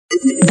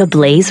the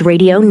Blaze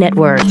Radio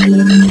Network.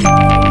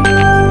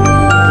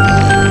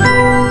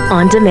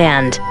 On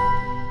demand.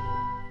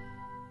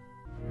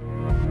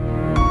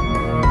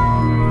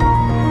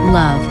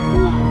 Love,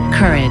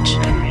 courage,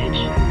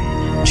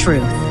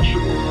 truth.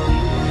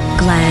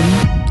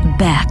 Glenn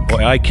Beck.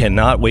 Boy, I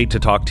cannot wait to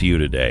talk to you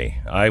today.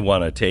 I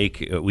want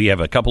to we have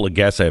a couple of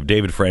guests. I have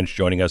David French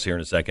joining us here in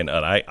a second.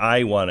 And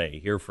I want to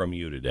hear from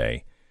you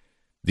today.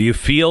 Do you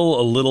feel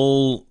a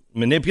little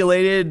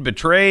manipulated,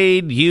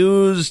 betrayed,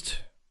 used?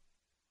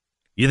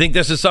 You think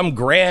this is some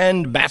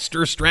grand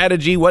master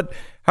strategy? How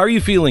are you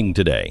feeling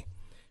today?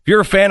 If you're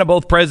a fan of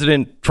both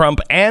President Trump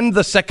and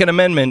the Second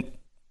Amendment,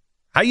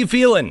 how you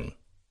feeling?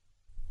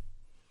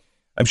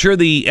 I'm sure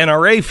the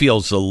NRA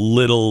feels a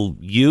little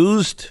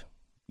used.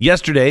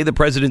 Yesterday, the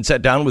president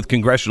sat down with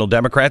congressional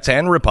Democrats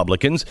and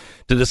Republicans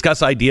to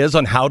discuss ideas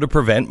on how to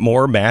prevent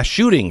more mass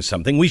shootings,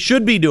 something we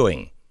should be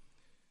doing.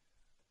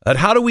 But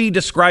how do we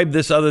describe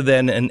this other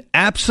than an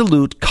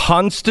absolute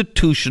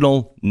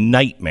constitutional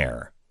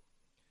nightmare?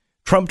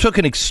 Trump took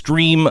an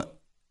extreme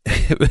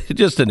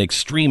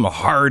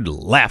hard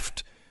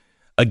left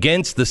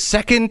against the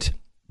Second,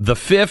 the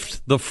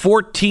Fifth, the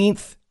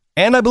 14th,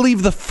 and I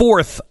believe the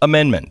 4th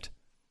Amendment.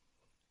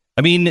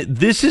 I mean,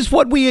 this is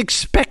what we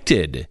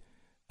expected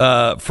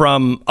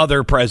from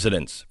other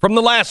presidents, from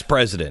the last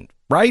president,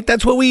 right?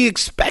 That's what we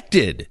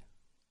expected.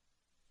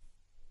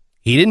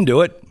 He didn't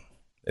do it.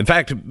 In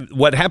fact,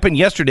 what happened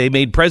yesterday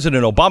made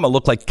President Obama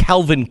look like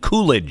Calvin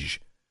Coolidge.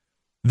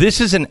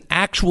 This is an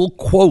actual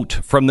quote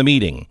from the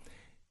meeting.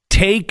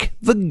 Take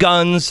the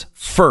guns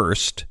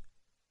first,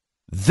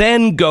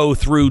 then go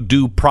through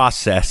due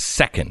process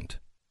second.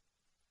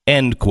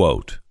 End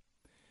quote.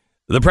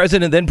 The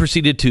president then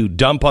proceeded to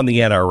dump on the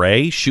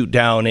NRA, shoot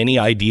down any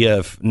idea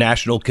of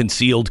national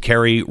concealed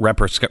carry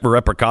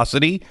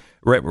reciprocity.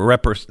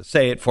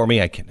 Say it for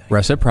me. I can.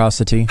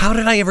 Reciprocity. How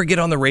did I ever get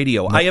on the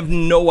radio? I have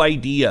no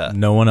idea.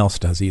 No one else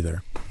does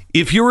either.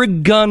 If you're a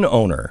gun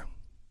owner,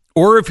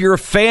 or if you're a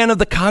fan of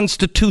the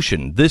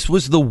Constitution, this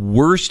was the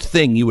worst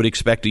thing you would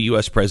expect a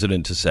U.S.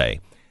 president to say.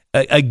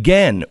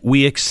 Again,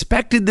 we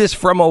expected this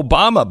from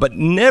Obama, but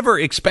never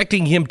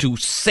expecting him to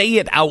say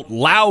it out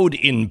loud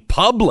in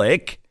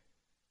public.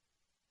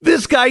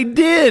 This guy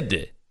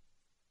did.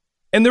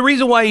 And the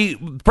reason why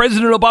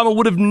President Obama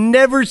would have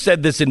never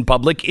said this in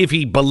public, if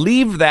he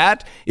believed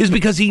that, is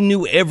because he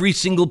knew every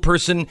single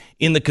person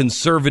in the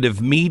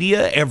conservative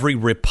media, every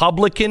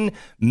Republican,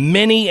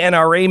 many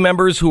NRA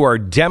members who are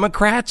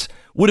Democrats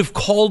would have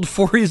called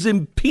for his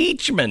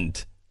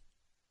impeachment.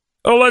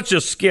 Oh, let's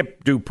just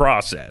skip due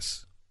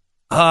process.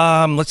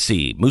 Let's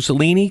see.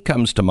 Mussolini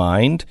comes to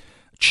mind.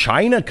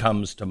 China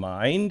comes to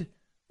mind.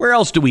 Where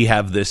else do we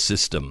have this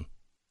system?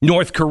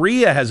 North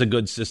Korea has a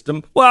good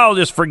system. Well,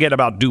 just forget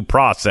about due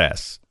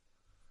process.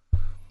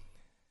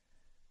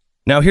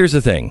 Now, here's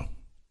the thing.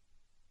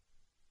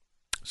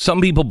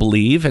 Some people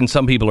believe, and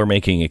some people are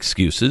making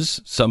excuses.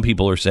 Some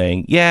people are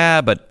saying,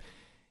 yeah, but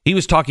he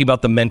was talking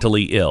about the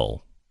mentally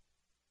ill.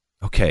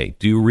 Okay,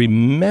 do you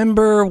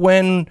remember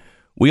when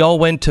we all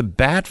went to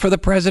bat for the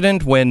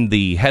president, when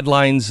the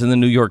headlines in the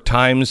New York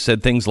Times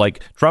said things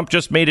like, Trump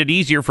just made it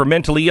easier for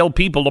mentally ill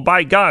people to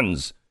buy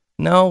guns?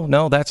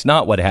 No, that's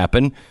not what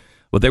happened.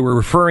 What they were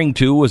referring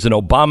to was an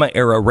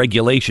Obama-era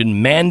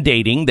regulation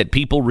mandating that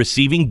people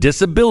receiving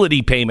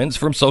disability payments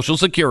from Social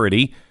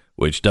Security,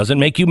 which doesn't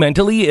make you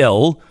mentally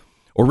ill,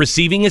 or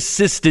receiving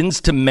assistance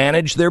to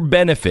manage their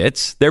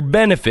benefits,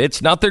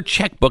 not their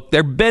checkbook,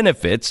 their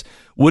benefits,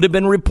 would have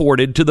been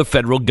reported to the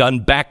federal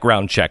gun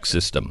background check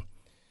system.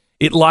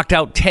 It locked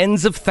out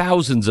tens of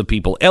thousands of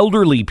people,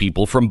 elderly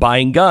people, from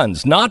buying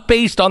guns, not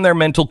based on their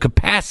mental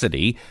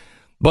capacity,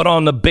 but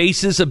on the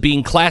basis of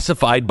being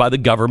classified by the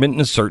government in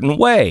a certain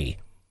way.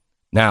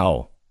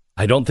 Now,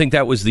 I don't think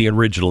that was the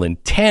original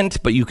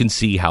intent, but you can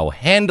see how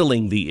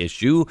handling the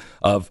issue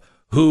of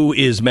who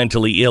is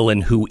mentally ill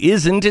and who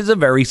isn't is a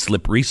very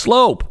slippery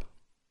slope.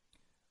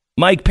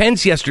 Mike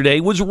Pence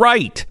yesterday was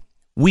right.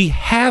 We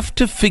have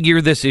to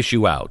figure this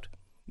issue out.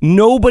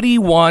 Nobody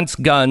wants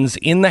guns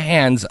in the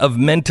hands of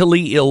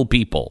mentally ill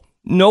people.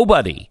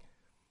 Nobody.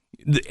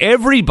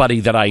 Everybody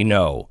that I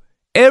know,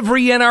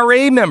 every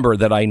NRA member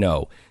that I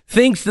know,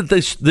 thinks that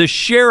the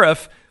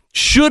sheriff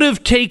should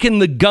have taken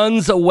the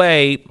guns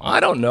away, I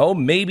don't know,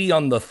 maybe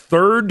on the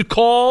third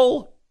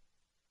call.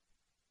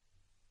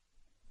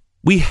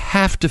 We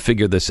have to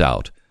figure this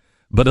out.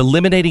 But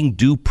eliminating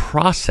due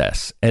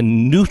process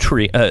and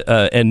neutering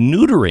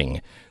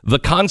the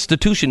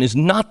Constitution is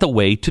not the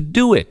way to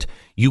do it.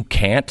 You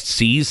can't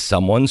seize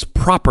someone's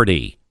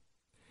property.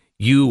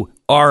 You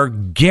are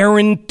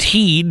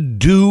guaranteed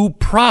due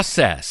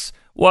process.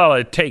 Well,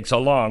 it takes a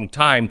long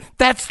time.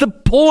 That's the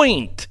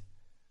point.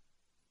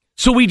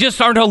 So we just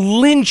aren't a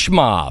lynch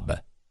mob.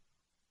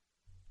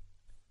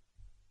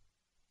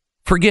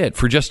 Forget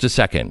for just a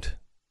second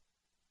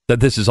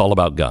that this is all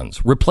about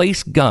guns.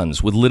 Replace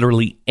guns with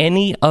literally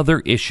any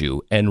other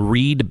issue and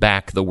read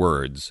back the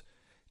words.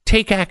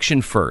 Take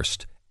action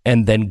first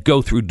and then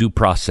go through due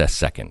process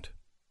second.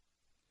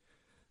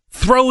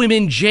 Throw him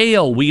in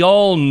jail. We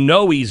all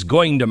know he's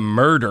going to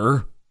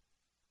murder.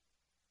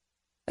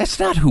 That's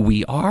not who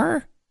we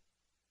are.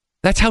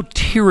 That's how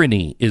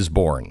tyranny is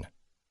born.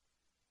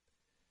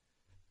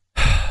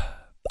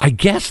 I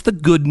guess the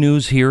good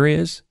news here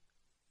is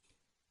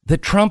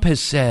that Trump has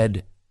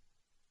said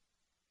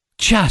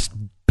just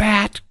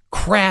bat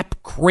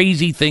crap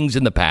crazy things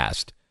in the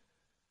past.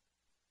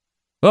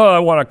 Oh, I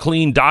want a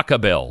clean DACA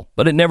bill,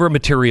 but it never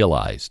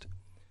materialized.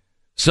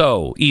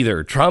 So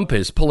either Trump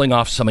is pulling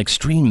off some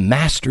extreme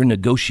master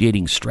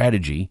negotiating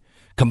strategy,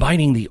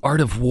 combining the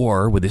art of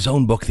war with his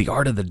own book, The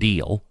Art of the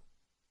Deal,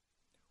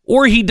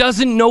 or he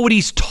doesn't know what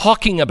he's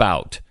talking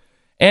about.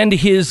 And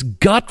his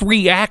gut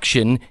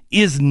reaction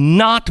is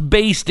not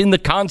based in the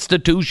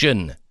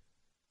Constitution.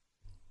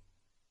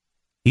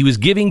 He was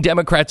giving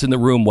Democrats in the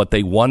room what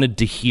they wanted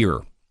to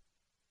hear.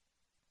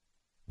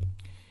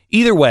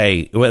 Either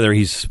way, whether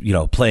he's,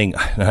 playing,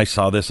 I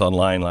saw this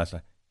online last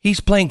night,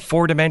 he's playing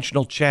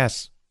four-dimensional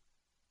chess.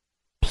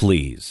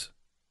 Please.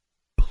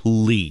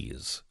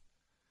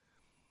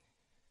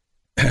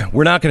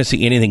 We're not going to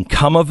see anything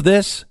come of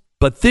this,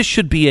 but this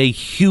should be a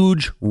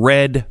huge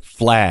red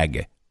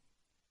flag.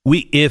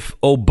 If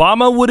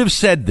Obama would have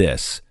said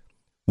this,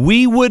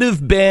 we would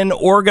have been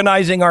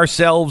organizing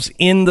ourselves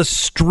in the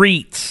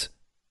streets.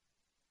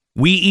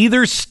 We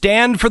either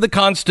stand for the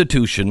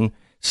Constitution,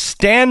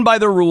 stand by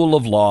the rule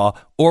of law,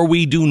 or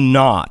we do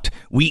not.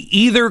 We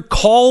either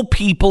call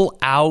people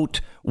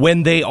out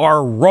when they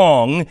are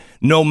wrong,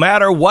 no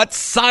matter what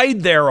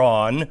side they're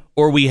on,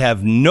 or we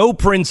have no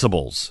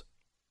principles.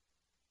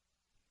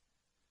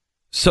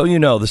 So,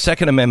 the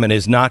Second Amendment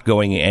is not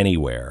going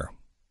anywhere.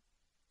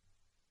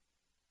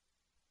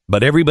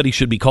 But everybody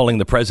should be calling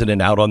the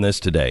president out on this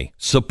today.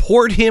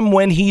 Support him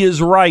when he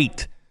is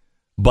right,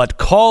 but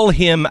call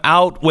him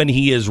out when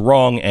he is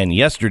wrong. And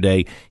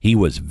yesterday, he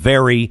was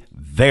very,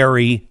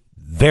 very,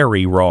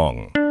 very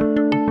wrong.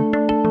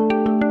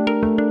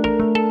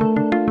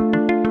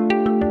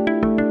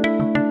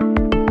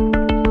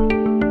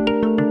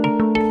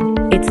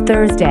 It's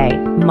Thursday,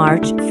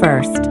 March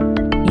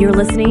 1st. You're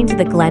listening to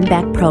the Glenn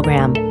Beck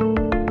Program.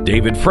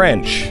 David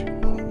French,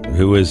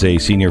 who is a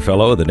senior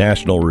fellow at the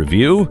National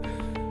Review,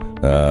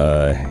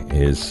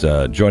 is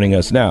joining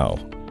us now.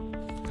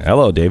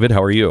 Hello, David.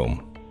 How are you?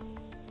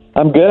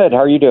 I'm good. How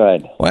are you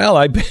doing? Well,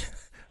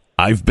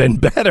 I've been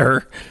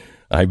better.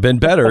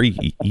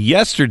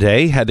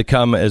 Yesterday had to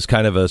come as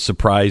kind of a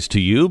surprise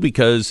to you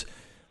because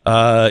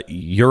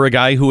you're a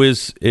guy who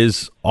is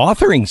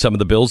authoring some of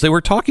the bills they were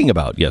talking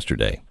about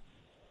yesterday.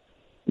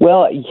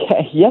 Well,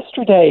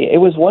 yesterday it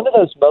was one of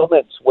those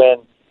moments when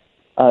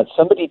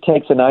somebody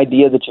takes an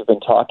idea that you've been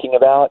talking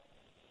about,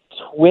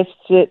 twists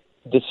it,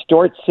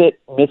 distorts it,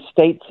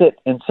 misstates it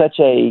in such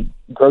a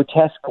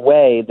grotesque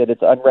way that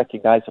it's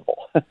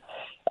unrecognizable.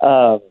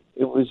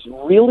 It was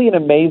really an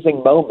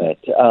amazing moment.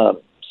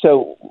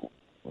 So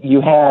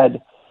you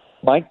had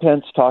Mike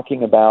Pence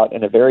talking about,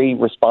 in a very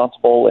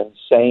responsible and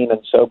sane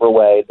and sober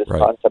way, this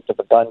concept of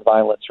a gun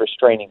violence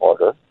restraining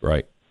order,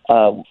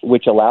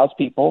 which allows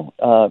people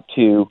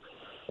to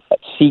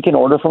seek an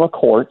order from a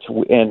court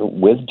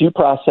and with due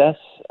process,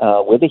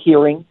 with a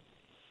hearing,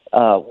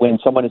 when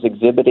someone is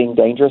exhibiting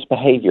dangerous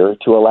behavior,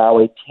 to allow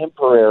a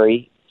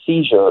temporary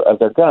seizure of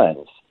their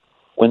guns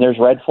when there's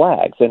red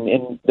flags. And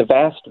in the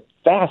vast,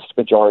 vast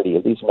majority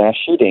of these mass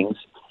shootings,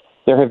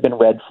 there have been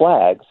red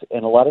flags,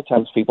 and a lot of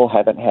times people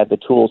haven't had the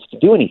tools to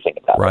do anything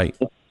about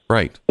it.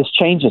 Right. This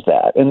changes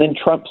that. And then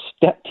Trump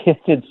stepped in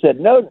and said,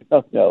 no.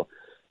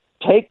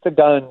 Take the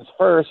guns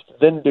first,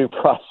 then due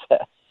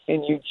process.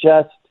 And you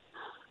just,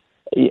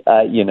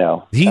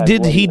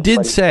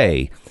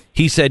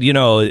 He said,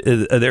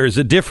 there's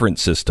a different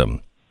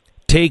system.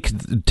 Take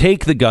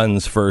the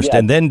guns first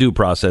and then due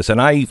process.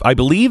 And I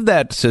believe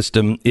that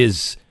system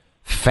is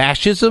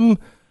fascism,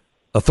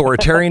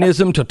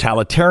 authoritarianism,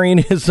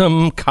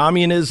 totalitarianism,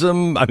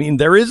 communism. I mean,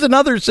 there is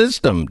another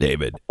system,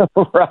 David.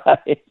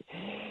 Right.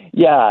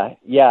 Yeah.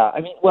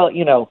 I mean, well,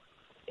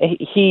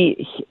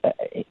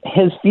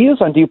 his views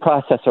on due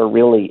process are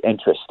really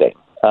interesting.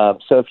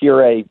 So if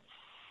you're a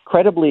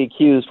credibly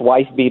accused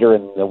wife beater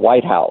in the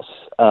White House,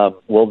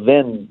 well,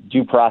 then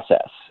due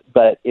process.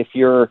 But if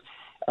you're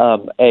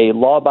a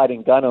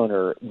law-abiding gun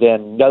owner,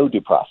 then no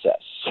due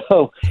process.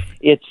 So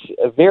it's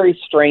a very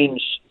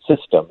strange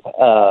system,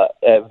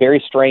 a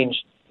very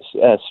strange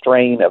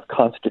strain of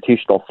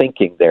constitutional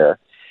thinking there.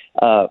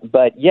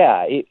 But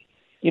yeah,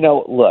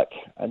 look,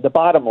 the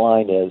bottom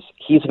line is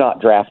he's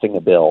not drafting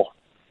a bill.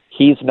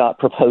 He's not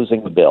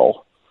proposing a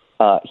bill.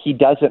 He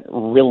doesn't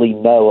really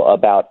know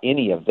about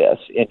any of this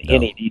in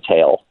any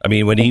detail. I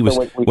mean, when he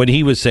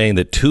was saying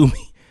that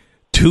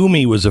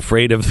Toomey was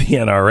afraid of the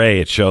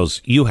NRA, it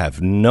shows you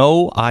have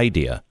no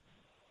idea.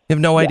 You have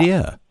no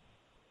idea.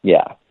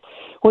 Yeah.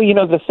 Well,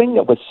 the thing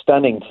that was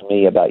stunning to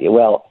me about you,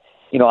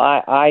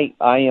 I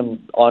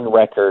am on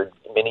record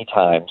many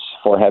times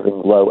for having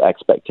low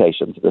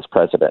expectations of this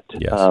president.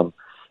 Yes.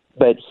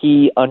 But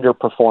he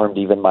underperformed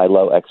even my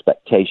low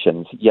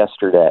expectations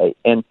yesterday.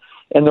 And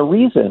the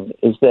reason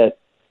is that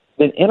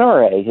the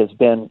NRA has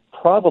been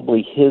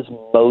probably his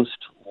most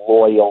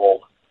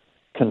loyal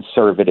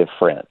conservative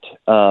friend.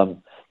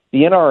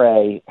 the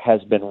NRA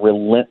has been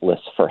relentless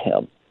for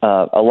him.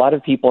 A lot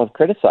of people have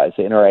criticized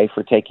the NRA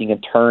for taking a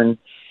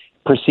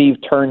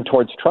perceived turn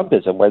towards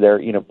Trumpism, where they're,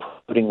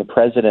 promoting the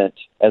president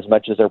as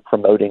much as they're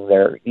promoting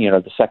their,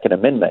 the Second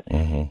Amendment.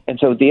 Mm-hmm. And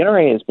so the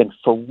NRA has been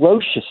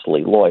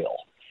ferociously loyal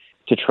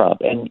to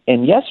Trump.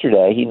 And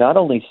yesterday, he not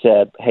only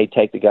said, hey,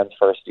 take the guns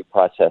first, due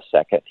process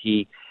second,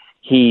 he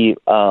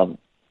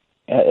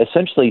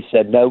essentially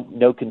said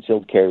no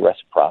concealed carry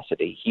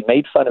reciprocity. He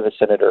made fun of a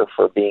senator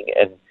for being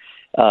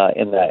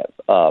in the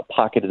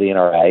pocket of the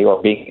NRA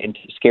or being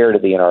scared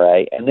of the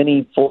NRA, and then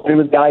he flirted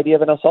with the idea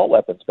of an assault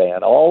weapons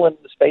ban, all in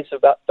the space of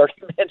about 30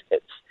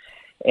 minutes.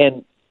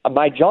 And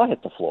my jaw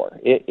hit the floor.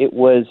 It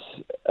was,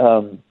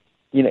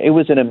 it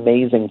was an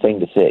amazing thing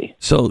to see.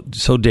 So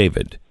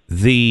David,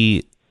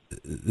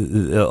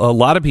 a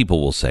lot of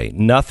people will say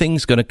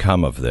nothing's going to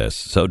come of this,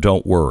 so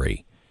don't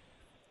worry.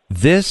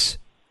 This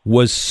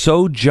was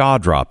so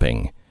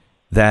jaw-dropping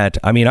that,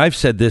 I've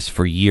said this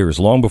for years,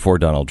 long before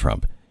Donald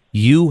Trump.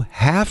 You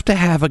have to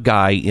have a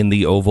guy in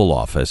the Oval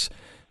Office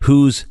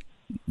whose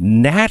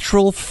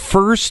natural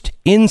first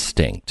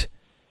instinct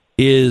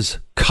is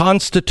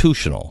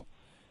constitutional,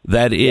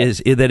 that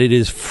it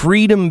is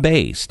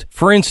freedom-based.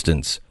 For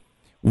instance,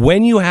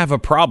 when you have a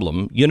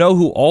problem,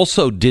 who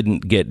also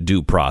didn't get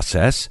due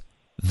process?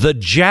 The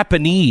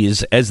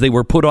Japanese, as they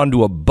were put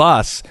onto a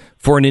bus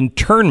for an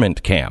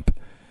internment camp.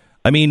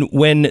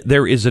 When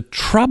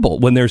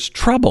there's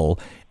trouble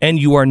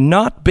and you are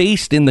not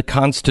based in the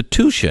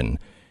Constitution,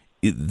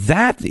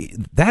 that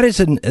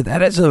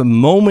is a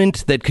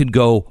moment that could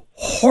go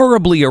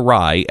horribly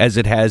awry, as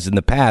it has in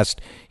the past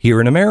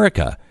here in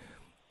America.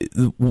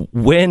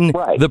 When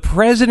the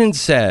president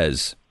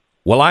says,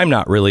 well, I'm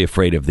not really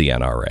afraid of the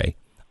NRA,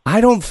 I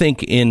don't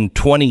think in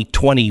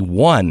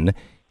 2021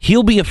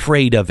 he'll be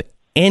afraid of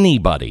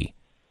anybody.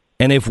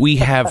 And if we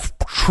have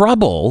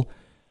trouble,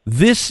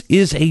 this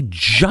is a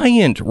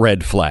giant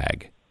red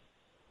flag.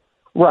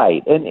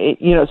 Right. And,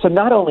 so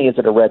not only is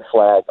it a red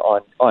flag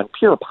on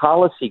pure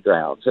policy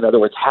grounds, in other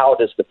words, how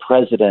does the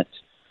president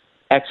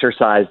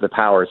exercise the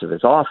powers of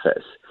his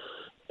office?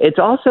 It's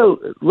also,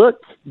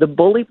 look, the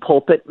bully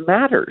pulpit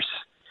matters.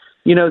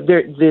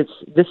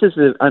 This is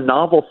a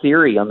novel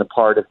theory on the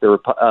part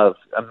of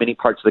many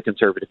parts of the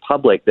conservative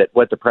public that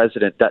what the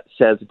president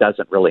says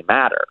doesn't really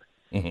matter,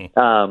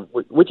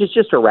 which is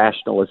just a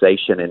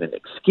rationalization and an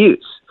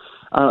excuse.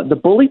 The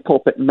bully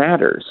pulpit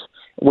matters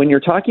when you're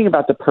talking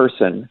about the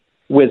person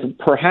with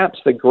perhaps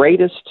the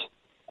greatest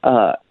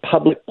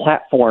public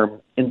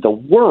platform in the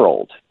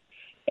world,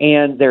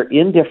 and they're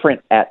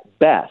indifferent at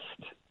best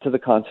to the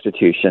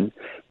Constitution.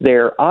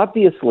 They're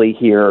obviously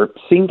here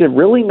seem to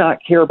really not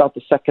care about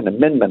the Second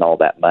Amendment all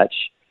that much.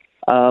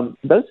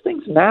 Those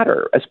things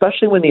matter,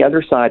 especially when the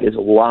other side is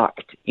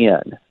locked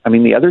in.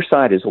 The other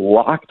side is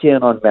locked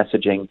in on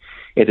messaging.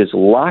 It is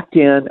locked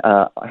in,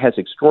 has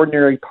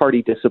extraordinary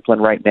party discipline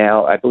right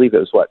now. I believe it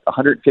was,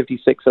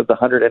 156 of the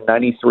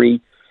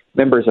 193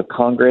 members of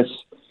Congress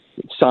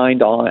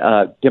signed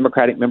on,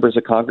 Democratic members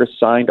of Congress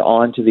signed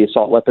on to the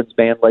assault weapons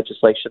ban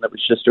legislation that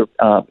was just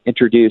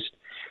introduced.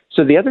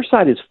 So the other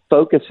side is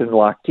focused and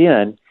locked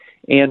in.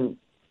 And,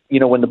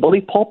 when the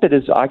bully pulpit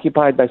is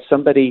occupied by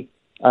somebody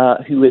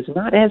who is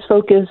not as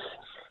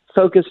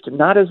focused,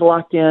 not as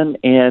locked in,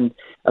 and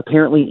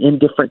apparently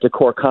indifferent to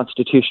core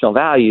constitutional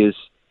values,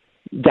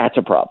 that's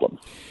a problem.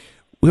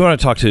 We're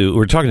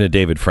talking to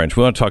David French.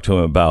 We want to talk to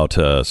him about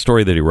a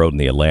story that he wrote in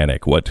The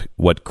Atlantic,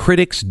 what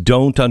critics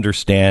don't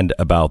understand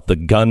about the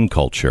gun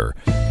culture.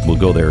 We'll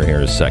go there here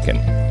in a second.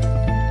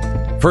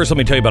 First, let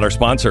me tell you about our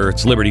sponsor.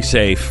 It's Liberty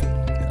Safe.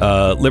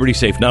 Liberty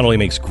Safe not only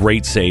makes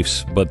great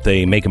safes, but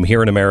they make them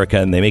here in America,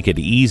 and they make it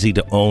easy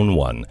to own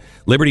one.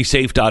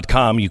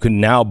 LibertySafe.com, you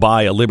can now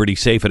buy a Liberty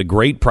Safe at a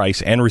great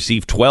price and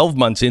receive 12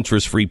 months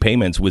interest-free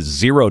payments with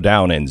zero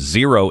down and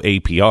zero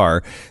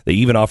APR. They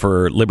even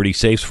offer Liberty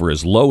Safes for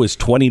as low as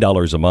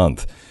 $20 a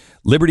month.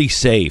 Liberty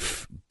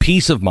Safe,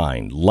 peace of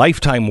mind,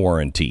 lifetime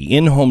warranty,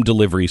 in-home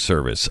delivery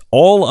service,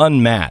 all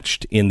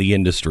unmatched in the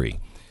industry.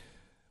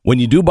 When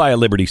you do buy a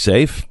Liberty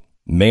Safe,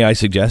 may I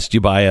suggest you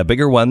buy a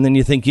bigger one than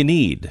you think you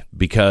need,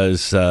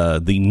 because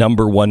the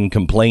number one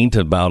complaint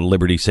about a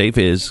Liberty Safe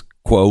is,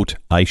 quote,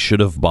 I should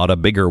have bought a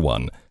bigger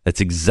one. That's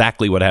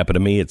exactly what happened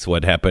to me. It's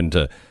what happened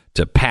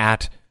to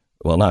Pat.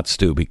 Well, not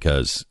Stu,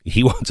 because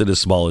he wants it as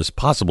small as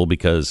possible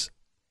because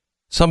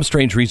some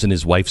strange reason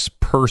his wife's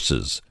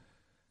purses.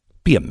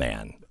 Be a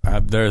man. I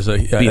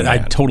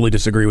totally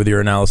disagree with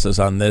your analysis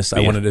on this.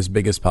 I want it as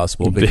big as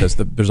possible because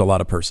there's a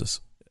lot of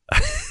purses.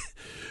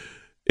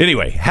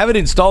 Anyway, have it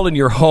installed in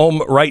your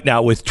home right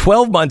now with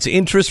 12 months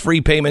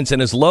interest-free payments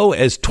and as low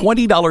as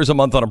 $20 a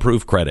month on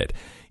approved credit.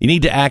 You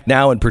need to act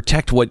now and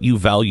protect what you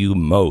value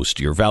most.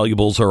 Your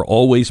valuables are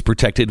always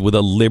protected with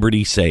a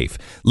Liberty Safe.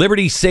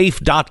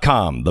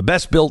 LibertySafe.com, the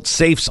best-built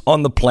safes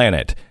on the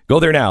planet. Go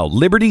there now,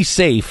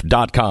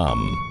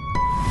 LibertySafe.com.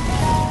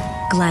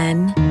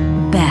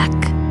 Glenn Beck,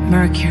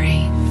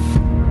 Mercury.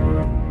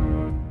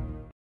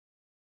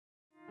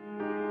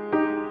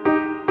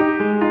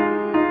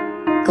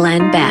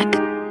 Glenn Beck.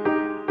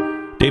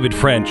 David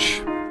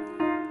French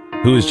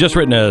who has just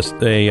written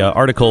a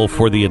article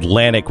for The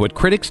Atlantic, What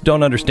Critics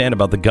Don't Understand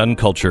About the Gun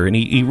Culture. And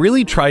he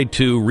really tried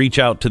to reach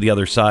out to the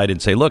other side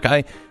and say, look,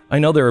 I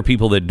know there are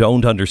people that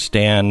don't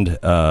understand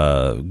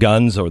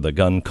guns or the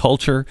gun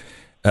culture.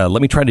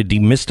 Let me try to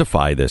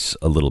demystify this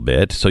a little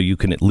bit so you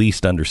can at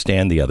least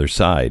understand the other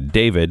side.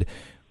 David,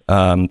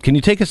 can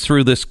you take us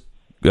through this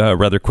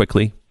rather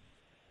quickly?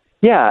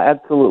 Yeah,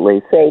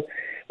 absolutely. So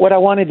what I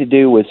wanted to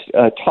do was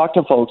talk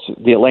to folks.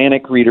 The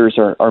Atlantic readers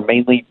are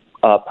mainly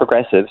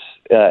progressives,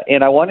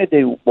 and I wanted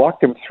to walk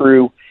them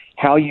through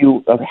how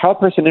a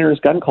person enters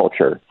gun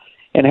culture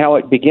and how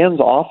it begins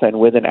often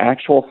with an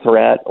actual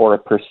threat or a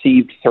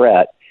perceived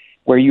threat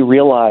where you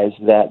realize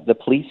that the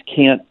police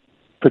can't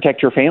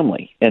protect your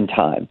family in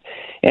time,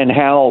 and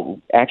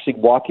how actually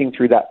walking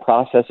through that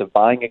process of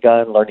buying a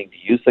gun, learning to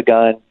use the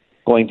gun,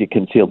 going to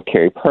concealed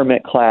carry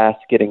permit class,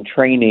 getting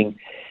training,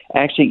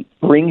 actually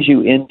brings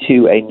you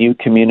into a new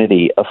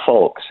community of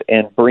folks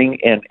and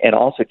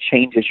also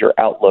changes your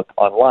outlook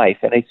on life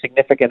in a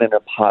significant and a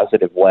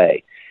positive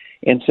way.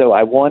 And so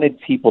I wanted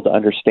people to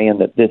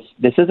understand that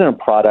this isn't a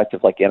product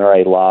of like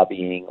NRA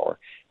lobbying or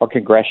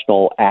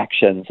congressional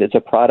actions. It's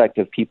a product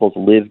of people's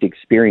lived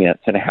experience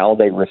and how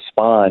they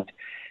respond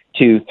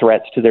to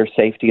threats to their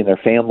safety and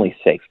their family's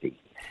safety.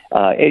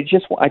 I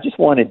just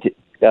wanted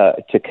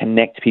to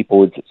connect people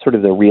with sort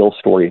of the real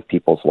story of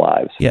people's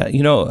lives. Yeah,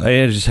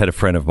 I just had a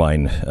friend of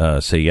mine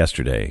say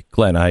yesterday,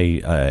 Glenn,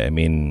 I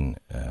mean,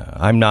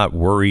 I'm not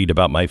worried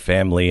about my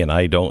family, and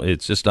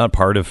it's just not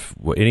part of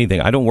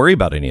anything. I don't worry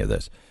about any of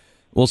this.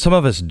 Well, some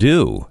of us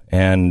do,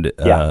 and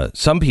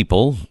some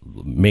people,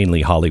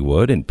 mainly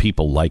Hollywood, and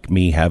people like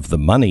me have the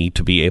money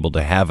to be able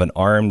to have an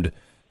armed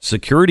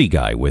security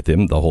guy with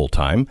him the whole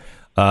time.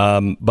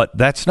 But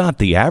that's not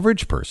the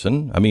average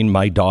person. I mean,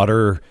 my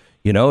daughter,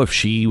 if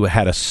she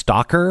had a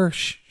stalker,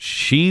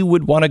 she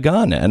would want a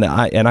gun. And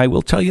I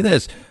will tell you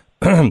this,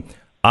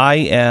 I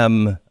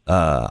am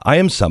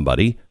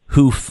somebody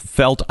who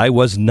felt I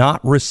was not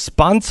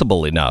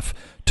responsible enough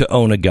to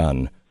own a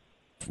gun,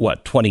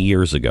 20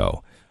 years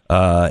ago.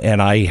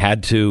 And I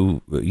had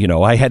to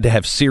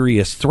have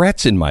serious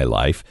threats in my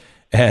life.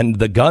 And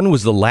the gun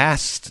was the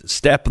last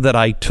step that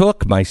I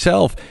took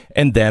myself.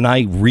 And then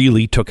I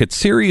really took it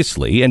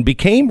seriously and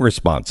became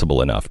responsible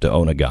enough to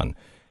own a gun.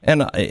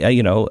 And, I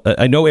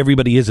know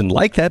everybody isn't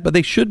like that, but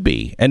they should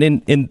be. And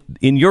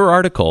in your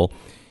article,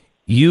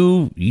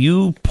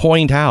 you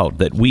point out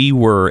that we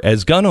were,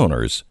 as gun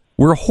owners,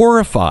 we're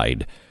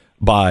horrified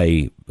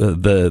by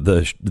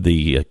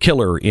the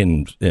killer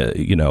in,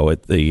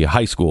 at the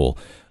high school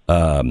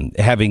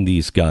having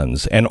these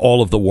guns and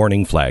all of the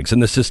warning flags,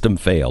 and the system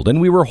failed.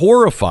 And we were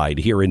horrified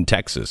here in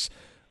Texas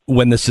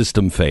when the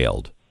system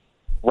failed.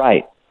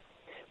 Right,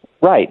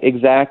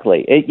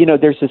 exactly.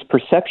 There's this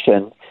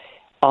perception,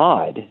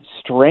 odd,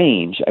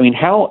 strange. I mean,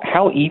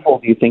 how evil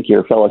do you think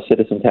your fellow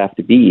citizens have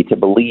to be to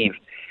believe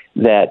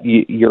that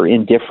you're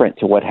indifferent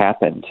to what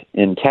happened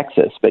in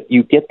Texas? But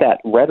you get that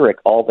rhetoric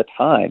all the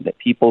time, that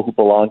people who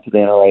belong to the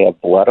NRA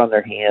have blood on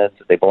their hands,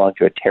 that they belong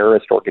to a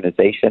terrorist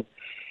organization.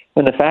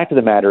 When the fact of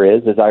the matter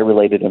is, as I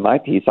related in my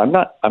piece, I'm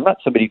not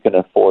somebody who can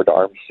afford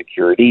armed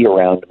security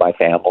around my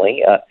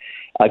family.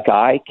 A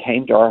guy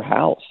came to our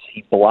house.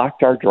 He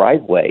blocked our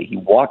driveway. He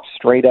walked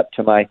straight up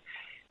to my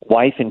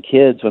wife and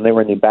kids when they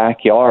were in the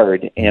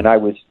backyard, and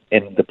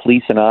the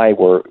police and I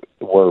were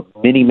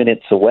many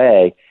minutes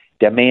away,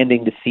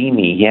 demanding to see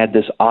me. He had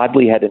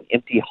an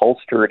empty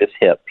holster at his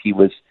hip.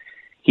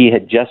 He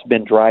had just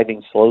been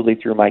driving slowly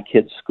through my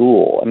kids'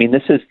 school. I mean,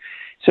 this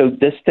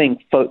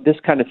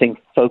kind of thing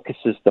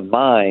focuses the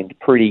mind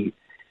pretty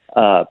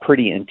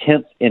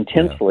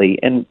intensely,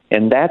 and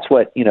that's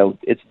what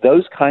it's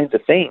those kinds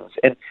of things.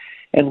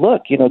 And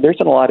look, there's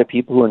a lot of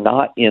people who are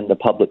not in the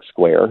public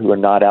square, who are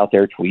not out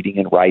there tweeting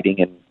and writing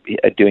and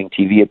doing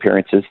TV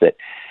appearances that,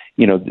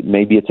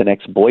 maybe it's an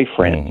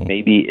ex-boyfriend, mm-hmm.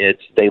 maybe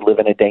it's they live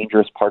in a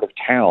dangerous part of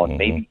town, mm-hmm.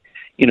 maybe,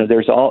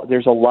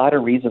 there's a lot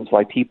of reasons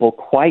why people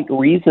quite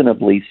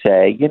reasonably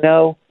say,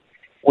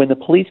 when the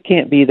police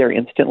can't be there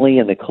instantly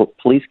and the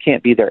police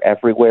can't be there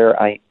everywhere,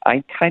 I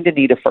kind of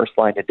need a first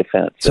line of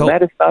defense. So, and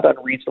that is not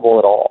unreasonable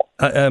at all.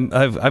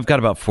 I've got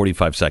about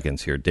 45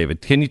 seconds here,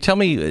 David. Can you tell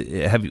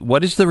me,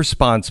 what has the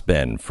response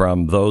been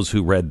from those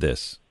who read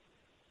this?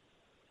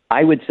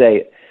 I would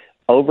say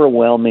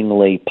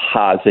overwhelmingly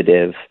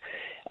positive.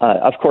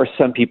 Of course,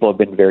 some people have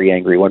been very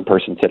angry. One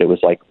person said it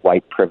was like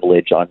white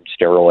privilege on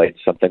steroids,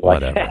 something like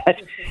that.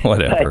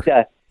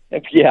 Whatever.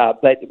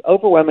 But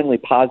overwhelmingly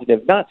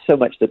positive, not so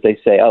much that they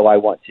say, oh, I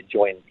want to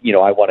join,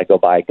 I want to go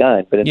buy a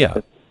gun, but it's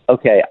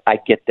okay, I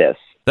get this.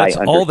 That's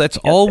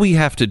all we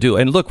have to do.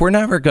 And look, we're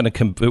never going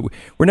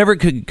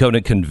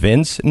to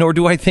convince, nor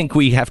do I think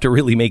we have to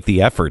really make the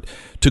effort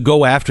to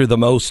go after the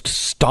most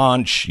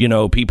staunch,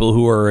 people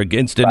who are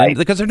against it, right.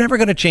 Because they're never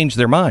going to change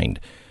their mind.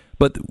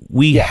 But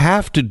we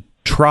have to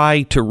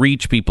try to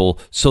reach people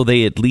so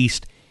they at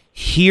least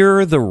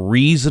hear the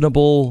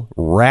reasonable,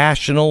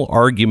 rational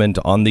argument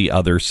on the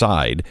other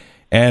side.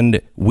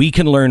 And we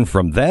can learn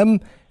from them,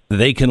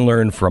 they can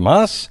learn from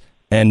us,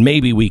 and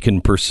maybe we can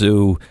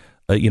pursue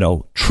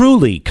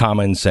truly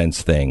common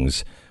sense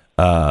things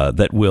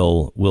that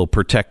will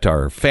protect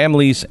our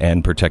families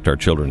and protect our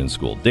children in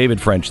school. David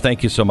French,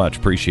 thank you so much.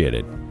 Appreciate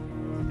it.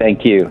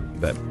 Thank you.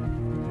 Bet.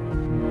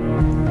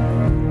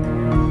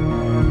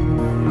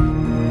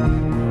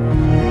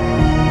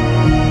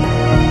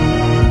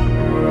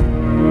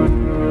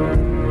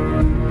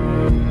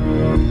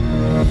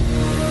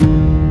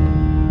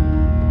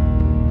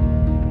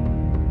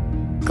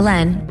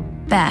 Glenn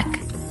Beck,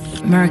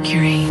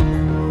 Mercury.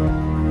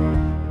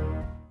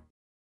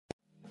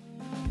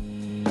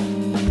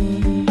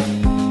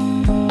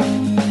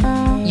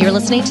 You're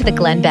listening to the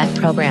Glenn Beck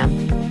Program.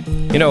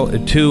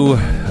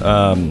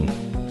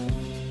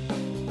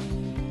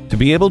 To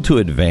be able to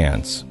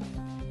advance,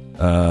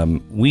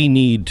 we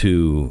need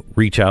to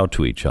reach out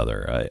to each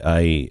other.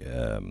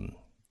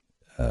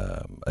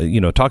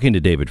 Talking to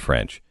David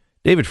French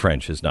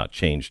has not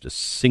changed a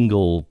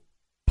single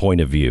point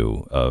of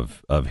view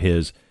of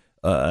his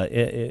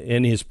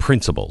and his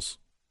principles.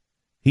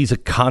 He's a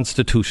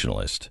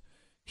constitutionalist.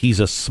 He's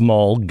a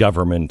small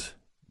government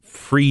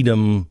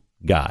freedom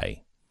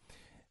guy,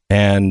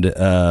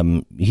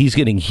 and he's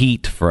getting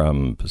heat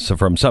from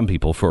some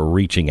people for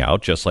reaching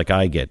out, just like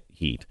I get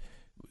heat.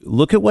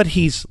 Look at what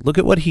he's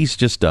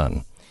just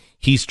done.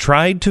 He's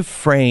tried to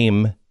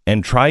frame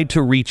and tried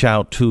to reach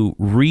out to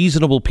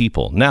reasonable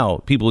people. Now,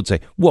 people would say,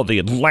 well, the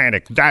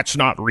Atlantic, that's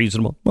not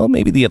reasonable. Well,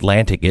 maybe the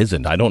Atlantic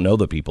isn't. I don't know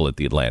the people at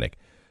the Atlantic.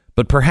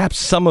 But perhaps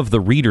some of the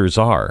readers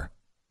are.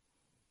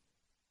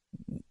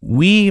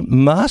 We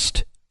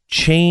must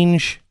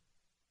change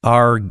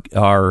our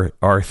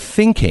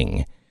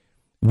thinking.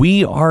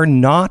 We are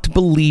not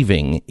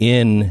believing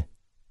in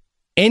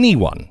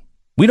anyone.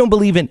 We don't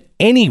believe in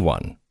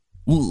anyone,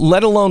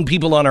 let alone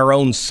people on our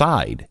own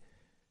side.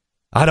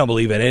 I don't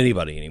believe in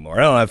anybody anymore.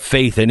 I don't have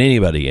faith in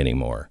anybody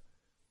anymore.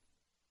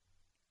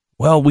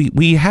 Well,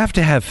 we have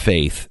to have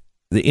faith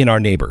in our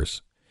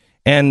neighbors.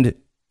 And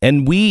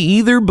we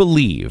either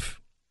believe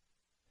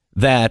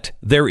that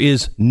there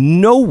is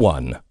no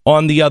one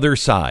on the other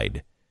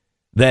side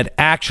that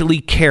actually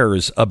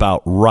cares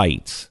about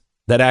rights,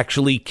 that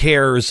actually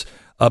cares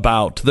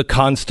about the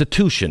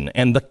Constitution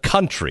and the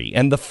country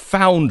and the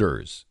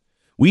founders.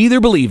 We either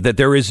believe that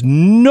there is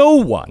no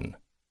one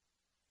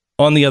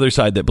on the other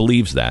side that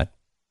believes that.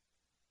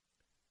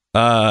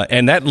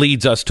 And that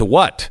leads us to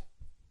what?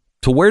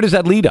 To where does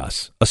that lead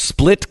us? A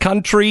split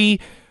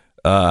country?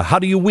 How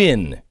do you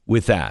win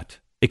with that?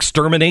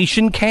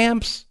 Extermination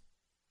camps?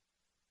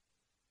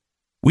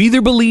 We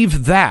either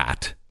believe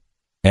that,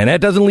 and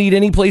that doesn't lead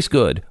any place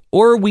good,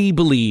 or we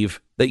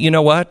believe that, you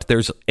know what?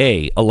 There's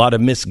a lot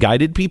of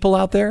misguided people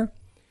out there.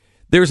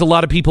 There's a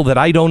lot of people that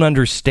I don't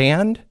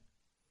understand.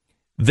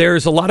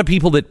 There's a lot of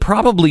people that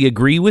probably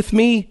agree with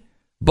me,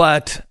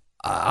 but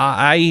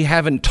I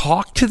haven't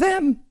talked to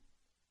them.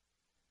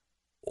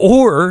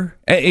 Or,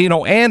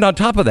 and on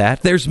top of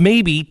that, there's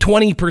maybe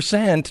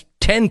 20%,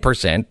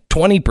 10%,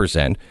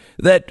 20%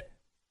 that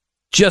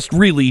just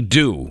really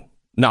do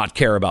not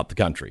care about the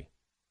country.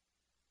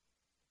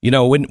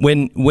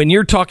 When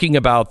you're talking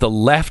about the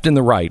left and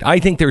the right, I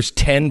think there's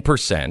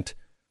 10%,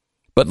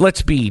 but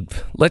let's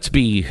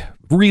be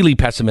really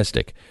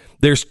pessimistic.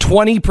 There's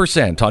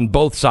 20% on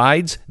both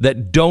sides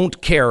that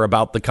don't care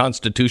about the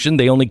Constitution.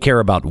 They only care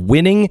about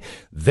winning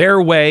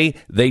their way.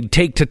 They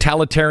take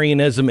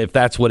totalitarianism if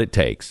that's what it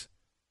takes.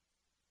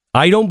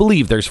 I don't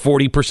believe there's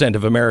 40%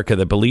 of America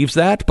that believes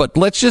that, but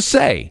let's just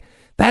say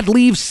that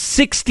leaves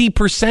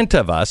 60%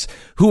 of us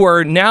who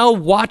are now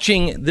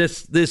watching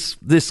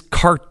this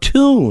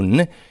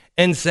cartoon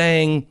and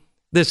saying,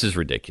 this is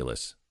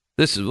ridiculous.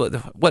 This is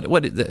what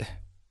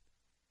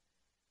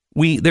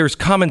there's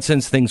common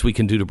sense things we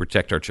can do to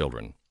protect our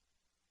children.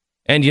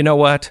 And you know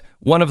what?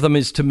 One of them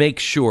is to make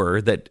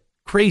sure that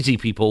crazy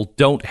people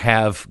don't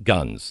have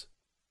guns.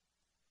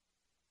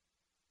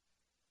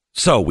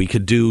 So we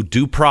could do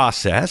due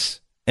process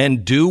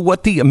and do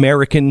what the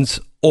Americans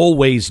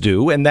always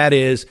do, and that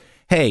is,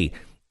 hey,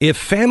 if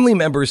family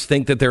members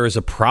think that there is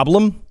a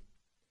problem,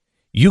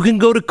 you can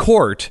go to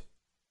court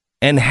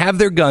and have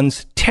their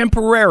guns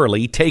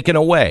temporarily taken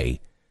away.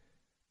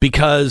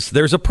 Because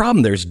there's a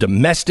problem. There's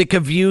domestic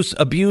abuse,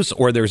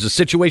 or there's a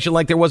situation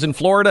like there was in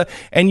Florida,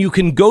 and you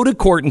can go to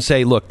court and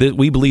say, look,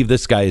 we believe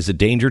this guy is a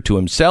danger to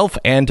himself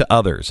and to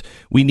others.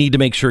 We need to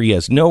make sure he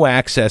has no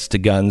access to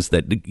guns,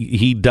 that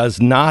he does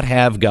not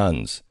have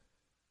guns.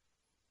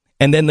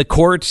 And then the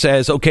court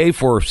says, okay,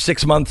 for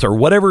 6 months or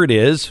whatever it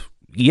is,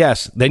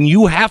 yes, then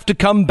you have to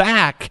come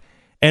back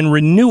and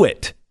renew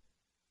it.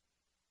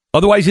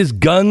 Otherwise, his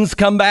guns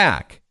come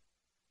back.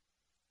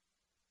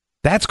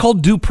 That's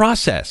called due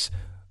process.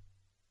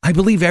 I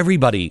believe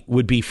everybody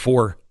would be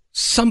for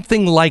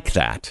something like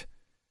that.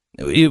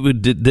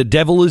 The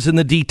devil is in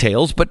the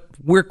details, but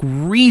we're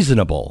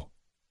reasonable.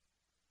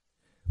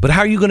 But how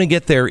are you going to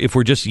get there if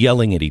we're just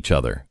yelling at each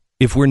other?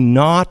 If we're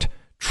not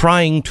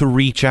trying to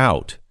reach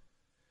out?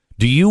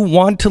 Do you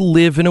want to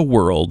live in a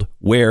world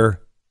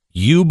where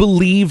you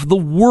believe the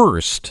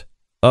worst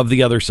of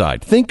the other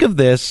side? Think of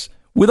this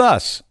with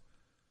us.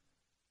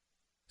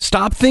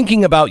 Stop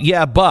thinking about,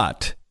 yeah,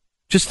 but.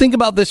 Just think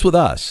about this with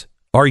us.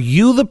 Are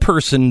you the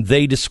person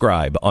they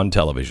describe on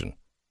television?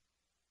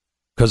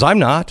 Because I'm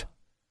not.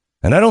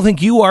 And I don't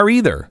think you are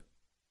either.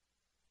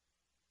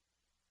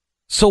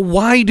 So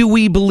why do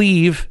we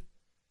believe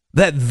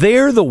that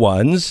they're the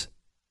ones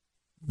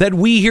that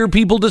we hear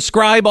people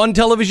describe on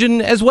television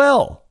as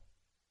well?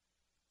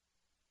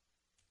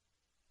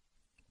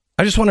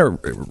 I just want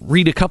to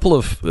read a couple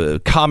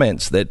of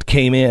comments that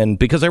came in,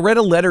 because I read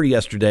a letter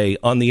yesterday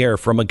on the air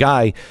from a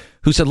guy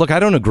who said, look, I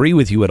don't agree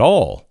with you at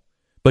all,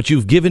 but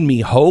you've given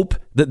me hope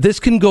that this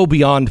can go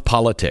beyond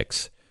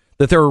politics,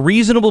 that there are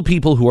reasonable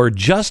people who are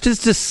just as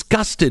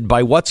disgusted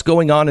by what's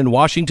going on in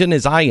Washington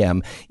as I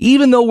am,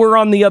 even though we're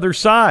on the other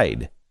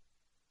side.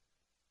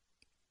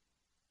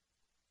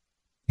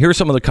 Here are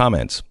some of the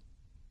comments.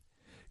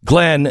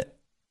 Glenn,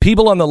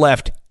 people on the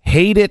left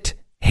hate it,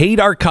 hate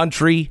our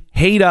country,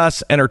 hate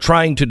us, and are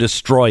trying to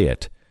destroy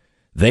it.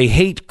 They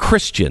hate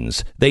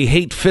Christians. They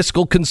hate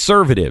fiscal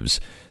conservatives.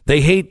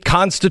 They hate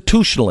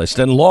constitutionalists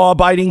and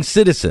law-abiding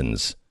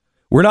citizens.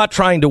 We're not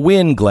trying to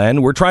win,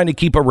 Glenn. We're trying to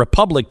keep a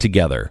republic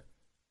together.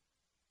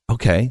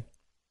 Okay.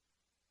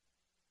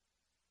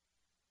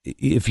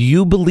 If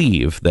you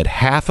believe that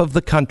half of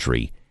the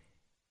country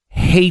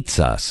hates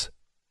us,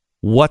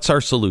 what's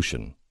our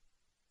solution?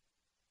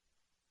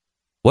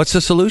 What's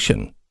the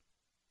solution?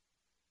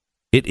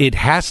 It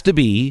has to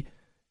be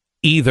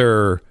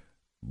either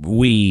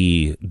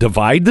we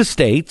divide the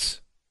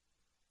states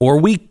or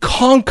we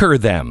conquer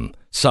them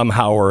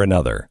somehow or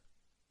another.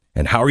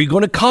 And how are you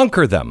going to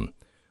conquer them?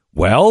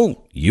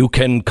 Well, you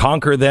can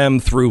conquer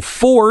them through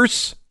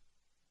force,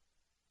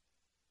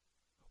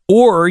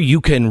 or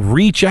you can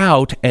reach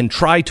out and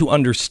try to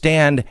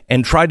understand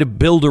and try to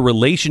build a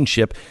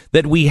relationship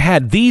that we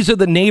had. These are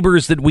the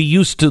neighbors that we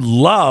used to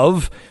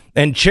love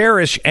and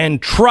cherish and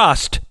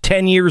trust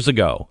 10 years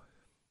ago.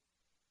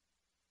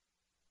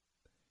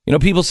 You know,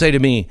 people say to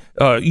me,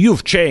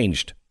 you've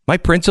changed. My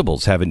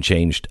principles haven't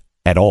changed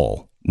at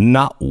all.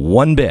 Not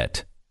one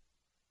bit.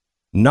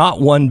 Not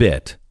one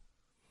bit.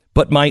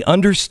 But my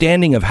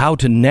understanding of how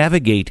to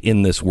navigate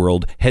in this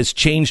world has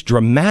changed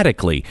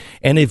dramatically.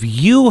 And if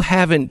you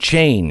haven't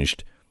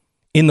changed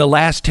in the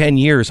last 10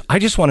 years, I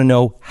just want to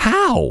know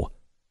how.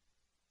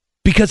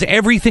 Because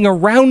everything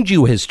around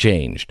you has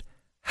changed.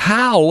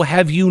 How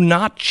have you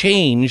not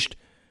changed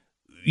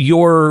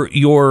your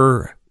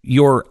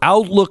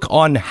outlook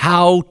on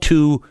how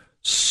to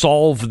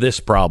solve this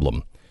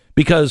problem?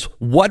 Because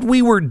what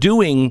we were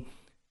doing,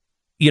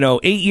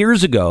 8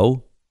 years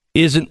ago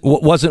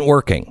wasn't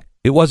working.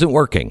 It wasn't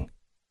working.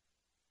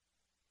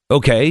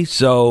 Okay,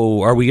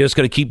 so are we just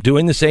going to keep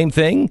doing the same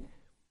thing?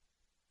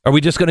 Are we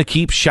just going to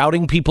keep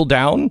shouting people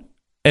down?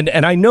 And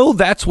I know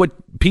that's what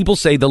people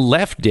say the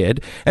left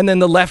did, and then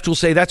the left will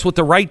say that's what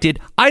the right did.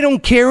 I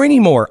don't care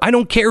anymore. I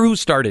don't care who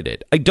started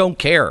it. I don't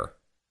care.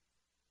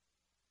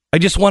 I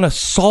just want to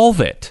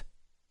solve it.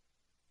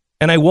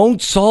 And I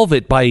won't solve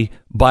it by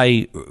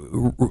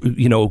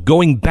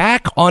going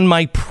back on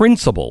my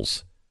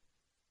principles.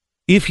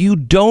 If you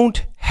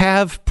don't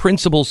have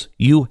principles,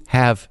 you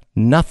have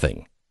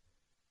nothing.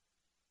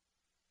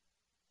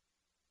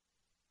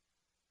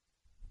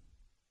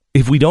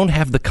 If we don't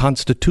have the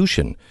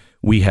Constitution,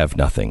 we have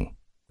nothing.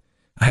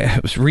 I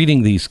was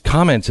reading these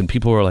comments and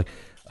people were like,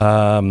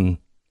 one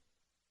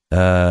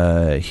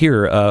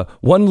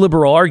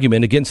liberal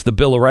argument against the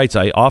Bill of Rights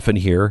I often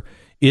hear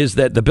is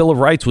that the Bill of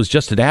Rights was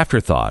just an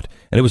afterthought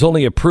and it was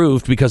only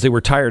approved because they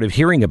were tired of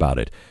hearing about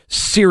it.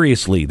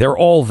 Seriously, they're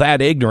all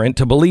that ignorant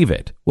to believe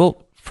it.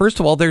 Well, first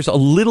of all, there's a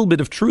little bit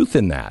of truth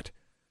in that.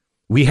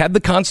 We had the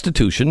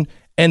Constitution,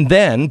 and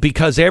then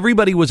because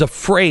everybody was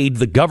afraid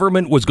the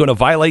government was going to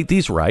violate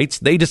these rights,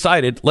 they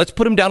decided, let's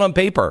put them down on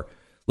paper.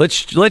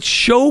 Let's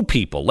show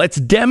people, let's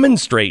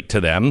demonstrate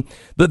to them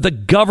that the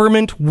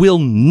government will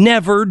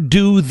never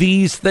do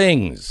these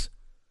things.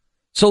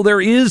 So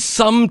there is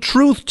some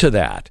truth to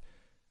that.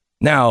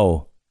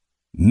 Now,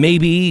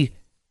 maybe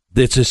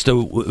it's just a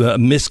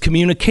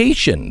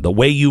miscommunication, the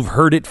way you've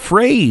heard it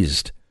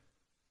phrased.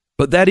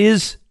 But that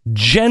is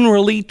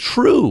generally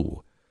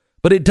true.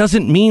 But it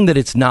doesn't mean that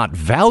it's not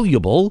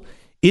valuable.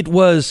 It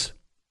was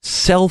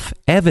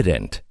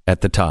self-evident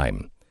at the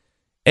time.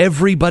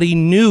 Everybody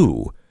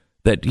knew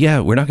that,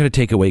 we're not going to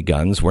take away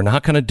guns. We're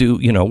not going to do,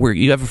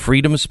 you have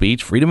freedom of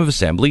speech, freedom of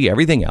assembly,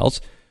 everything else.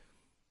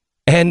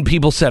 And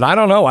people said, I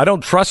don't know. I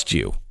don't trust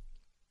you.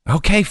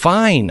 Okay,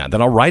 fine.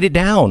 Then I'll write it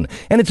down.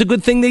 And it's a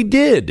good thing they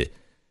did,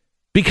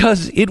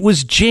 because it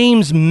was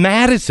James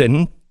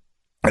Madison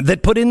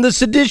that put in the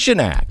Sedition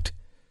Act.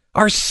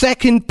 Our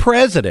second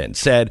president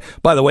said,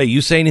 by the way,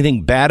 you say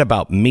anything bad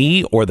about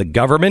me or the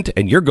government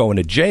and you're going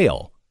to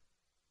jail.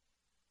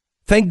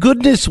 Thank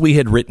goodness we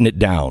had written it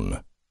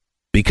down,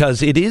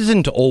 because it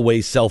isn't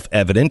always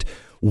self-evident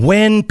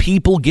when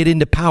people get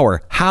into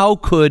power. How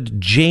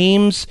could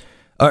James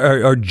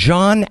or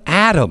John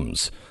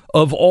Adams,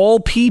 of all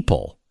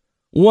people,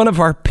 one of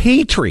our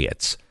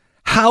patriots,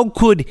 how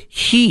could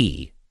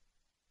he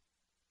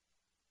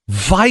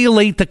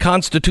violate the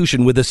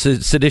Constitution with the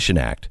Sedition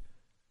Act?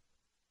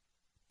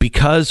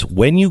 Because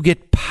when you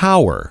get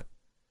power,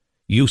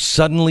 you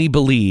suddenly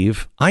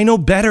believe, I know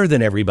better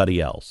than everybody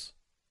else.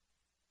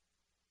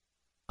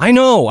 I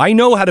know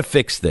how to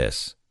fix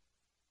this.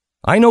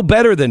 I know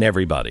better than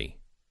everybody.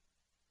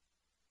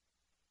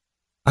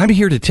 I'm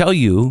here to tell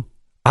you,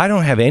 I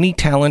don't have any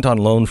talent on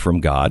loan from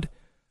God.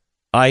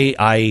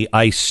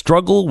 I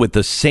struggle with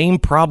the same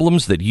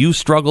problems that you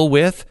struggle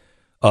with,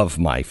 of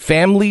my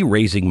family,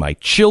 raising my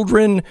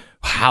children,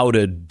 how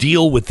to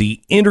deal with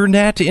the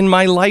internet in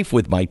my life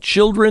with my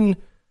children,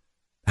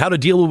 how to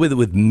deal with it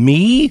with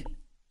me,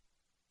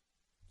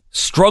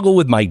 struggle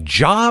with my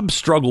job,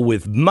 struggle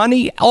with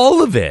money,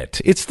 all of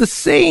it. It's the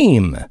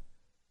same.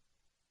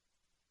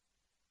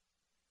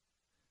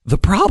 The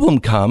problem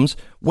comes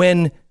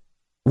when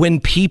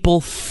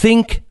people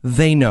think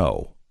they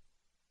know,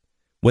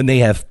 when they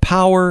have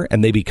power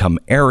and they become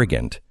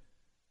arrogant.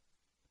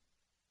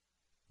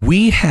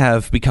 We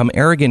have become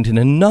arrogant in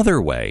another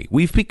way.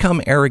 We've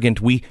become arrogant.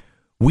 We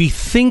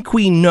think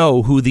we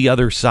know who the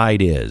other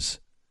side is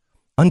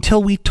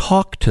until we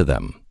talk to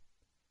them.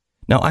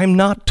 Now, I'm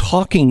not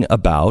talking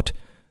about,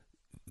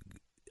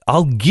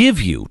 I'll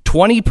give you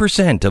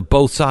 20% of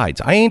both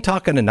sides. I ain't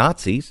talking to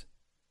Nazis,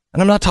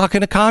 and I'm not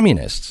talking to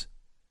communists,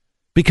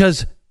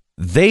 because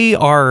they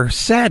are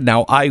sad.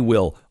 Now,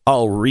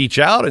 I'll reach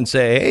out and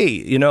say,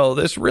 hey,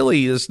 this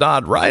really is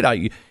not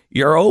right.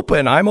 You're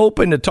open. I'm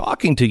open to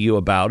talking to you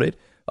about it.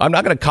 I'm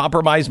not going to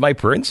compromise my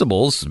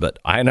principles,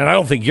 and I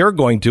don't think you're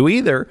going to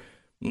either.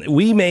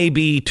 We may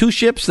be two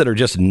ships that are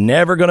just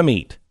never going to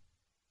meet.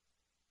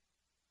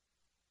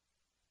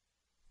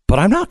 But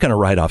I'm not going to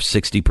write off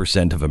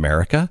 60% of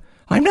America.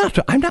 I'm not.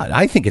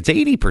 I think it's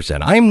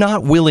 80%. I'm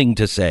not willing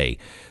to say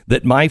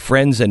that my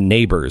friends and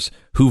neighbors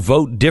who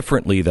vote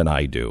differently than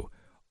I do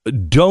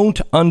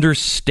don't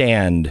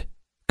understand.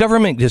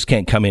 Government just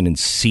can't come in and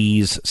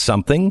seize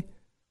something.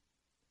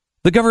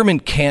 The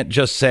government can't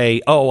just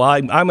say, "Oh,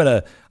 I'm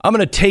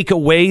gonna take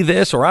away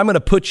this, or I'm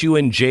gonna put you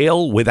in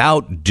jail,"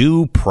 without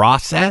due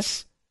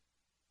process.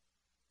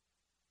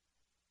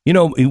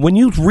 When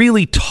you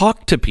really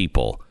talk to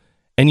people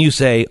and you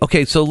say,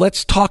 "Okay, so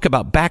let's talk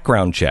about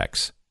background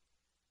checks."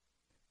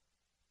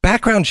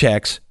 Background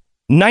checks,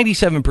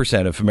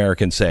 97% of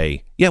Americans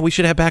say, "Yeah, we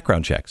should have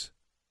background checks."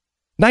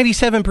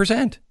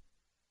 97%.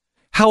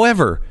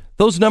 However,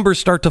 those numbers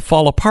start to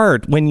fall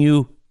apart when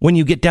you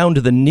get down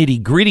to the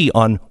nitty-gritty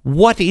on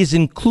what is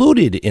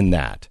included in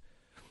that.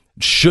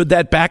 Should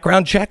that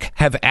background check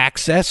have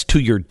access to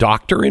your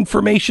doctor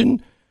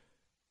information?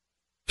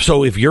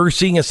 So if you're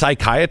seeing a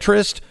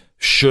psychiatrist,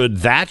 should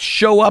that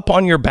show up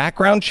on your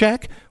background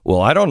check?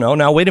 Well, I don't know.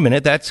 Now, wait a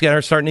minute. That's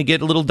starting to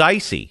get a little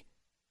dicey.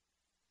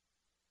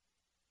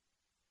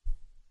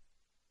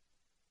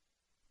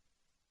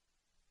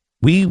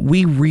 We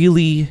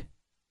really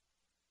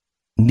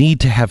need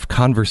to have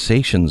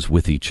conversations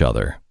with each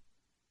other.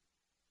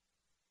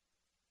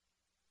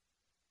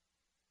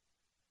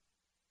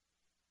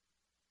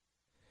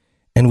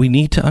 And we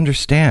need to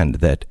understand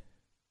that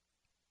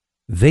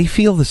they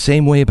feel the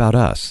same way about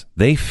us.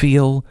 They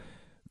feel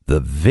the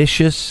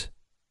vicious,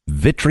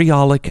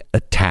 vitriolic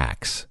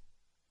attacks.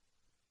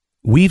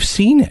 We've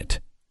seen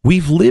it.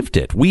 We've lived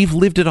it. We've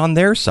lived it on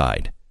their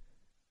side.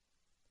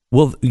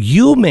 Well,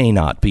 you may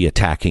not be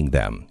attacking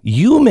them.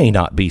 You may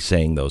not be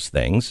saying those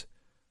things,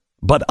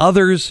 but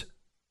others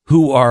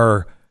who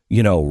are,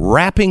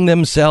 wrapping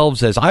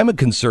themselves as, I'm a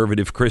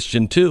conservative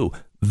Christian too.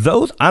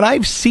 Those, and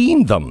I've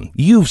seen them.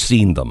 You've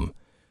seen them.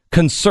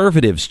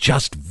 Conservatives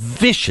just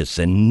vicious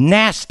and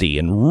nasty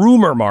and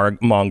rumor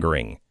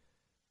mongering.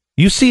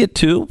 You see it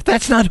too.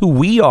 That's not who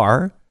we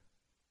are.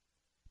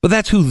 But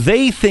that's who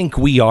they think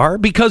we are,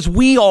 because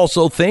we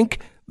also think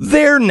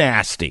they're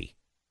nasty.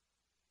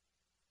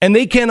 And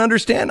they can't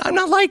understand. I'm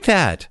not like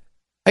that.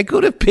 I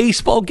go to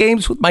baseball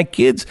games with my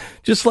kids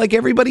just like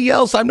everybody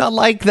else. I'm not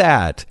like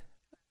that.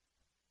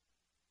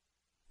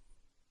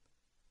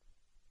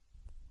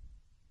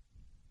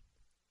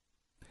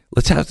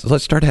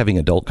 Let's start having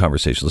adult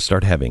conversations. Let's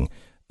start having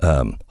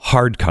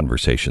hard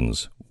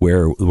conversations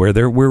where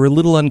we're a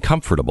little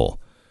uncomfortable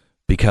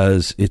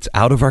because it's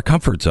out of our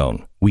comfort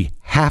zone. We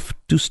have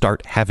to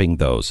start having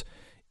those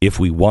if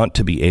we want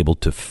to be able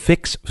to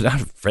fix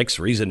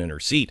reason in her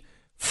seat,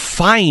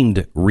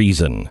 find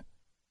reason.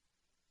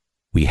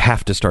 We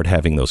have to start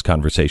having those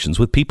conversations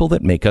with people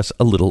that make us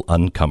a little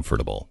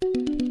uncomfortable.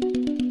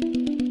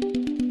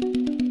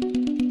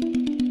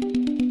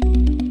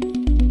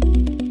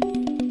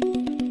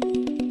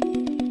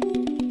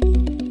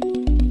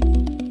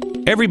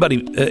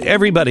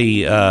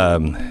 Everybody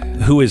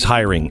who is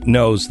hiring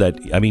knows that,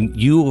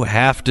 you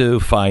have to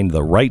find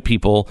the right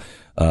people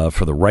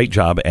for the right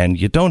job,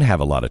 and you don't have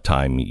a lot of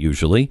time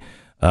usually.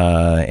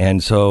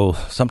 And so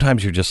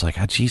sometimes you're just like,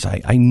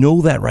 I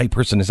know that right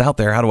person is out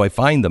there. How do I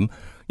find them?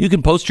 You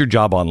can post your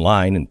job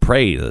online and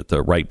pray that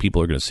the right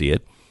people are going to see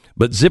it.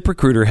 But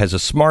ZipRecruiter has a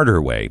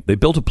smarter way. They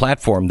built a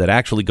platform that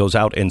actually goes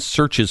out and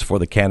searches for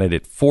the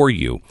candidate for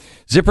you.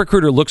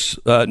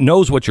 ZipRecruiter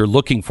knows what you're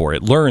looking for.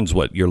 It learns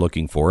what you're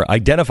looking for,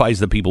 identifies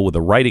the people with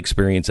the right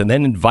experience, and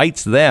then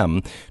invites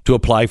them to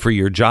apply for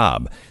your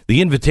job.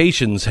 The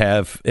invitations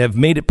have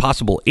made it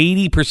possible.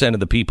 80% of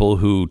the people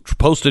who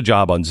post a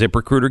job on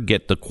ZipRecruiter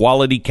get the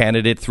quality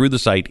candidate through the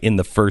site in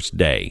the first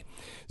day.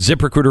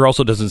 ZipRecruiter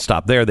also doesn't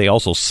stop there. They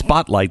also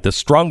spotlight the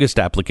strongest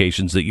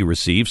applications that you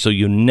receive, so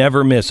you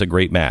never miss a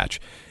great match.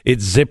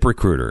 It's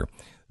ZipRecruiter.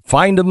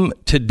 Find them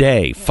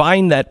today.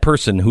 Find that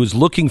person who's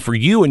looking for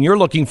you and you're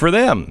looking for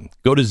them.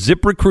 Go to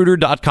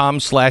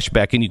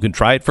ZipRecruiter.com/Beck and you can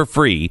try it for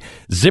free.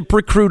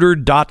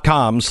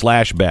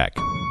 ZipRecruiter.com/Beck.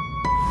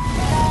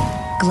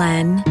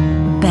 Glenn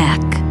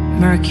Beck,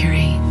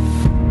 Mercury.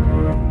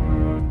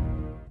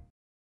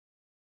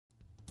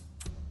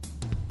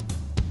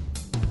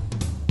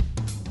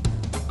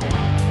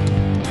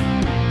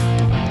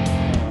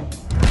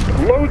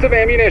 Loads of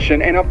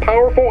ammunition and a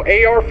powerful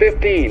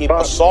AR-15. Keep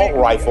assault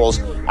rifles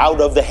out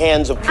of the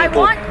hands of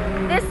people. I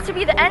want this to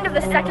be the end of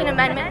the Second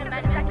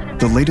Amendment.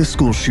 The latest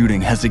school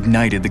shooting has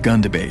ignited the gun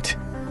debate.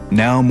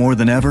 Now more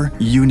than ever,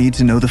 you need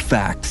to know the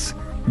facts.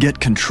 Get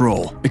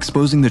Control,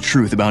 exposing the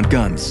truth about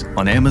guns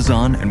on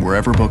Amazon and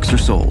wherever books are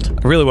sold.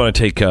 I really want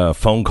to take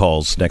phone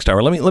calls next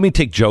hour. Let me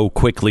take Joe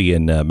quickly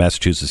in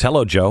Massachusetts.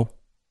 Hello, Joe.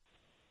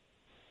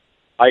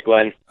 Hi,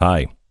 Glenn.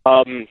 Hi.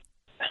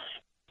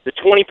 The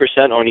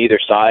 20% on either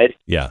side,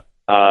 yeah,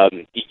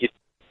 you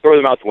throw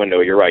them out the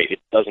window. You're right.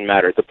 It doesn't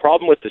matter. The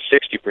problem with the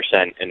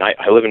 60%, and I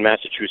live in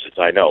Massachusetts,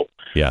 I know,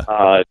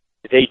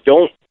 they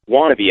don't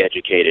want to be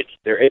educated.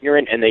 They're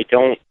ignorant, and they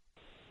don't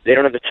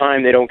have the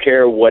time. They don't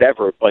care,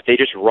 whatever, but they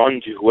just run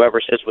to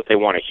whoever says what they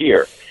want to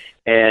hear.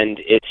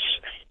 And it's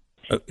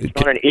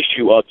not an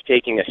issue of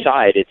taking a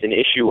side. It's an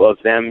issue of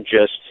them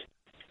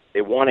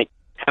they want to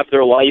have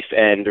their life,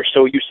 and they're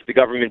so used to the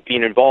government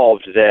being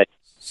involved that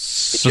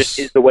it just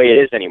is the way it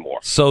is anymore.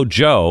 So,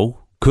 Joe,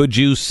 could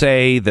you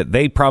say that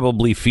they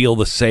probably feel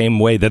the same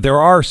way, that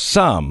there are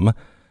some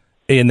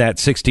in that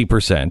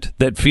 60%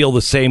 that feel the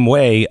same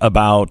way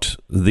about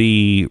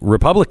the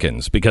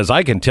Republicans? Because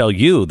I can tell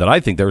you that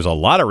I think there's a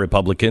lot of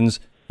Republicans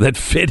that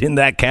fit in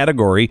that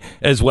category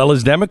as well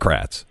as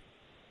Democrats.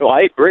 No,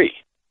 I agree.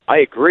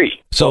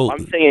 So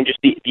I'm saying just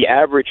the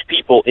average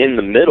people in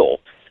the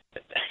middle,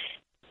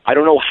 I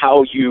don't know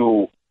how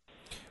you...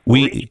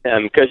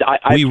 because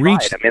I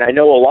mean, I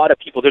know a lot of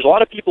people. There's a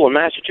lot of people in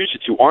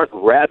Massachusetts who aren't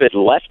rabid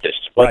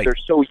leftists, but right. They're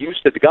so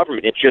used to the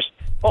government. It's just,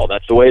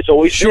 that's the way it's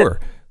always been.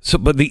 So,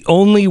 but the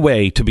only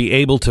way to be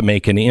able to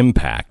make an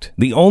impact,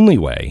 the only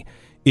way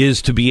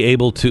is to be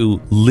able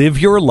to live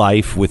your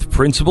life with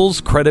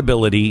principles,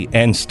 credibility,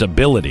 and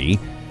stability,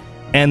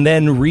 and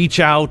then reach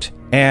out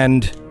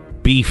and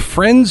be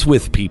friends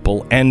with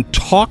people and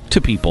talk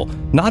to people.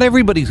 Not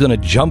everybody's going to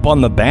jump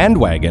on the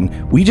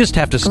bandwagon. We just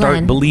have to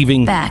start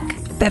believing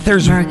that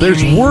there's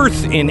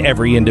worth in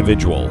every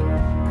individual.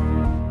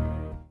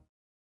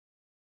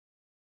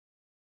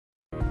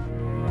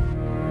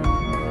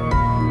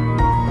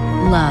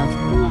 Love,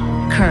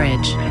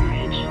 courage,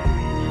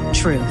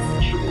 truth.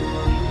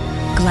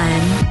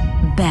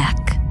 Glenn Beck.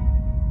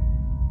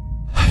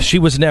 She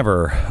was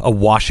never a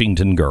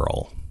Washington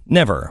girl.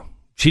 Never.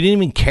 She didn't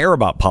even care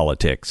about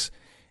politics.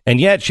 And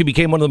yet she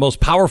became one of the most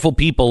powerful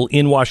people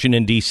in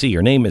Washington, D.C.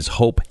 Her name is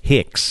Hope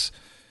Hicks.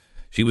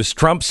 She was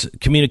Trump's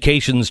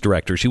communications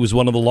director. She was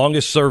one of the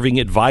longest-serving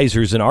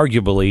advisors and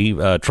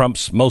arguably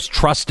Trump's most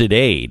trusted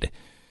aide.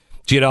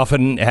 She had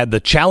often had the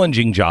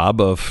challenging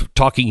job of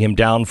talking him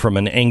down from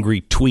an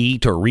angry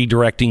tweet or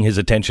redirecting his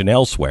attention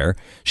elsewhere.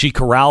 She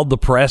corralled the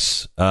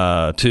press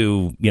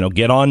to,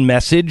 get on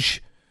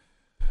message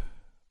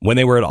when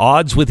they were at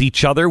odds with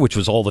each other, which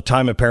was all the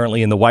time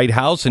apparently in the White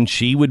House, and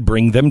she would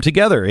bring them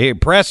together. Hey,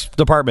 press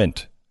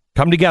department,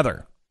 come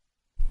together.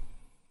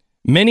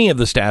 Many of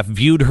the staff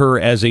viewed her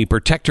as a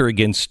protector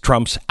against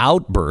Trump's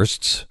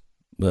outbursts,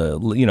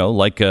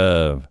 like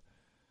an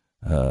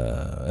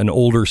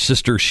older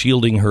sister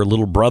shielding her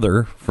little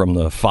brother from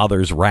the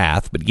father's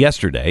wrath. But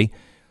yesterday,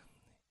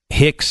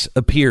 Hicks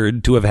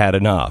appeared to have had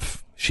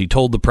enough. She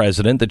told the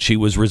president that she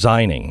was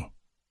resigning.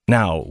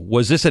 Now,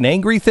 was this an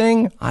angry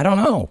thing? I don't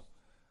know.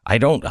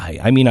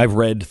 I mean, I've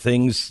read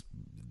things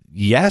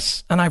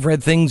yes, and I've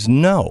read things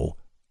no.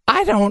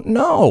 I don't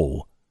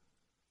know.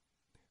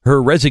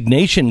 Her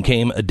resignation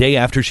came a day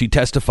after she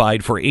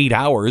testified for 8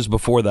 hours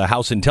before the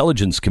House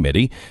Intelligence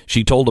Committee.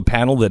 She told a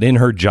panel that in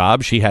her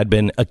job she had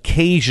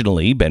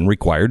occasionally been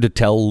required to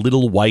tell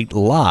little white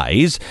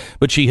lies,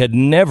 but she had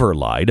never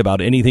lied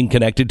about anything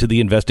connected to the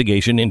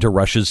investigation into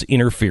Russia's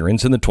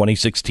interference in the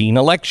 2016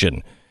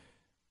 election.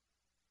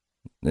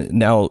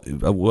 Now,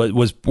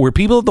 were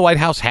people at the White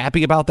House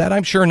happy about that?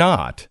 I'm sure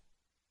not.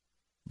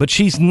 But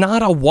she's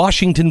not a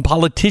Washington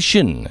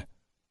politician.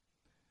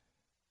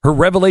 Her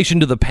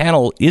revelation to the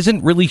panel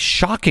isn't really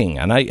shocking,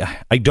 and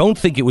I don't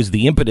think it was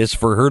the impetus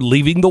for her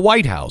leaving the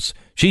White House.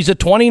 She's a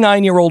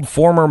 29-year-old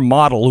former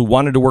model who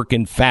wanted to work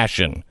in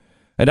fashion.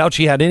 I doubt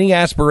she had any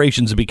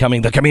aspirations of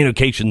becoming the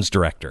communications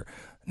director.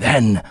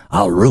 then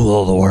I'll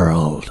rule the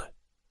world.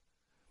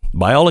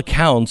 By all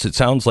accounts, it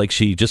sounds like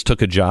she just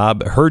took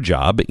her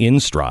job in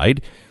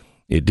stride.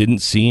 It didn't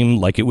seem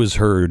like it was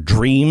her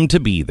dream to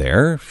be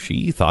there.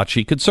 She thought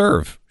she could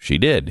serve. She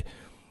did.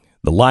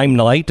 The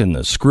limelight and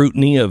the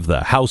scrutiny of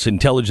the House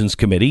Intelligence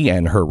Committee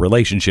and her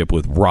relationship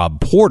with Rob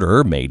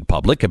Porter, made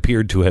public,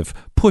 appeared to have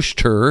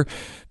pushed her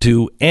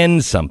to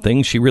end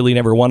something she really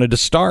never wanted to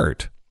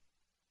start.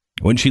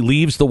 When she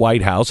leaves the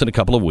White House in a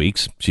couple of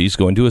weeks, she's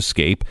going to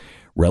escape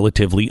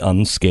relatively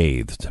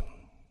unscathed.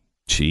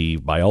 She,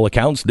 by all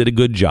accounts, did a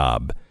good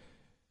job.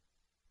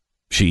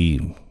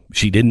 She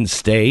didn't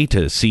stay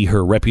to see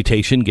her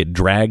reputation get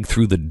dragged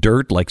through the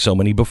dirt like so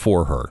many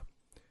before her.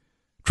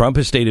 Trump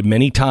has stated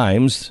many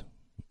times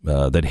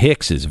that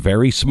Hicks is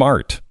very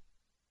smart,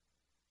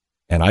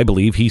 and I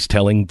believe he's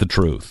telling the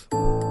truth.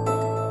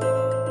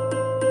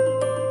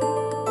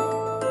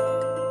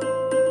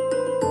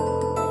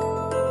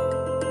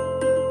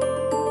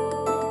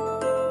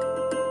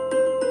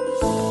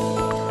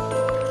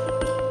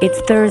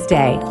 It's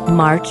Thursday,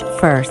 March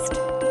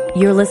 1st.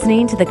 You're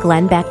listening to the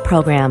Glenn Beck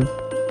Program.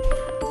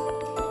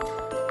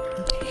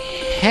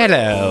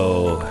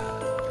 Hello,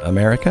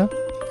 America.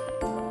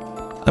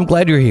 I'm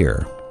glad you're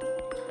here.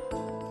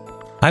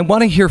 I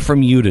want to hear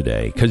from you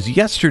today, because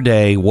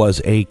yesterday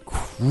was a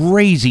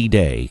crazy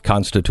day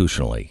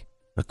constitutionally,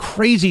 a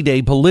crazy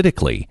day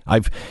politically.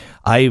 I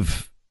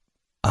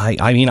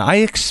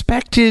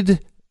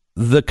expected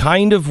the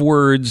kind of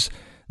words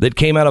that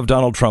came out of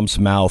Donald Trump's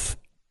mouth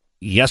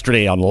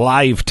yesterday on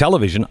live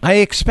television. I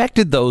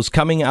expected those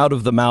coming out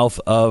of the mouth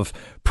of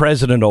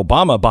President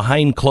Obama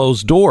behind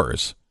closed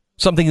doors,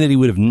 something that he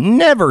would have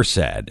never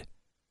said.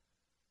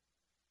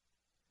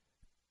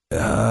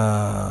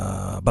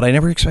 But I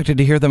never expected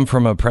to hear them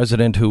from a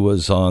president who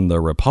was on the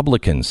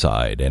Republican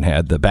side and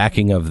had the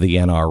backing of the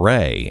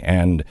NRA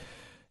and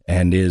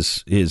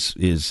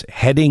is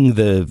heading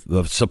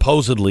the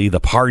supposedly the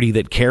party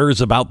that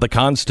cares about the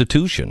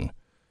Constitution.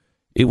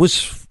 It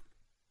was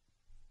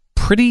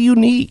pretty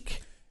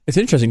unique. It's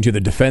interesting, too.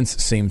 The defense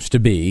seems to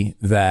be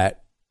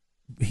that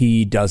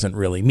he doesn't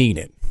really mean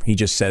it. He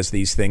just says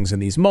these things in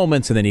these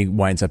moments, and then he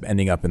winds up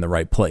ending up in the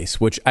right place,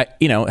 which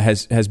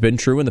has been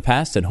true in the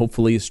past, and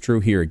hopefully is true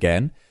here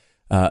again.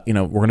 We're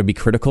going to be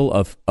critical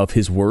of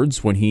his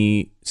words when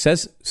he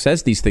says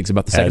these things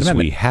about the Second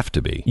Amendment. We have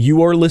to be.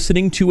 You are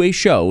listening to a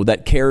show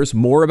that cares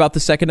more about the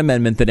Second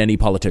Amendment than any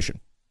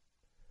politician.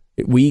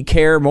 We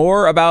care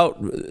more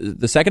about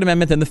the Second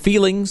Amendment than the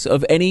feelings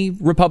of any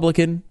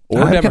Republican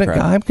or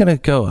Democrat.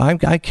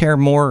 I care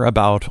more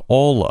about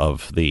all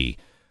of the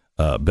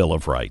Bill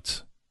of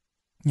Rights.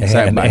 Yes,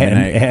 and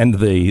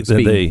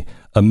the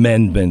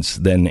amendments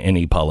than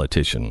any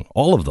politician.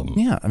 All of them.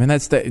 Yeah, I mean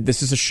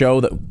this is a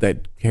show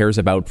that cares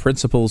about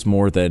principles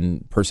more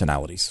than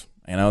personalities.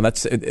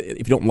 That's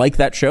if you don't like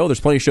that show,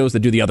 there's plenty of shows that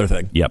do the other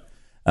thing. Yep.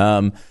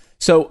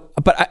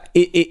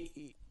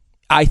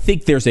 I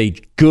think there's a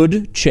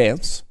good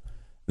chance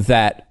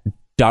that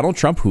Donald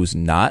Trump,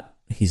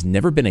 he's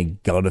never been a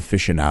gun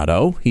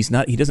aficionado. He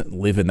doesn't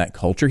live in that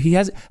culture. He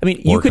has. I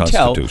mean, you could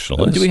tell. Do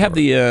we have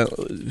we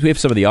have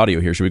some of the audio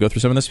here? Should we go through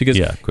some of this? Because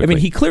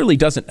he clearly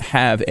doesn't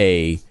have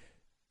an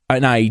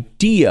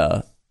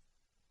idea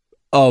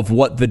of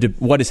what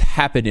has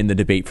happened in the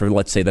debate for,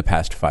 let's say, the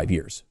past 5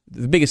 years.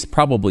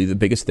 Probably the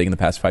biggest thing in the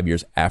past 5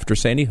 years after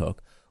Sandy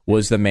Hook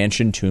was the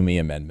Manchin-Toomey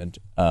amendment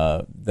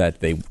that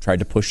they tried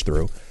to push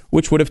through,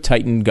 which would have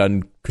tightened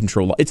gun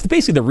control law. It's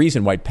basically the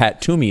reason why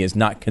Pat Toomey is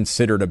not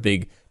considered a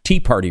big Tea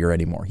Partier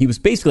anymore. He was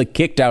basically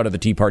kicked out of the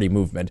Tea Party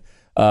movement,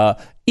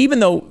 even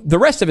though the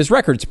rest of his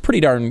record's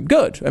pretty darn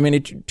good. I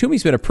mean,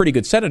 Toomey's been a pretty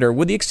good senator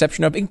with the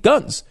exception of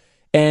guns.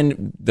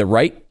 And the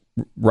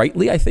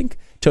rightly, I think,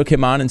 took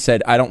him on and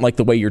said, I don't like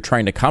the way you're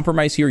trying to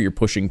compromise here. You're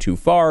pushing too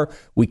far.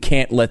 We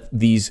can't let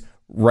these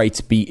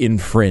rights be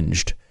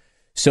infringed.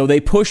 So they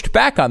pushed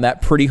back on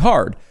that pretty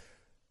hard.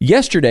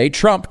 Yesterday,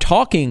 Trump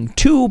talking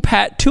to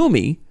Pat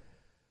Toomey,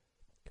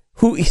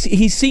 who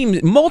he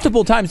seemed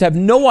multiple times to have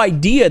no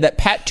idea that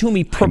Pat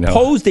Toomey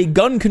proposed a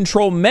gun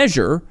control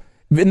measure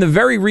in the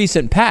very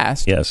recent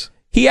past. Yes.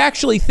 He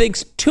actually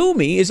thinks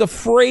Toomey is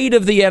afraid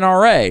of the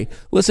NRA.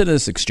 Listen to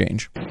this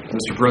exchange.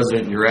 Mr.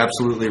 President, you're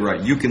absolutely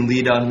right. You can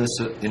lead on this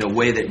in a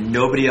way that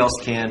nobody else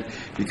can,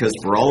 because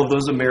for all of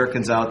those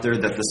Americans out there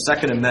that the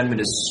Second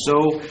Amendment is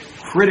so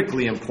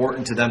critically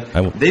important to them,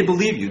 they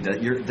believe you,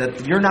 that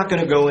you're not going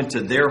to go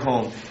into their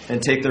home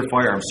and take their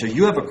firearms. So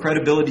you have a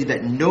credibility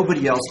that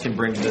nobody else can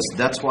bring to this.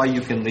 That's why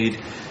you can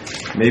lead.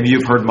 Maybe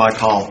you've heard my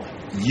call.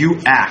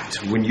 You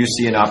act when you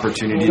see an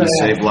opportunity to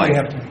save life.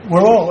 I'm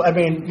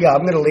going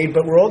to lead,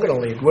 but we're all going to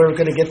lead. We're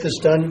going to get this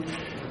done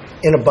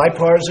in a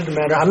bipartisan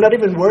manner. I'm not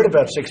even worried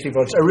about 60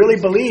 votes. I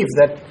really believe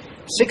that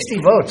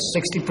 60 votes,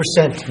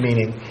 60%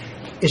 meaning,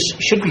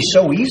 should be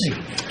so easy.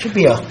 It should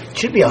be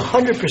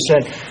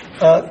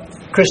 100%.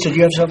 Chris, did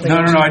you have something? No.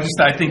 I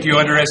think you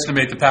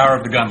underestimate the power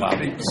of the gun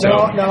lobby.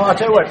 So. No, I'll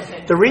tell you what.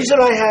 The reason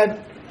I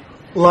had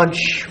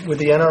lunch with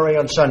the NRA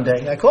on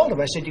Sunday. I called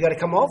them. I said, you got to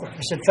come over.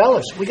 I said,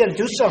 fellas, we got to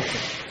do something.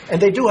 And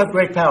they do have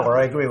great power.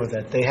 I agree with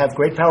that. They have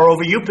great power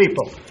over you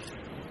people.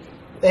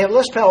 They have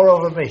less power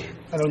over me.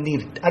 I don't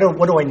need it.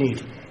 What do I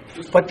need?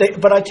 But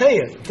I tell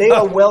you, they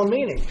are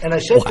well-meaning. And I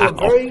said to them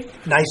very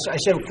nice, I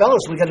said,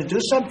 fellas, we got to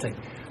do something.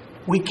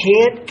 We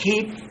can't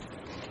keep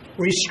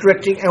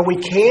restricting, and we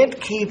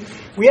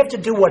have to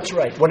do what's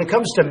right. When it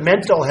comes to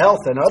mental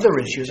health and other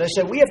issues, I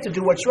said, we have to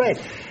do what's right.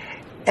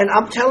 And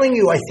I'm telling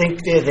you, I think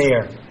they're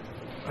there.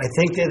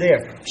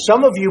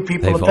 Some of you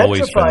people are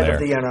petrified of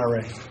the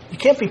NRA. You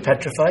can't be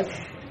petrified.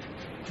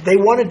 They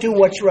want to do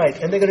what's right,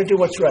 and they're going to do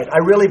what's right. I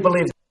really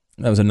believe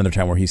that was another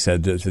time where he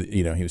said,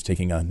 he was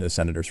taking on the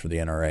senators for the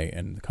NRA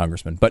and the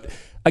congressmen. But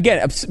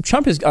again,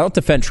 I'll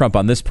defend Trump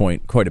on this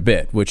point quite a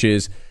bit, which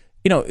is,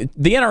 the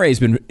NRA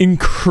has been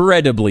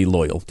incredibly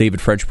loyal.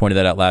 David French pointed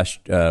that out last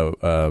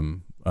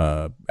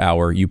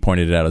hour. You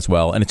pointed it out as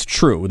well. And it's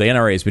true. The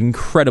NRA has been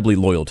incredibly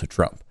loyal to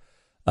Trump.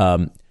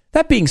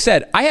 That being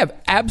said, I have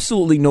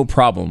absolutely no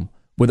problem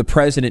with a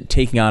president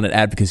taking on an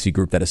advocacy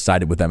group that has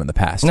sided with them in the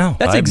past. No,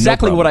 that's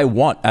exactly what I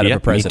want out of a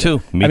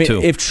president. Me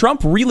too. If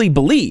Trump really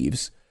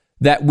believes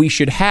that we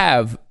should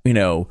have,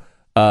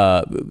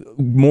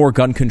 more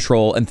gun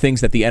control and things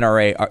that the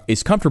NRA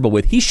is comfortable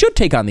with, he should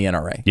take on the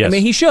NRA. Yes. I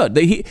mean, he should.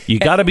 You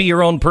got to be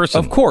your own person.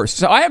 Of course.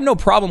 So I have no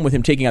problem with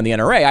him taking on the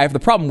NRA. I have the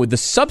problem with the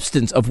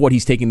substance of what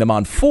he's taking them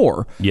on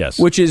for. Yes.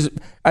 Which is,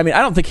 I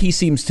don't think he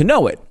seems to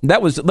know it.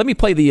 Let me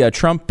play the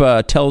Trump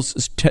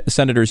tells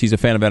senators he's a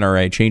fan of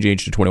NRA, change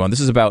age to 21. This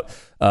is about,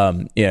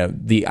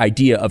 the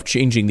idea of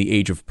changing the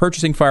age of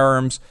purchasing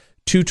firearms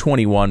to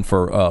 21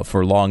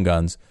 for long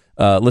guns.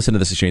 Listen to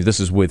this exchange.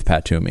 This is with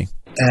Pat Toomey.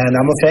 And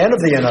I'm a fan of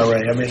the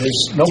NRA.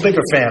 There's no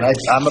bigger fan.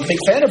 I'm a big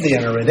fan of the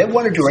NRA. They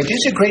want to do right.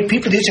 These are great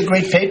people. These are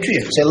great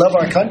patriots. They love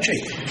our country.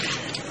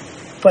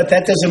 But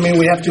that doesn't mean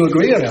we have to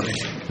agree on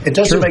everything. It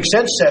doesn't make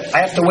sense that I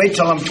have to wait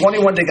till I'm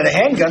 21 to get a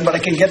handgun, but I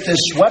can get this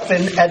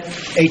weapon at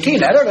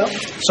 18. I don't know.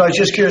 So I was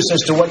just curious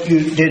as to what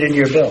you did in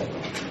your bill.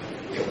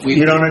 We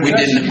didn't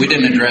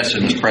address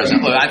it, Mr.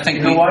 President. Look, I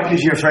think why?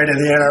 Because you're afraid of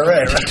the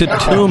NRA, right? To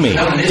Toomey.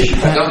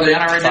 The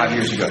NRA 5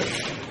 years ago.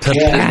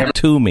 Pat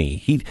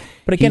Toomey.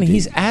 But again,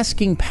 he's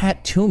asking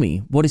Pat Toomey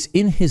what is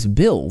in his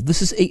bill.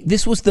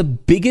 This was the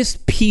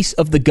biggest piece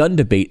of the gun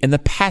debate in the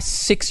past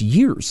 6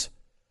 years.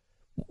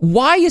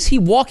 Why is he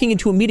walking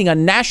into a meeting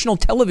on national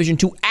television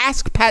to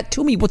ask Pat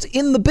Toomey what's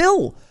in the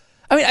bill?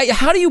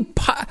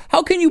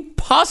 How can you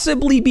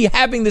possibly be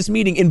having this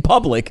meeting in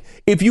public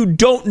if you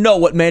don't know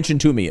what Manchin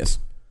Toomey is?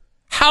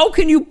 How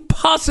can you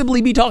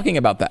possibly be talking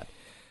about that?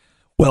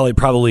 Well, it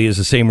probably is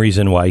the same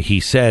reason why he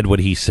said what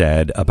he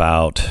said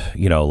about,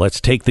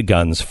 let's take the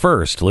guns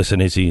first. Listen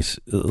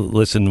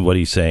what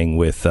he's saying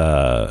with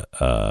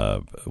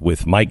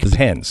Mike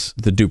Pence.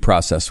 The due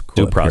process.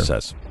 Due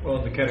process.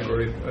 Well, in the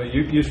category,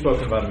 you've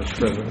spoken about it, Mr.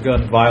 President,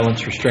 gun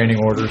violence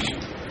restraining orders.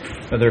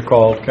 They're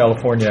called.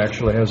 California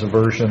actually has a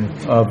version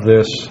of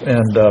this.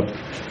 And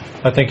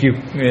I think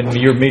in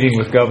your meeting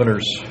with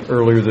governors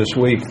earlier this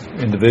week,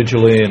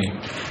 individually and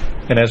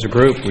as a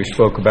group, we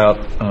spoke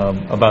about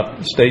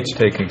states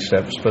taking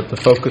steps, but the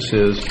focus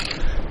is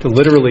to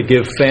literally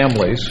give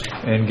families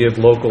and give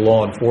local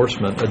law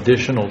enforcement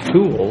additional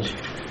tools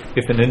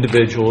if an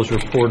individual is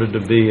reported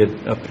to be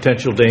a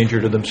potential danger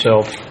to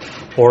themselves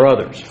or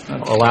others.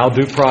 Allow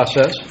due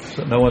process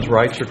so no one's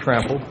rights are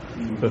trampled,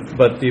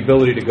 but the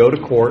ability to go to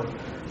court,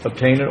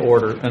 obtain an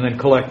order, and then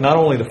collect not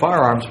only the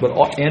firearms, but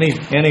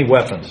any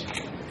weapons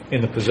in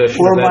the possession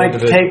or of that might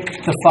individual. Take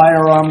the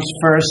firearms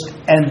first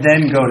and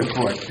then go to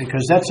court,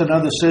 because that's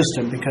another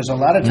system. Because a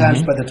lot of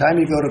times, by the time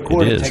you go to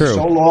court, it takes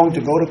so long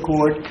to go to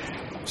court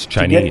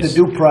to get the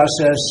due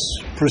process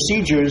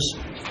procedures.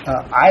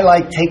 I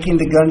like taking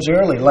the guns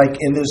early, like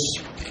in this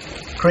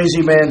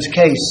crazy man's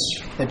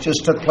case that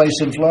just took place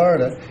in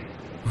Florida.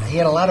 He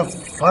had a lot of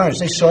firearms.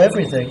 They saw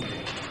everything.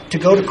 To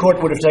go to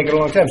court would have taken a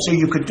long time. So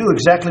you could do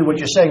exactly what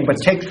you're saying, but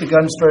take the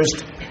guns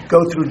first,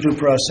 go through due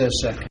process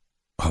second.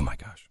 Oh my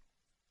gosh.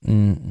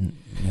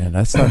 Yeah,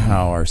 that's not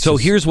how our So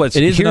here's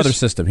another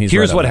system.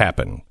 Here's what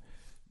happened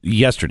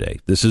yesterday.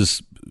 This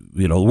is,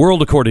 the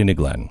world according to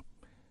Glenn.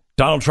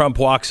 Donald Trump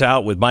walks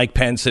out with Mike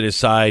Pence at his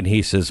side.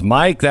 He says,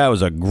 Mike, that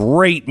was a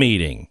great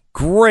meeting.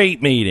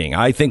 Great meeting.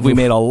 I think we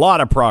made a lot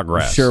of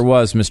progress. Sure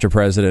was, Mr.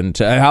 President.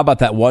 How about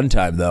that one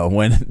time, though,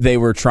 when they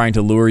were trying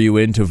to lure you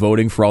into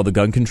voting for all the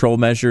gun control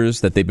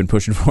measures that they've been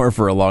pushing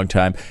for a long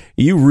time?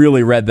 You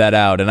really read that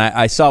out, and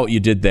I saw what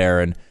you did there,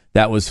 and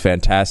that was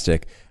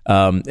fantastic.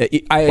 Why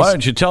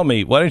don't you tell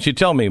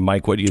me,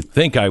 Mike, what you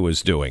think I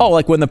was doing? Oh,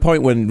 like when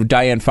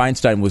Dianne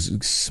Feinstein was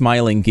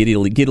smiling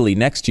giddily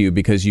next to you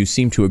because you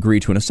seemed to agree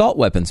to an assault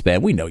weapons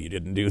ban. We know you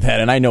didn't do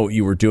that, and I know what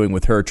you were doing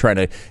with her,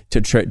 trying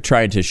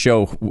to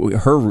show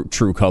her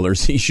true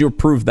colors. You sure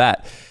proved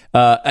that.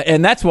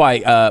 And that's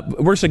why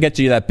we're going to get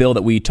to that bill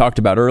that we talked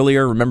about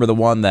earlier. Remember the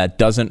one that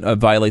doesn't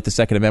violate the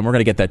Second Amendment? We're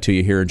going to get that to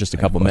you here in just a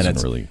couple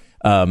minutes.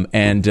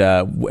 And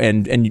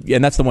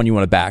that's the one you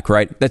want to back,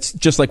 right? That's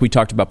just like we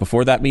talked about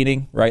before that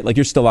meeting, right? Like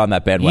you're still on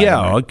that bandwagon.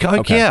 Yeah, right?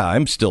 Okay. Yeah,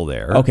 I'm still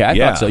there. Okay, I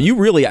thought so. You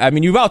really,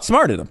 you've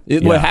outsmarted them.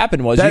 What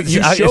happened was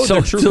you showed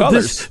their true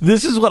colors.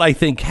 This is what I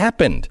think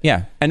happened.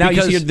 Yeah, and now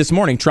you see this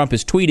morning, Trump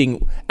is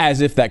tweeting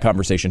as if that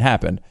conversation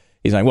happened.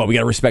 He's like, well, we got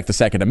to respect the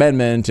Second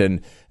Amendment.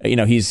 And,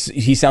 he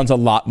sounds a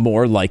lot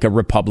more like a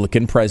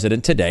Republican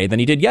president today than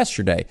he did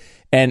yesterday.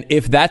 And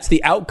if that's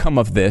the outcome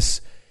of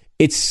this,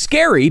 it's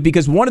scary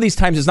because one of these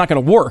times it's not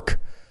going to work.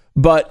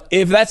 But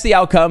if that's the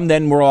outcome,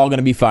 then we're all going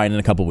to be fine in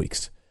a couple of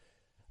weeks.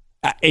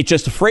 It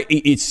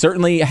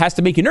certainly has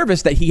to make you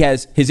nervous that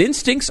his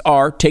instincts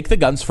are take the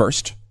guns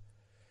first.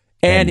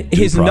 And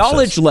his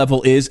knowledge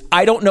level is,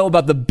 I don't know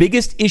about the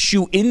biggest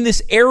issue in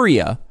this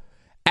area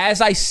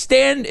as I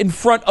stand in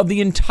front of the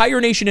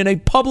entire nation in a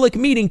public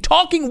meeting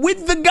talking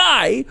with the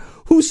guy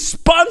who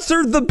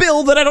sponsored the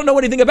bill that I don't know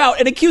anything about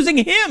and accusing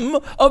him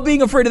of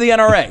being afraid of the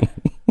NRA.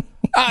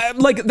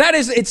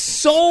 It's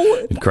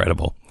so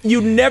incredible.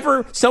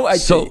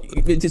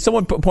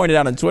 Someone pointed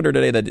out on Twitter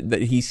today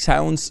that he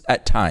sounds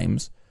at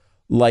times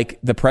like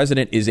the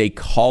president is a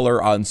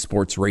caller on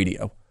sports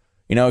radio.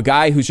 A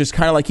guy who's just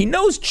kind of like, he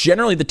knows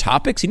generally the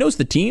topics, he knows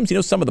the teams, he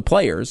knows some of the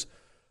players,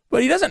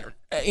 but he doesn't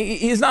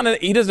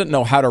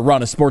know how to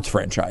run a sports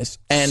franchise.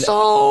 And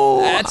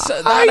so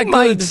I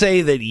might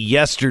say that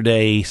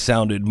yesterday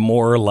sounded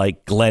more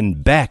like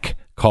Glenn Beck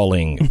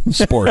calling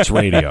sports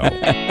radio.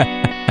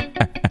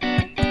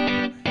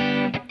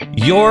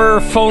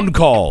 Your phone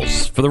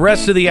calls for the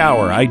rest of the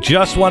hour. I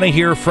just want to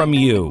hear from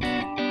you.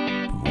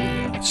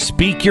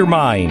 Speak your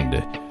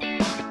mind.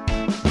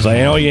 Because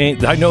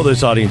I know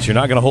this audience, you're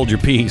not going to hold your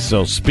peace,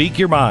 so speak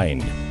your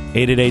mind.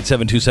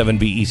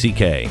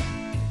 888-727-BECK.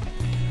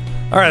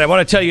 All right, I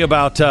want to tell you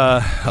about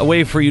a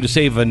way for you to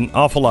save an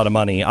awful lot of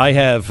money. I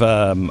have,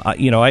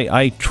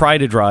 I try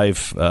to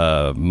drive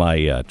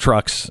my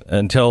trucks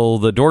until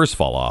the doors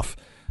fall off.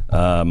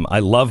 I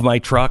love my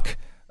truck.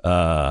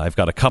 I've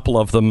got a couple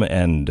of them,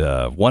 and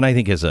one I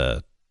think is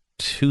a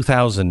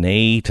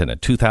 2008 and a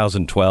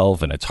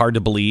 2012, and it's hard to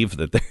believe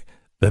that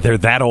they're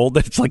that old.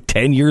 That it's like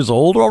 10 years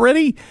old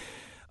already.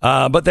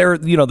 But they're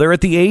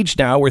at the age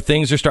now where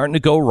things are starting to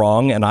go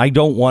wrong, and I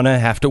don't want to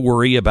have to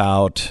worry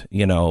about,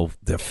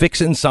 they're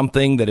fixing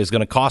something that is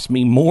going to cost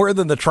me more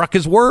than the truck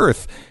is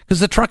worth, because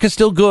the truck is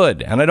still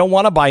good, and I don't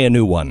want to buy a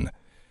new one.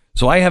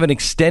 So I have an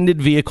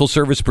extended vehicle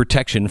service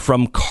protection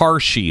from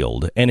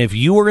CarShield, and if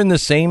you are in the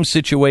same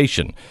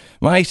situation,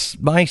 my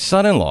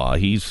son-in-law,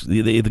 he's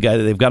the guy,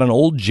 they've got an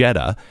old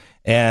Jetta,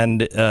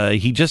 and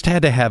he just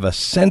had to have a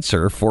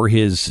sensor for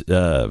his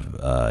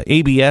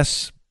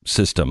ABS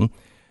system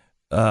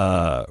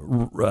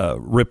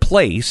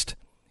replaced.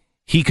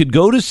 He could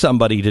go to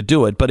somebody to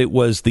do it, but it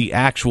was the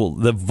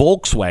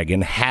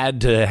Volkswagen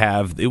had to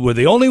have, they were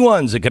the only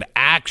ones that could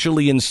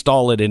actually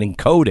install it and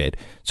encode it.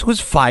 So it was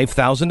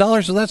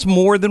 $5,000. So that's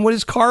more than what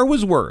his car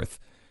was worth.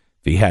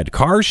 If he had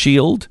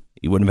CarShield,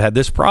 he wouldn't have had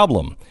this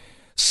problem.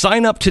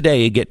 Sign up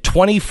today and get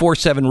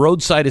 24/7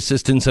 roadside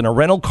assistance and a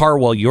rental car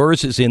while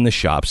yours is in the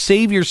shop.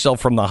 Save yourself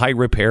from the high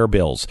repair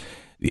bills.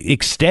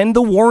 Extend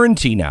the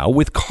warranty now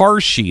with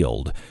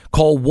CarShield.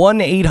 Call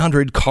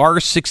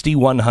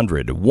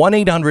 1-800-CAR-6100.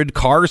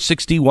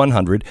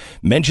 1-800-CAR-6100.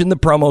 Mention the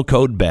promo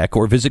code Beck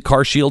or visit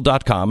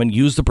carshield.com and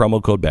use the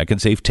promo code Beck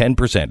and save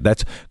 10%.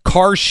 That's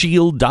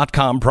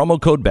carshield.com,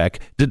 promo code Beck.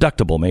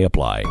 Deductible may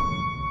apply.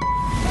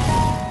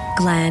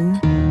 Glenn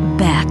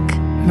Beck,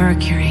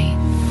 Mercury.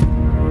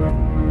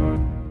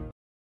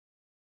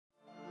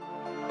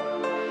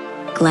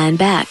 Glenn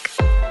Beck.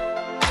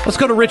 Let's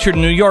go to Richard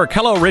in New York.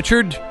 Hello,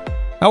 Richard.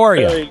 How are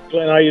you? Hey,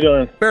 Glenn, how you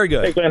doing? Very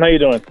good. Hey, Glenn, how you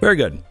doing? Very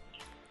good.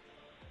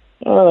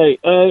 All right.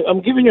 I'm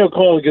giving you a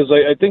call because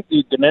I think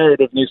the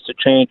narrative needs to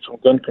change from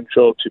gun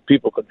control to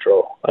people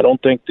control. I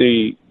don't think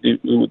that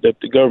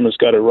the government's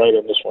got it right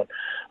on this one.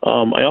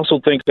 I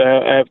also think that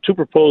I have two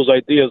proposed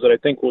ideas that I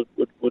think would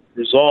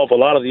resolve a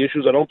lot of the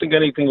issues. I don't think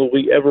anything will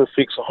ever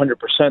fix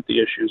 100%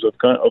 the issues of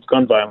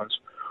gun violence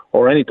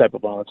or any type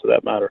of violence for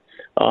that matter.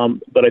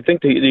 But I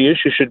think the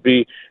issue should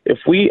be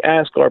if we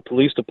ask our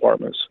police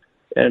departments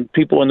and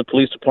people in the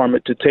police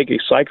department to take a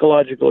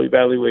psychological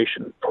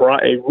evaluation,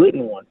 a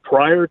written one,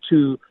 prior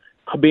to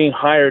being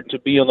hired to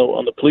be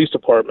on the police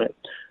department.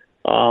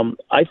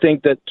 I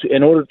think that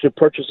in order to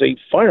purchase a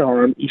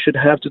firearm, you should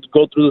have to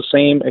go through the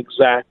same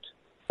exact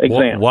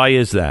exam. Why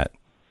is that?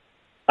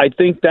 I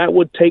think that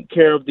would take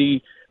care of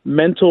the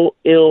mental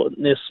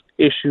illness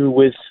issue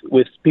with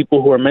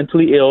people who are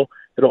mentally ill.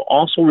 It'll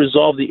also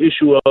resolve the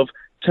issue of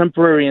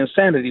temporary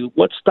insanity.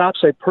 What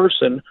stops a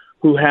person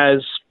who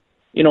has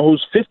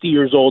who's 50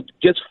 years old,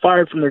 gets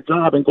fired from their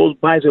job and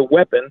buys a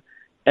weapon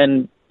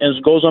and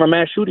goes on a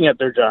mass shooting at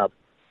their job?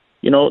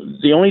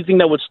 The only thing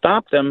that would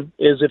stop them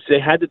is if they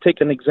had to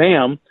take an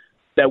exam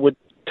that would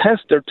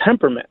test their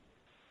temperament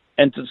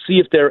and to see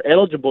if they're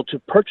eligible to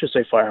purchase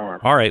a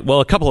firearm. All right.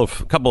 Well, a couple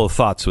of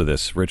thoughts with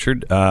this,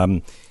 Richard.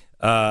 First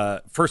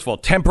of all,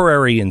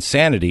 temporary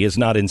insanity is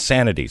not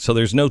insanity. So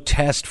there's no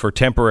test for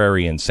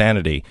temporary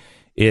insanity.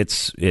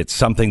 It's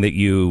something that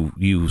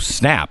you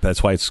snap.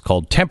 That's why it's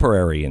called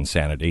temporary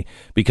insanity,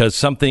 because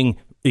something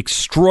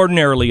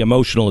extraordinarily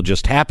emotional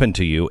just happened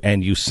to you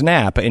and you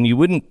snap, and you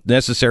wouldn't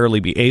necessarily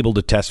be able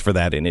to test for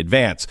that in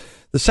advance.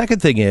 The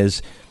second thing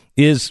is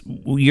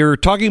you're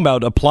talking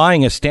about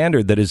applying a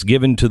standard that is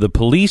given to the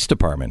police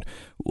department.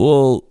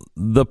 Well,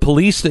 the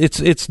police,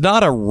 it's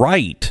not a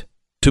right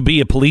to be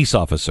a police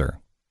officer.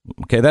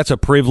 Okay, that's a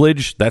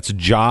privilege. That's a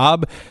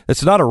job.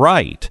 That's not a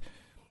right.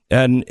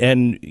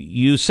 And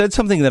you said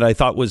something that I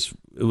thought was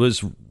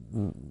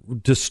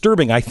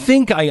disturbing. I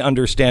think I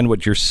understand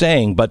what you're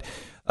saying, but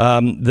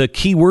the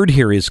key word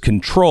here is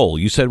control.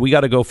 You said we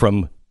got to go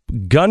from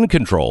gun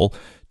control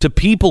to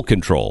people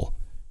control.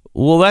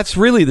 Well, that's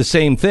really the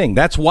same thing.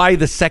 That's why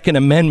the Second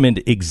Amendment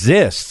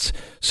exists,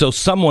 so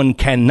someone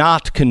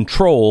cannot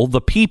control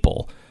the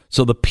people,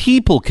 so the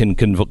people can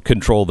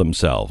control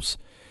themselves.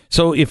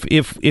 So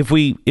if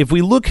we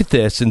look at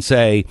this and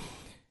say,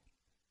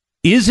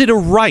 is it a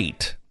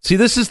right? See,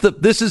 this is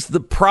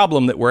the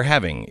problem that we're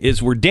having,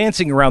 is we're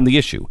dancing around the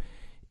issue.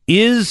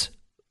 Is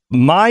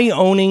my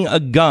owning a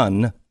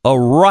gun a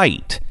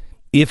right?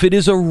 If it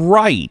is a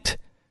right,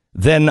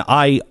 then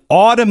I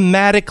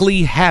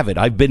automatically have it.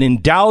 I've been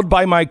endowed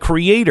by my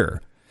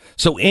creator.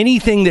 So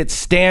anything that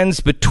stands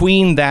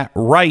between that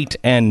right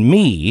and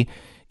me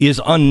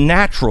is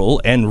unnatural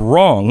and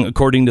wrong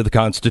according to the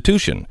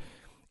Constitution.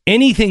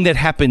 Anything that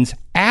happens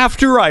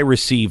after I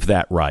receive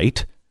that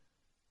right,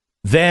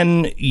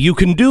 then you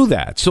can do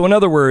that. So in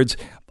other words,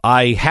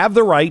 I have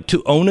the right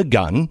to own a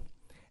gun,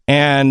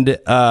 and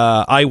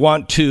you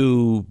want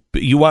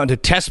to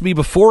test me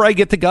before I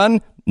get the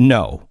gun?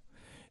 No.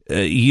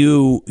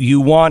 You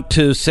want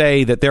to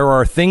say that there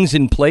are things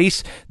in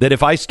place that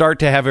if I start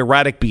to have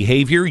erratic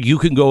behavior, you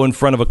can go in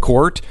front of a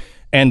court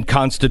and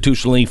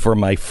constitutionally, for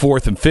my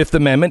Fourth and Fifth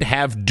Amendment,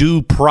 have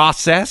due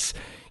process.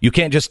 You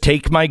can't just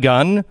take my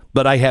gun,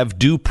 but I have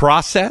due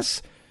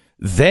process.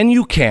 Then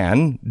you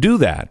can do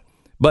that.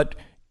 But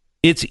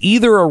it's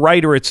either a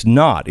right or it's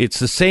not. It's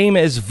the same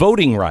as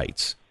voting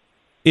rights.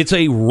 It's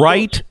a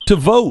right to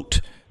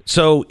vote.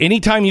 So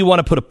anytime you want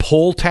to put a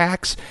poll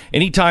tax,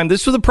 anytime,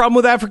 this was the problem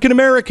with African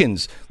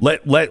Americans.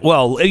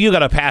 Well, you got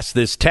to pass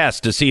this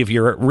test to see if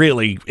you're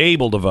really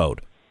able to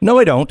vote. No,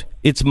 I don't.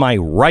 It's my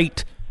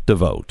right to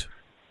vote.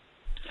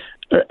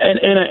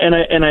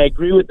 And I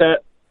agree with that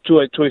to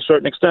a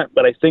certain extent.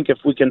 But I think if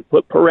we can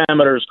put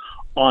parameters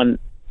on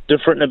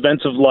different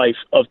events of life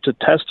to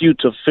test you,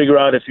 to figure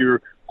out if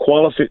you're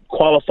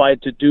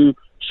qualified to do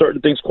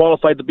certain things,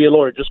 qualified to be a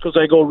lawyer. Just because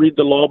I go read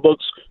the law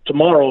books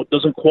tomorrow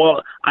doesn't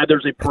qualify.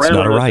 There's a parameter. It's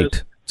not a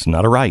right. It's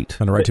not a right. It's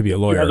not a right to be a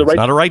lawyer. It's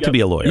not a right to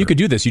be a lawyer. You could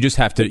do this. You just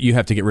have to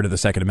get rid of the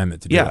Second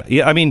Amendment to do it.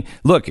 Yeah. I mean,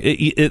 look,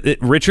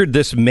 Richard,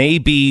 this may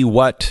be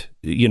what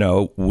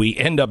we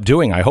end up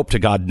doing. I hope to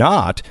God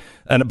not.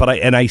 But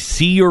I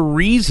see your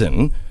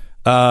reason.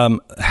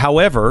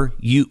 However,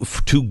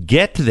 to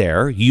get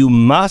there, you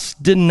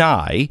must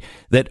deny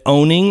that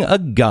owning a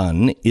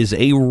gun is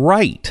a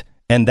right.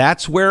 And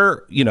that's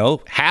where,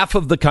 half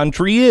of the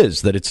country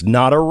is, that it's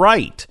not a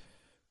right.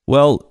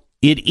 Well,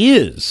 it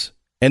is.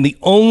 And the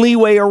only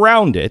way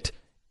around it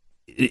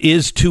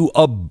is to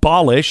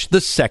abolish the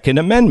Second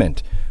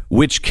Amendment,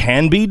 which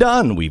can be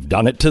done. We've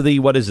done it to the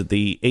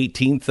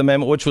 18th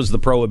Amendment, which was the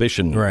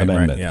Prohibition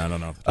Amendment. Right. Yeah, I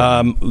don't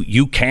know.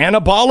 You can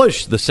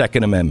abolish the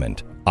Second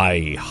Amendment.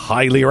 I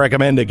highly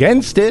recommend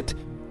against it.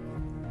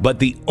 But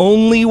the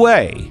only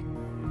way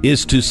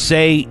is to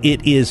say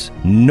it is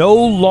no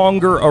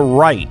longer a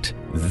right.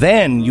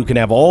 Then you can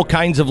have all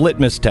kinds of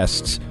litmus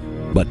tests,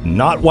 but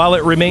not while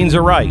it remains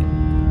a right.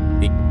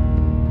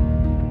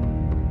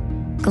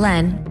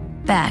 Glenn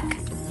Beck,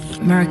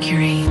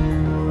 Mercury.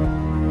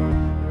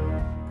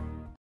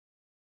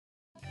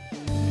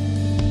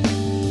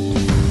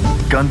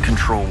 Gun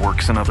control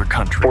works in other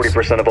countries.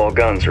 40% of all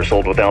guns are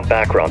sold without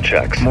background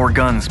checks. More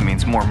guns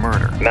means more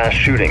murder. Mass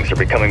shootings are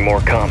becoming more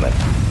common.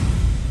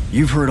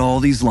 You've heard all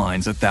these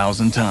lines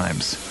 1,000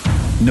 times.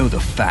 Know the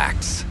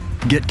facts.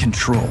 Get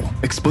Control,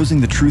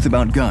 exposing the truth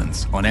about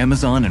guns on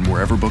Amazon and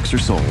wherever books are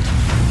sold.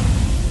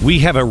 We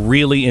have a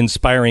really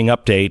inspiring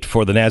update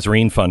for the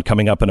Nazarene Fund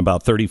coming up in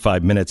about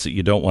 35 minutes that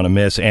you don't want to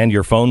miss, and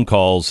your phone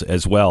calls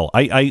as well.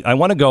 I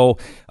want to go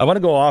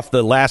off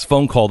the last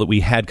phone call that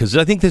we had, because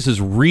I think this is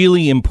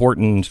really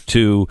important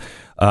to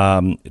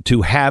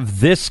have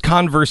this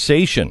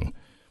conversation,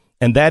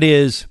 and that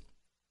is,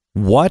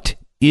 what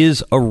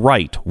is a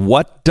right?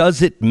 What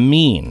does it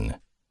mean?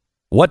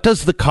 What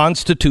does the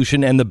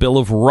Constitution and the Bill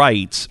of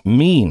Rights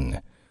mean?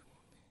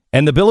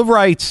 And the Bill of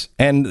Rights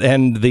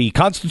and the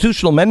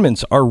constitutional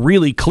amendments are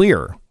really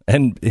clear.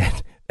 And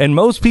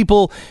most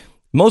people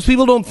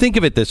don't think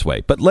of it this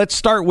way. But let's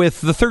start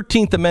with the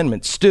 13th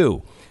Amendment,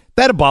 Stu.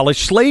 That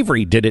abolished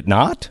slavery, did it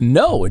not?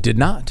 No, it did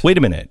not. Wait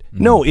a minute.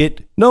 No,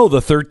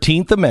 the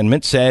 13th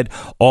Amendment said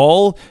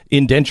all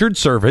indentured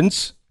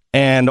servants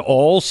and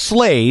all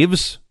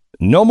slaves,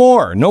 No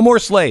more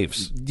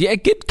slaves. Yeah,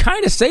 it could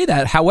kind of say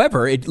that.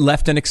 However, it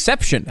left an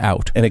exception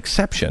out. An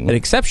exception.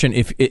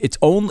 If it's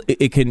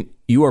only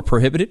you are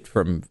prohibited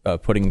from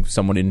putting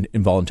someone in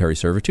involuntary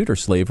servitude or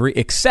slavery,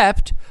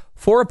 except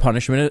for a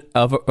punishment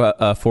of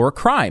for a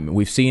crime.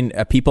 We've seen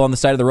people on the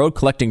side of the road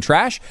collecting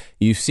trash.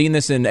 You've seen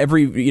this in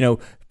every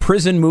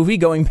prison movie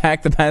going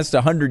back the past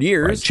 100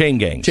 years. Right.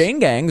 Chain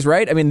gangs,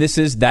 right? I mean,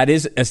 that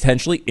is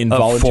essentially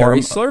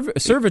involuntary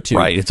servitude.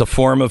 Right. It's a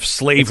form of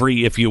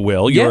slavery, if you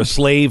will. You're a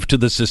slave to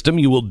the system.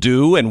 You will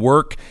do and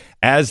work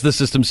as the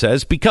system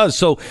says.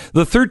 So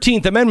the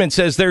 13th Amendment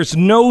says there's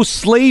no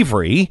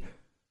slavery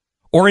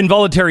or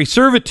involuntary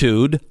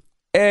servitude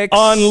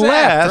except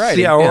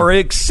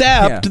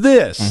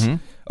this. Mm-hmm.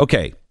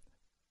 Okay.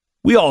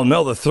 We all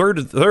know the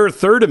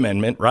third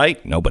amendment,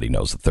 right? Nobody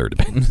knows the Third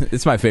Amendment.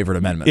 It's my favorite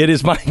amendment. It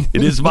is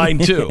mine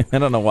too. I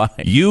don't know why.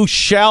 You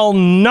shall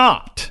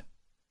not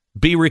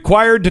be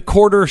required to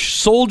quarter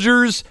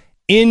soldiers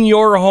in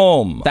your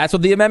home. That's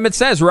what the amendment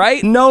says,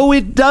 right? No,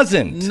 it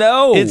doesn't.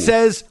 No. It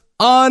says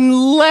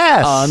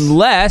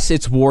unless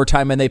it's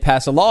wartime and they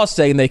pass a law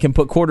saying they can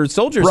put quartered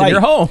soldiers in your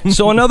home.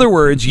 So in other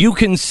words, you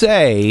can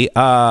say,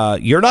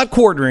 you're not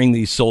quartering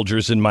these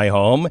soldiers in my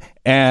home,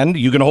 and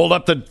you can hold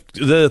up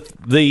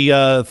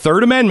the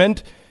Third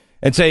Amendment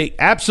and say,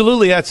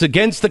 absolutely, that's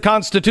against the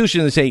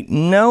Constitution. They say,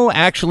 no,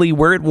 actually,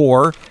 we're at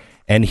war,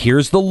 and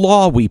here's the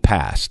law we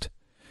passed.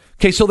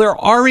 Okay, so there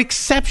are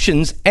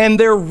exceptions, and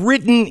they're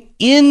written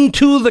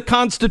into the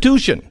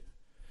Constitution.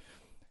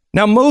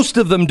 Now, most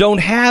of them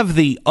don't have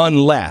the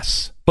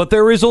unless, but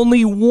there is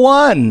only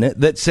one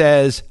that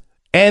says,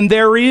 and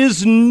there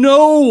is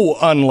no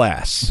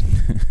unless.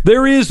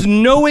 There is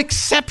no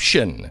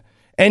exception,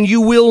 and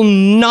you will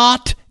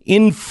not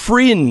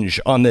infringe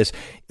on this.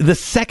 The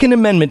Second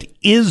Amendment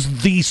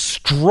is the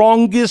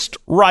strongest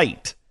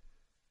right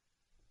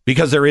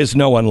because there is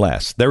no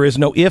unless. There is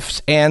no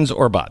ifs, ands,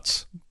 or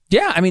buts.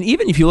 Yeah, I mean,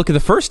 even if you look at the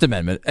First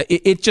Amendment,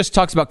 it just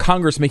talks about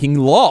Congress making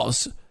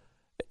laws.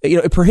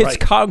 It prohibits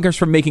Congress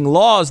from making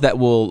laws that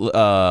will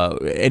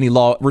any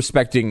law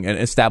respecting an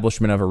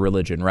establishment of a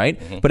religion, right?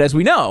 Mm-hmm. But as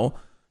we know,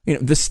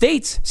 the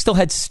states still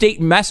had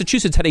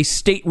Massachusetts had a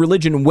state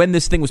religion when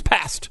this thing was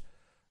passed,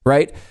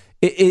 right?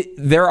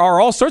 There are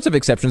all sorts of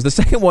exceptions. The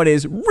second one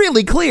is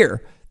really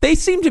clear. They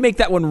seem to make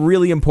that one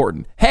really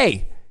important.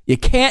 Hey, you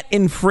can't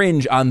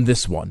infringe on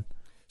this one.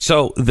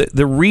 So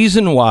the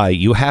reason why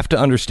you have to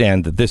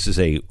understand that this is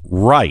a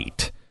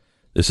right,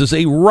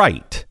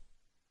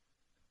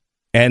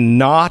 and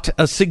not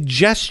a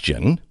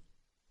suggestion.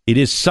 It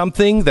is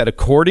something that,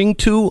 according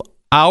to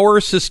our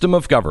system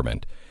of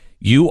government,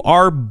 you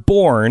are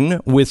born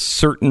with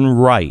certain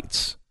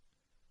rights,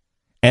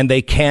 and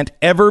they can't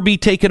ever be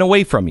taken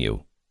away from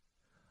you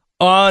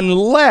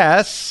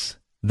unless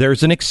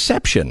there's an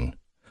exception.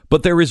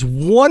 But there is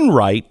one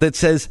right that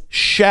says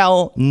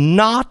shall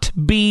not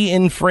be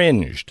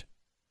infringed.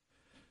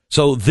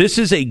 So this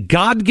is a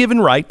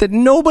God-given right that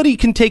nobody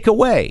can take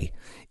away.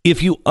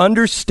 If you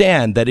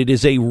understand that it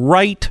is a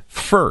right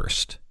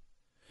first,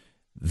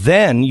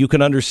 then you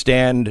can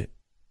understand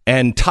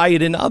and tie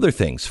it in other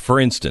things. For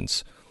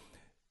instance,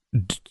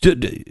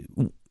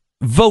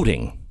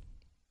 voting,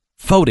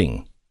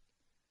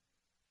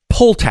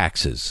 poll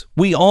taxes.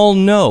 We all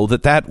know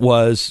that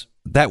was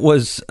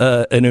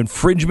an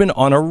infringement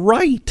on a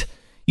right.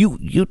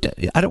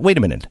 Wait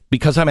a minute.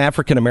 Because I'm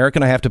African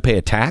American, I have to pay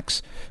a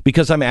tax?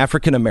 Because I'm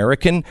African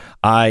American,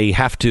 I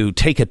have to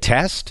take a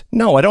test?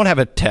 No, I don't have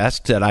a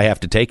test that I have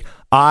to take.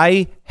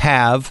 I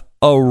have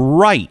a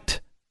right.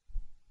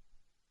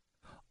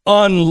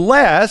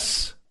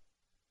 Unless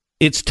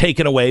it's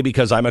taken away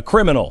because I'm a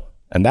criminal.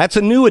 And that's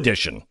a new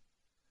addition.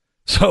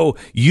 So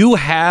you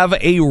have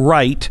a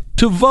right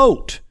to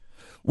vote.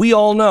 We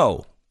all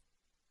know.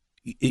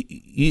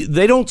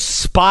 They don't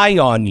spy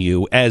on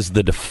you as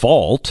the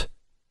default.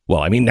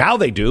 Well, I mean, now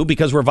they do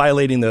because we're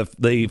violating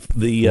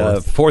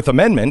the Fourth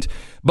Amendment,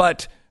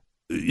 but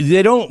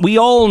they don't. We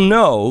all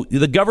know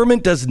the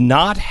government does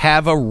not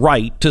have a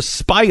right to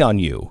spy on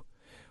you.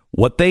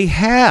 What they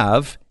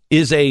have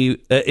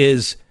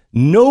is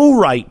no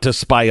right to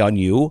spy on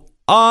you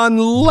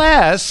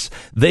unless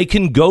they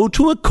can go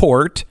to a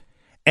court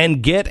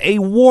and get a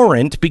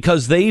warrant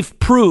because they've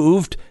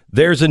proved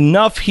there's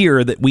enough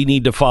here that we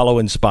need to follow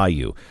and spy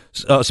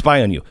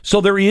on you.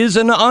 So there is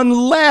an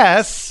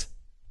unless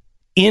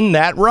in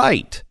that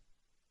right.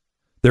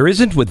 There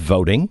isn't with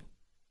voting.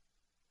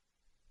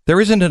 There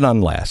isn't an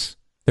unless.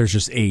 There's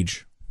just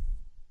age.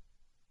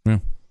 Yeah.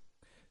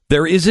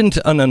 There isn't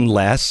an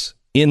unless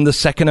in the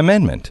Second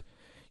Amendment.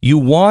 You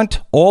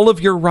want all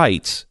of your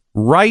rights.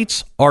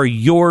 Rights are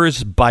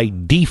yours by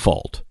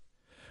default.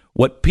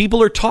 What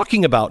people are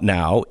talking about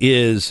now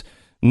is,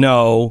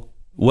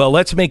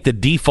 let's make the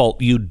default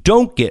you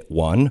don't get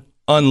one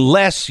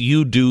unless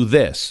you do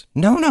this.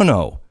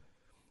 No.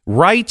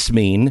 Rights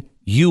mean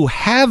you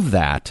have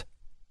that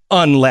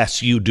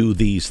unless you do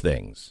these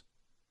things.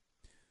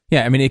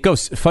 Yeah, I mean, it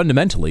goes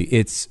fundamentally.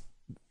 It's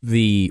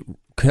the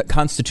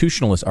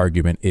constitutionalist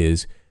argument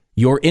is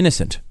you're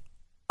innocent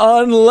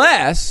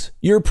unless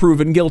you're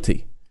proven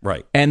guilty.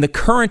 Right. And the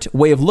current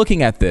way of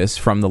looking at this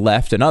from the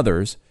left and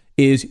others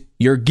is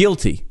you're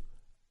guilty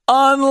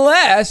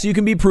unless you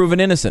can be proven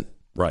innocent.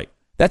 Right.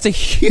 That's a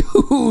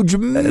huge,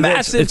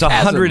 massive It's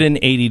chasm.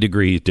 180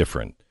 degrees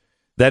different.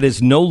 That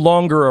is no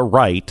longer a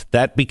right.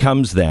 That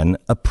becomes then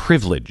a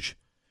privilege.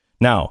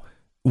 Now,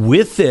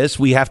 with this,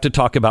 we have to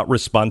talk about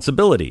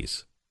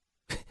responsibilities.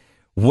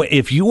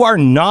 If you are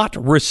not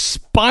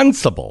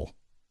responsible,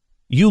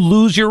 you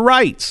lose your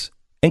rights.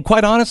 And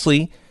quite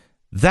honestly,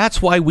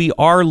 that's why we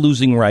are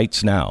losing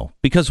rights now,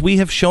 because we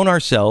have shown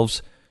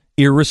ourselves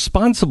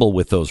irresponsible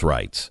with those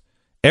rights.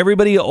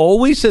 Everybody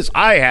always says,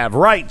 I have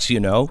rights, you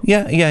know.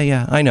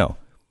 Yeah, I know.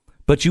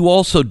 But you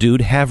also,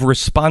 dude, have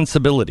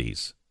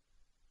responsibilities.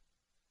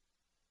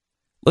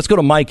 Let's go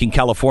to Mike in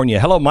California.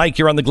 Hello, Mike.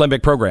 You're on the Glenn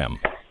Beck Program.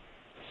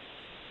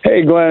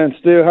 Hey, Glenn and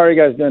Stu. How are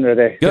you guys doing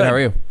today? Good. How are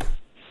you?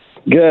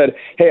 Good.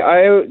 Hey,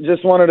 I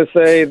just wanted to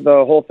say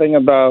the whole thing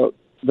about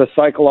the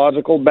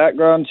psychological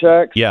background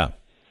checks. Yeah.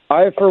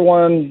 I, for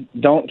one,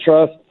 don't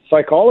trust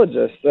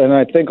psychologists, and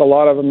I think a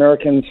lot of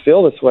Americans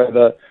feel this way.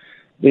 The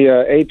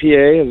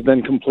APA has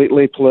been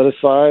completely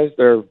politicized.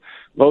 Their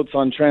votes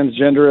on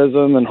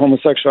transgenderism and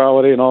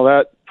homosexuality and all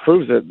that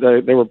proves it.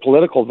 They were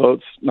political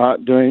votes, not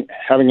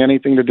having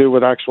anything to do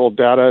with actual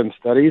data and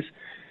studies.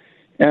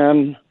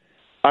 And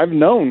I've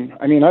known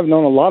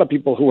a lot of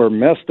people who were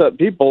messed up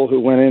people who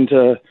went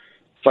into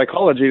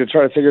psychology to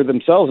try to figure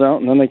themselves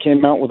out, and then they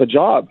came out with a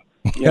job,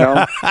 you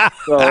know?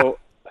 So,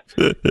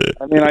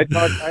 I mean,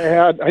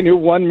 I knew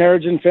one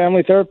marriage and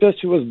family therapist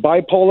who was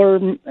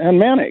bipolar and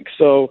manic.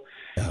 So,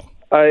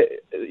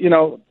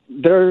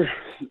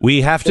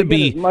 we have to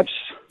be much.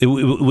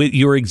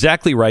 You're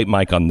exactly right,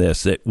 Mike, on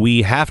this, that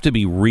we have to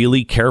be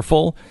really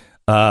careful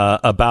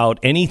about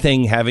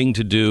anything having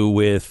to do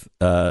with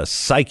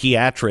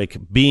psychiatric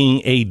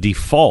being a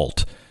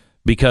default,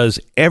 because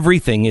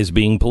everything is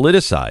being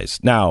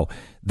politicized. Now,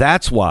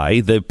 that's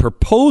why the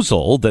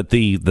proposal that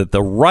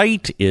the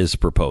right is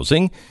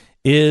proposing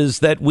is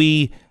that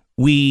we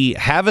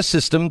have a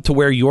system to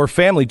where your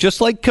family,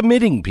 just like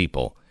committing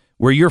people,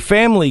 where your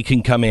family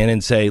can come in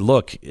and say,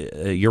 look,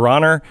 Your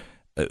Honor,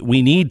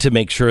 we need to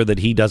make sure that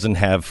he doesn't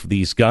have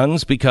these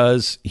guns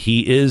because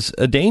he is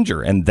a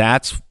danger. And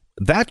that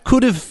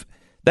could have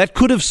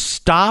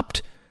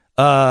stopped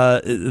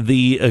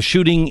the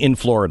shooting in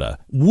Florida.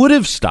 Would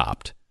have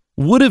stopped.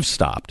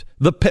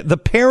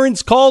 The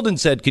parents called and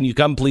said, can you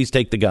come please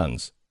take the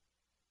guns?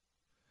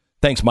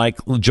 Thanks, Mike.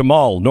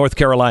 Jamal, North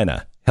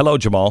Carolina. Hello,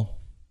 Jamal.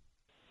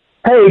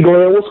 Hey,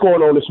 Glenn, what's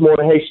going on this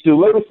morning? Hey, Stu,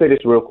 let me say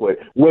this real quick.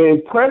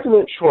 When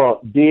President Trump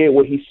did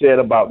what he said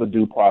about the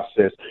due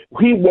process,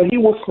 what he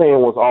was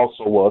saying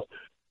was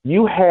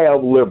you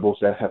have liberals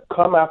that have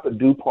come after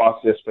due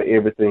process for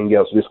everything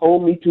else. This whole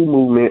Me Too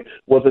movement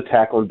was an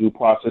attack on due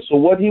process. So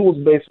what he was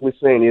basically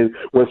saying is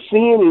when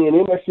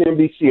CNN,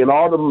 MSNBC, and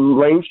all the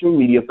mainstream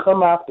media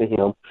come after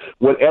him,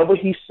 whenever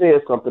he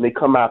says something, they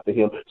come after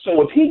him.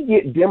 So if he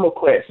get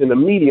Democrats in the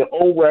media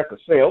on record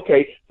saying,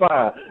 okay,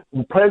 fine,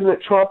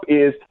 President Trump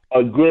is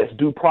against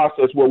due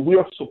process, well,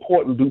 we're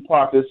supporting due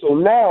process. So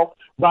now,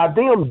 by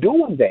them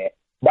doing that,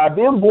 by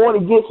them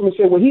going against him and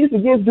saying, well, he's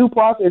against due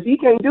process, he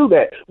can't do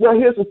that. Well,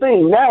 here's the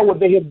thing. Now what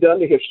they have done,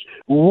 they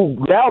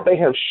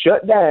have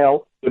shut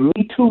down the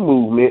Me Too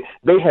movement.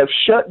 They have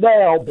shut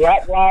down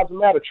Black Lives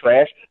Matter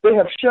trash. They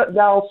have shut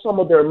down some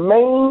of their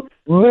main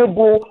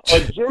liberal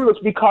agendas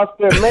because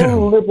their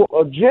main liberal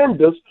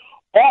agendas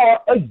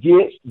are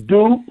against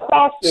due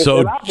process.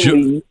 So,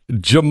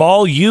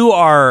 Jamal, you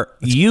are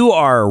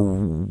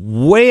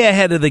way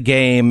ahead of the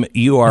game.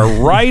 You are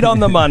right on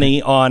the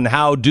money on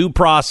how due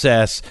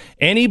process,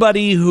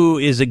 anybody who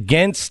is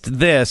against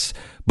this,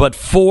 but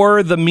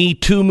for the Me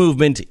Too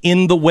movement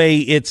in the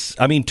way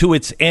to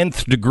its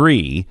nth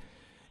degree,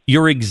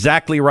 you're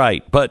exactly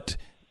right. But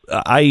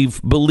I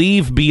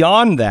believe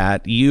beyond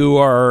that, you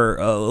are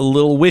a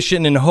little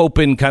wishing and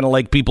hoping, kind of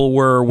like people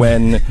were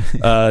when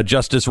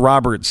Justice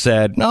Roberts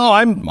said, "No,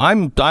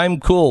 I'm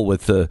cool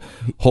with the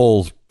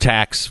whole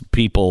tax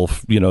people,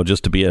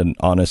 just to be an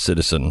honest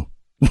citizen."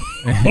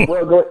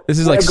 This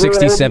is like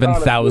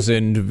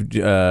 67,000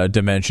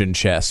 dimension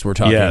chess we're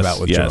talking about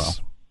with Jamal.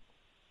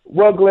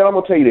 Well, Glenn, I'm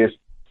gonna tell you this.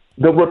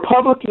 The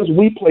Republicans,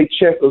 we play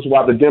checkers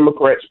while the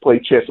Democrats play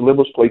chess, the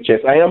liberals play chess.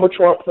 I am a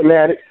Trump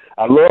fanatic.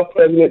 I love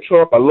President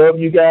Trump. I love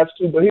you guys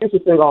too. But here's the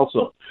thing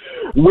also.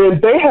 When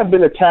they have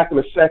been attacking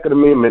the Second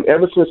Amendment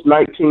ever since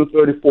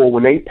 1934,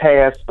 when they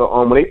passed the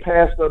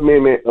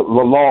amendment, the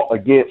law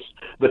against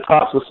the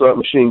toxic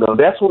submachine gun,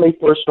 that's when they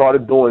first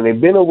started doing it.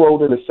 They've been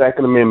eroding the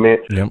Second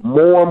Amendment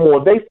more and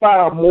more. They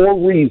found more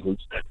reasons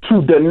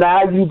to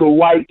deny you the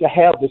right to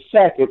have the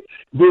second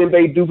than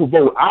they do for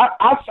voting.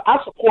 I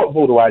support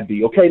voter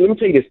ID, okay? Let me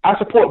tell you this. I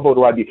support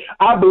voter ID.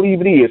 I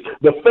believe it is.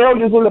 The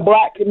failures in the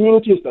black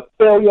community is the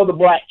failure of the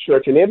black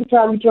church. And every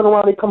time you turn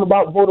around and come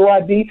about voter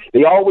ID,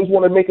 they always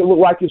want to make it look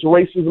like it's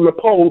racism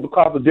opposed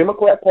because the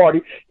Democrat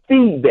Party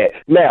feed that.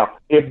 Now,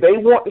 if they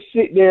want to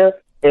sit there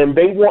and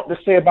they want to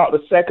say about the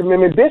Second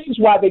Amendment, this is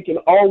why they can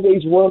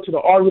always run to the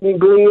argument,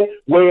 Glenn.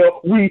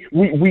 Well,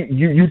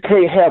 you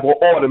can't have an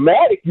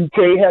automatic. You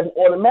can't have an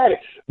automatic.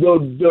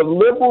 The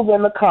liberals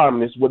and the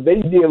communists, what they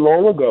did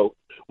long ago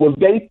was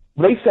they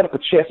set up a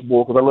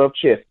chessboard, because I love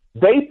chess.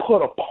 They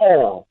put a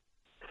pawn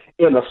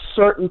in a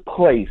certain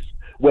place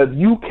where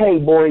you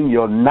can't bring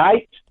your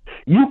knight,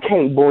 you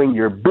can't bring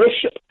your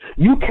bishop,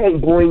 you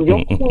can't bring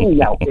your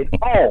queen out at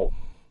all.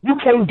 You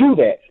can't do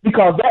that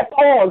because that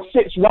pawn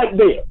sits right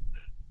there.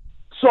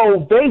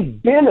 So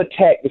they've been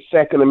attacked the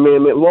Second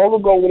Amendment long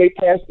ago when they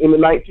passed in the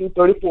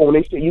 1934 when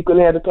they said you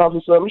couldn't have the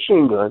Thompson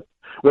submachine gun.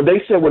 When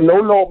they said, well,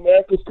 no,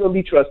 Americans couldn't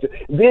be trusted.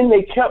 Then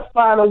they kept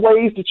finding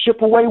ways to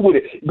chip away with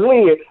it.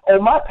 Glenn,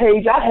 on my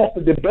page, I have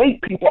to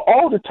debate people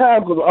all the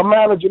time because I'm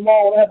out of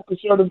Jamal and I have a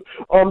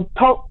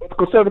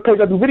conservative page.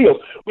 I do videos.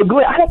 But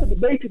Glenn, I have to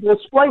debate people and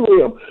explain to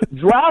them,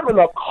 driving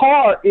a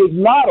car is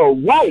not a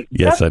right.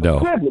 Yes, That's I know.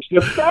 A privilege.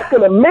 The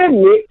Second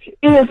Amendment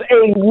is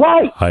a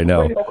right. I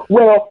know.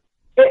 Well,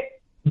 they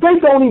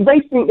don't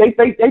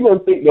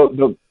think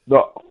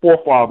the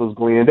forefathers,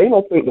 Glenn. They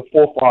don't think the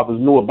forefathers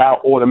knew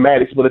about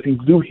automatics, but if you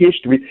do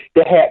history,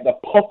 they had the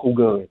puckle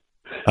gun.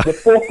 The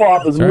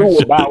forefathers knew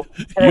about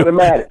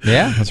automatics.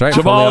 Yeah, that's right.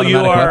 Jamal,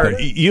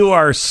 you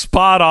are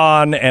spot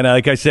on, and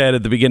like I said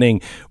at the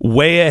beginning,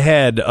 way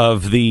ahead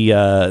of the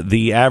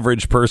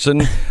average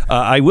person.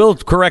 I will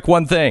correct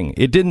one thing: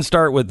 it didn't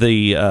start with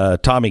the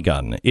Tommy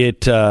gun.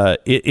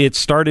 It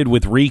started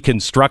with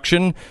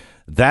Reconstruction.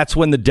 That's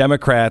when the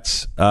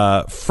Democrats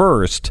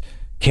first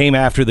came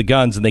after the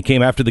guns, and they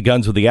came after the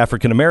guns with the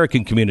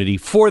African-American community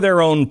for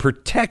their own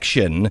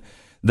protection.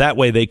 That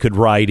way they could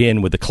ride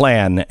in with the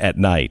Klan at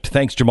night.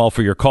 Thanks, Jamal,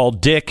 for your call.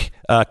 Dick,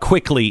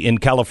 quickly in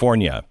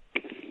California.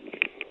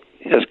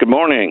 Yes, good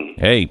morning.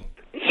 Hey.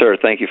 Sir,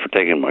 thank you for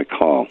taking my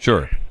call.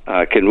 Sure.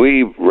 Can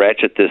we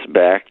ratchet this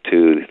back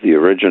to the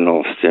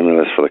original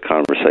stimulus for the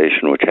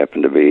conversation, which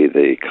happened to be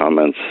the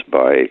comments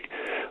by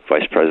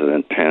Vice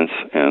President Pence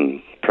and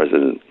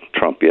President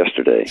Trump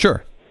yesterday?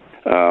 Sure.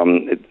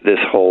 This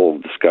whole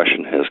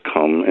discussion has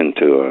come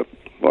into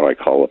what I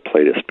call a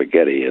plate of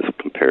spaghetti as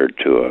compared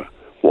to a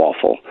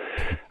waffle.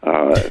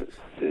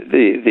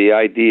 The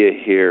idea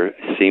here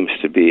seems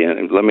to be,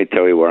 and let me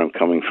tell you where I'm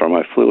coming from.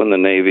 I flew in the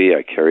Navy.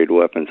 I carried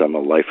weapons. I'm a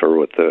lifer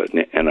with the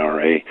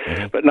NRA,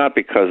 but not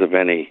because of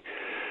any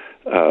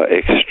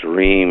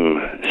extreme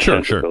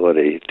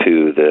sensibility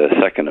to the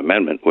Second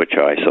Amendment, which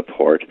I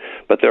support.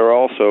 But there are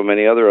also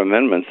many other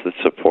amendments that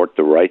support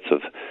the rights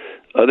of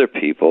other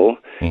people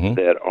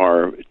that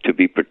are to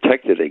be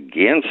protected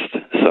against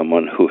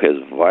someone who has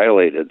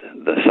violated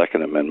the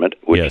Second Amendment,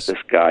 which this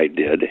guy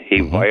did.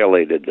 He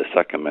violated the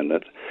Second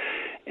Amendment.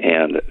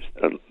 And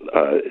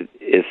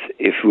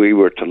if we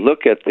were to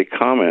look at the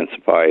comments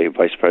by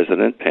Vice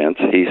President Pence,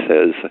 he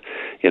says,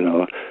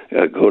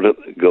 go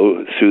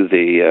through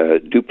the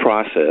due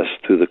process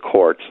through the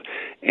courts,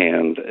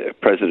 and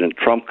President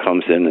Trump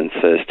comes in and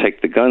says,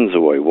 take the guns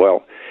away.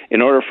 Well,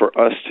 in order for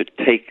us to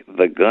take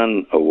the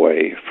gun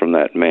away from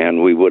that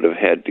man, we would have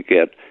had to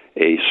get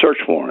a search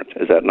warrant.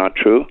 Is that not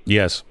true?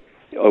 Yes.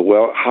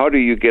 Well, how do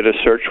you get a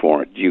search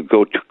warrant? Do you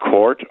go to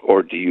court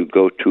or do you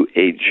go to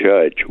a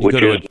judge, which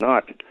is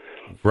not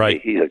right?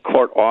 He's a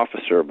court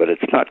officer, but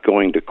it's not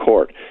going to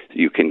court.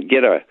 You can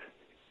get a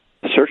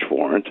search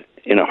warrant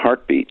in a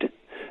heartbeat,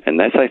 and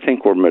that's, I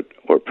think, where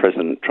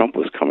President Trump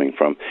was coming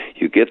from.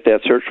 You get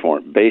that search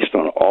warrant based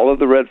on all of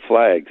the red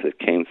flags that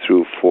came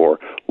through for,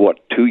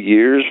 2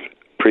 years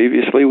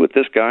previously with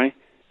this guy?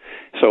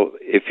 So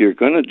if you're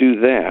going to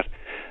do that,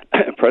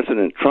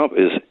 President Trump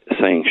is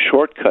saying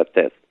shortcut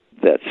that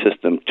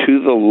system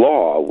to the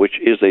law, which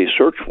is a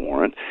search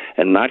warrant,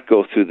 and not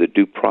go through the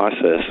due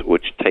process,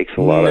 which takes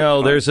a lot of time.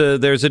 No,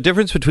 there's a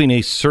difference between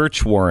a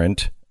search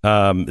warrant,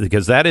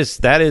 because that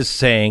is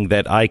saying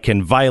that I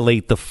can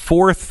violate the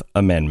Fourth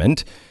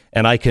Amendment,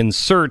 and I can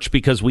search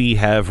because we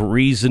have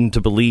reason to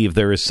believe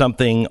there is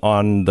something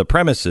on the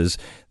premises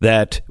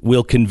that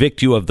will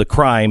convict you of the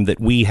crime, that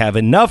we have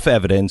enough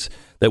evidence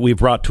that we've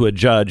brought to a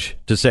judge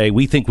to say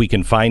we think we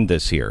can find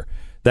this here.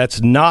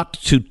 That's not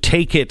to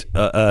take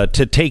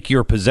to take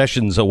your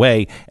possessions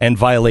away and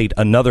violate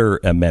another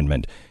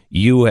amendment.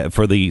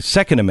 For the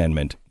Second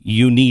Amendment,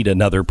 you need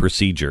another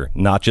procedure,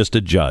 not just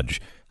a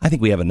judge. I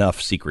think we have enough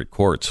secret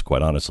courts,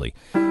 quite honestly.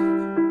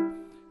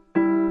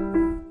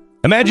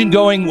 Imagine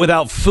going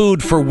without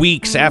food for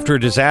weeks after a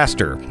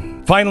disaster.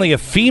 Finally, a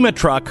FEMA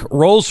truck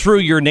rolls through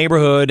your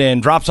neighborhood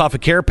and drops off a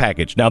care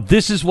package. Now,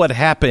 this is what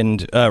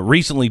happened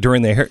recently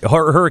during the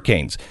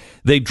hurricanes.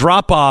 They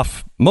drop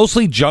off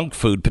mostly junk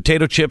food,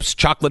 potato chips,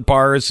 chocolate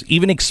bars,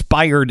 even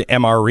expired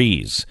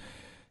MREs.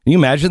 Can you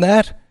imagine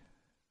that?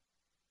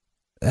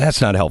 That's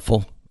not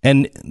helpful.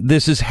 And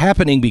this is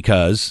happening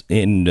because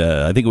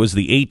I think it was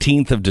the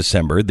 18th of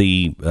December,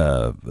 the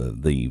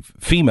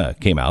FEMA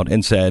came out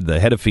and said, the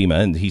head of FEMA,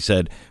 and he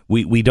said,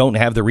 we don't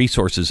have the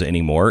resources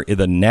anymore. In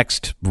the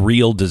next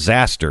real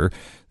disaster,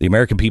 the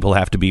American people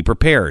have to be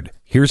prepared.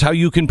 Here's how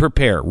you can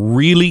prepare.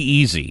 Really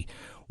easy.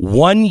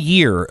 1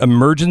 year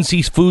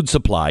emergency food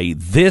supply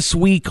this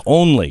week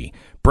only.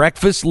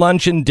 breakfast,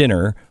 lunch, and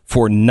dinner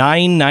for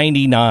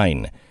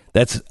 $9.99.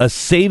 That's a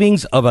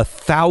savings of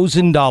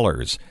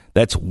 $1,000.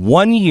 That's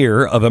 1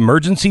 year of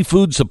emergency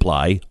food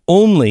supply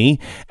only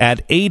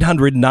at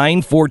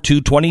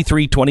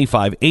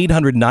 800-942-2325,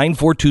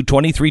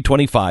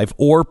 800-942-2325,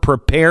 or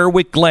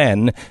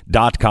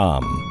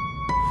preparewithglenn.com.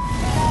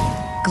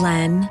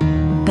 Glenn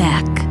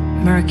Beck,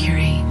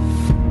 Mercury.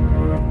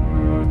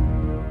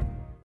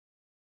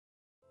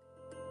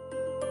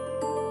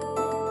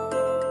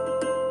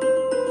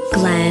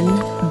 Glenn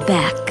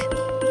Beck.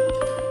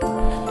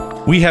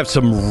 We have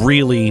some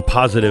really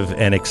positive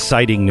and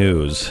exciting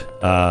news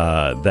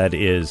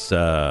that's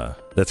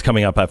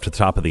coming up after the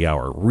top of the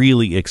hour.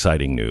 Really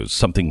exciting news.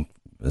 Something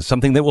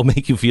that will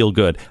make you feel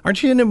good.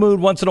 Aren't you in a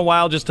mood once in a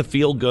while just to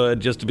feel good,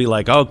 just to be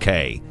like,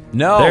 okay,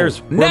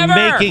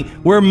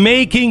 we're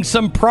making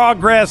some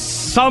progress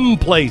some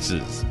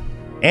places.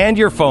 And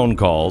your phone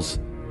calls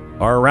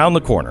are around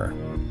the corner.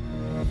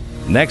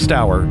 Next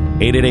hour,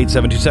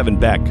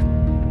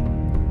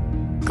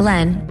 888-727-BECK.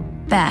 Glenn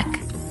Beck,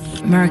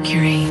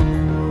 Mercury.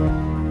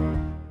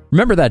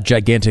 Remember that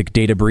gigantic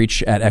data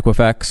breach at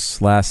Equifax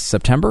last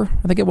September,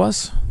 I think it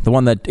was? The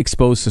one that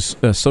exposed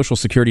Social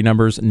Security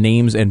numbers,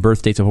 names, and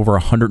birth dates of over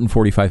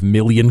 145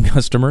 million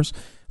customers?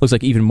 Looks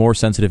like even more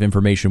sensitive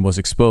information was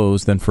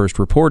exposed than first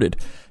reported.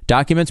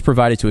 Documents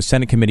provided to a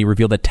Senate committee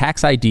revealed that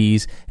tax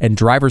IDs and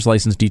driver's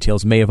license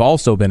details may have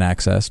also been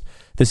accessed.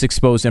 This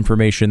exposed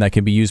information that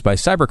can be used by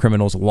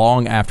cybercriminals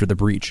long after the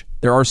breach.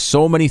 There are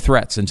so many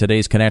threats in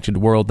today's connected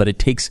world that it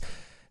takes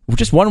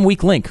just one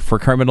weak link for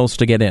criminals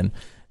to get in.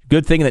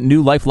 Good thing that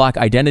new LifeLock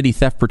identity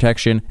theft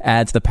protection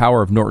adds the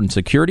power of Norton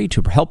Security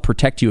to help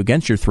protect you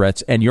against your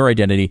threats and your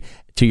identity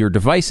to your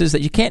devices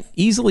that you can't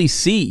easily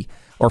see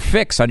or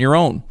fix on your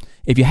own.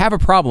 If you have a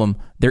problem,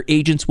 their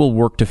agents will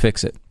work to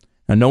fix it.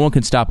 Now, no one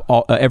can stop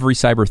every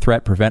cyber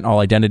threat, prevent all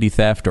identity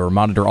theft, or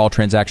monitor all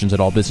transactions at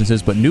all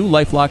businesses, but new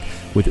LifeLock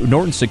with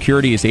Norton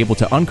Security is able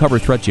to uncover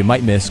threats you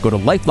might miss. Go to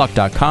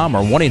LifeLock.com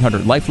or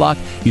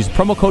 1-800-LifeLock. Use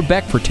promo code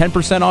BECK for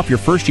 10% off your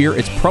first year.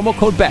 It's promo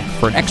code BECK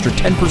for an extra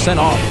 10%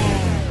 off.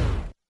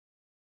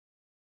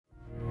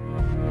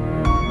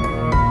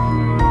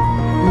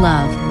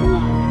 Love,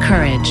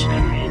 courage,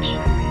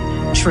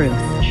 truth.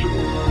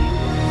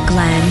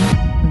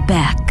 Glenn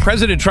Beck.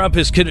 President Trump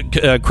is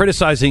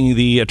criticizing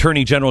the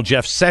Attorney General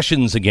Jeff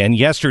Sessions again.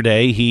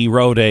 Yesterday, he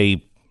wrote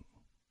I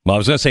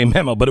was going to say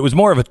memo, but it was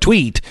more of a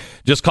tweet,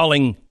 just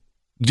calling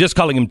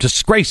him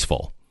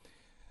disgraceful.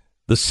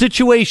 The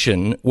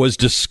situation was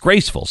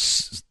disgraceful.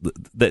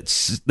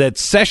 That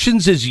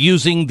Sessions is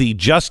using the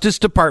Justice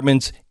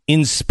Department's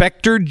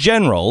Inspector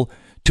General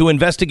to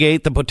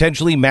investigate the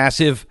potentially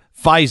massive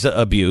FISA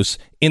abuse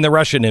in the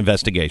Russian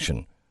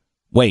investigation.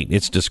 Wait,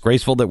 it's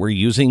disgraceful that we're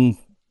using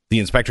the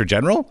Inspector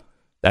General?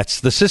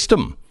 That's the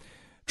system.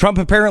 Trump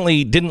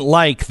apparently didn't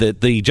like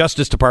that the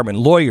Justice Department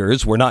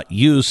lawyers were not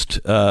used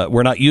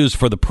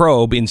for the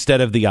probe instead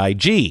of the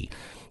IG.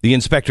 The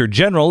Inspector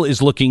General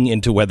is looking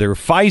into whether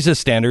FISA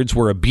standards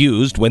were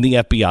abused when the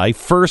FBI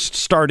first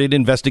started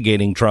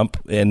investigating Trump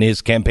and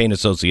his campaign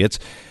associates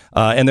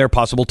and their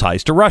possible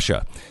ties to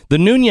Russia. The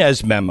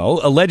Nunes memo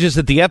alleges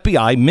that the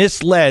FBI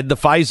misled the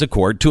FISA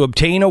court to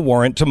obtain a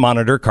warrant to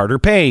monitor Carter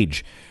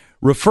Page.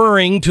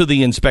 Referring to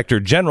the Inspector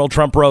General,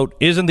 Trump wrote,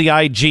 "Isn't the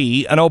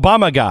IG an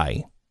Obama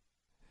guy?"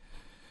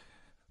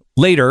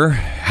 Later,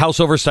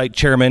 House Oversight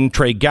Chairman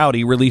Trey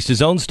Gowdy released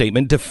his own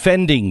statement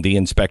defending the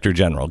Inspector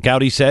General.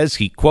 Gowdy says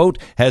he, quote,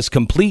 has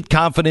complete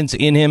confidence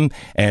in him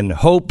and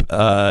hope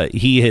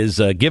he has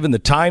given the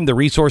time, the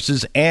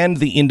resources, and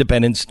the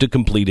independence to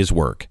complete his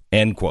work,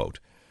 end quote.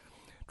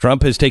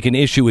 Trump has taken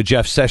issue with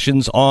Jeff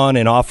Sessions on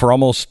and off for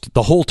almost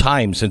the whole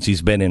time since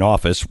he's been in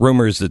office.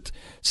 Rumors that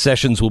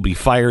Sessions will be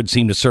fired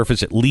seem to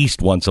surface at least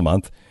once a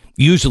month.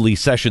 Usually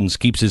Sessions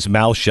keeps his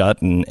mouth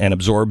shut and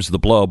absorbs the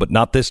blow, but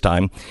not this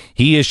time.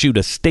 He issued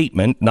a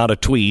statement, not a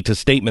tweet, a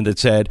statement that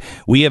said,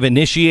 "We have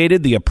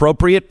initiated the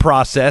appropriate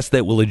process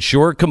that will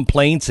ensure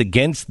complaints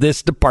against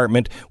this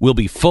department will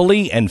be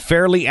fully and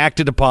fairly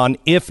acted upon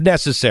if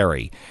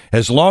necessary.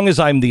 As long as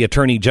I'm the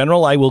Attorney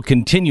General, I will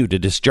continue to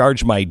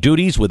discharge my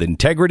duties with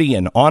integrity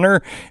and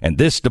honor, and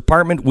this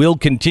department will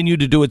continue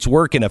to do its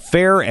work in a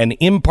fair and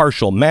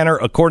impartial manner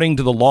according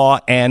to the law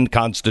and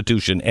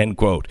Constitution," end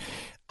quote.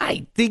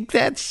 I think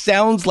that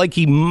sounds like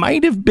he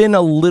might have been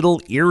a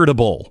little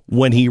irritable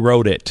when he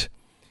wrote it.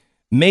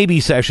 Maybe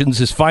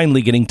Sessions is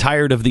finally getting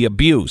tired of the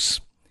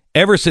abuse.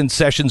 Ever since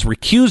Sessions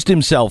recused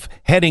himself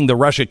heading the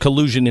Russia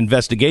collusion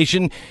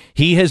investigation,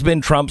 he has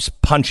been Trump's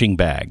punching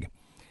bag.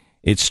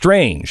 It's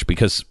strange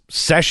because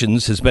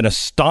Sessions has been a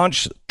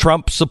staunch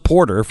Trump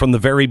supporter from the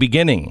very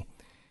beginning.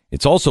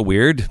 It's also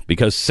weird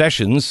because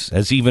Sessions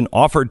has even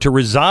offered to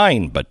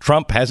resign, but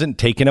Trump hasn't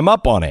taken him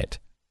up on it.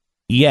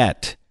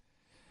 Yet.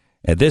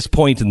 At this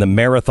point in the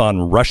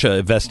marathon Russia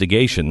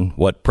investigation,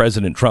 what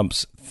President Trump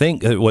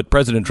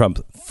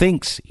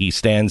thinks he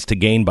stands to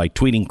gain by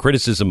tweeting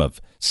criticism of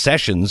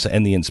Sessions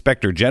and the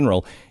Inspector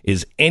General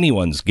is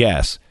anyone's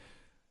guess.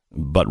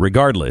 But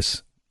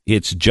regardless,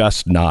 it's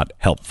just not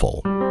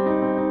helpful.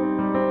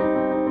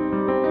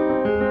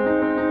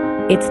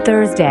 It's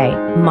Thursday,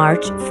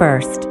 March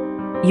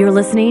 1st. You're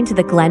listening to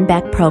the Glenn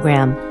Beck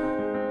Program.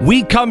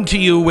 We come to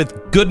you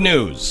with good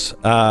news,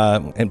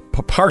 and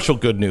partial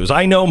good news.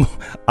 I know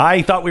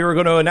I thought we were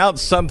going to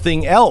announce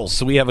something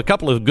else. We have a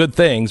couple of good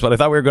things, but I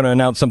thought we were going to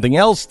announce something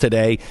else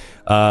today,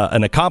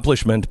 an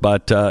accomplishment,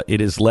 but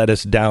it has led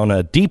us down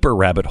a deeper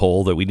rabbit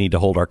hole that we need to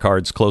hold our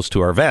cards close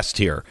to our vest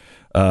here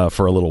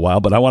for a little while.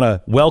 But I want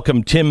to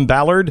welcome Tim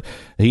Ballard.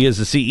 He is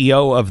the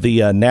CEO of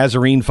the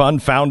Nazarene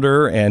Fund,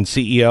 founder and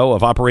CEO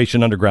of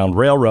Operation Underground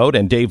Railroad,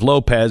 and Dave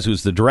Lopez,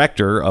 who's the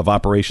director of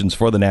operations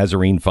for the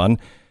Nazarene Fund.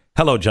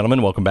 Hello,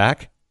 gentlemen. Welcome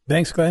back.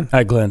 Thanks, Glenn.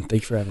 Hi, Glenn.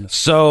 Thanks for having us.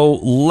 So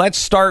let's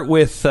start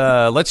with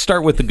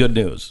the good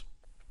news.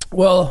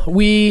 Well,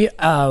 we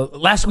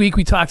last week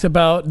we talked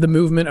about the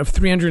movement of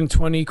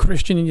 320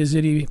 Christian and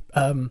Yazidi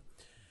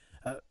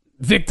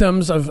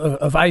victims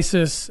of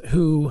ISIS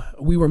who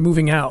we were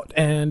moving out,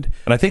 and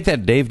I think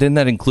that didn't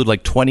that include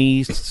like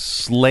 20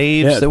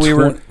 slaves that we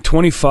were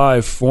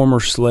 25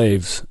 former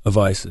slaves of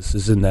ISIS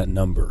is in that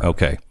number.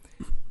 Okay,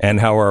 and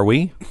how are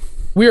we?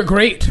 We are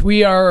great.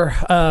 We are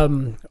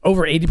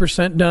over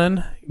 80%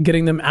 done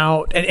getting them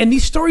out. And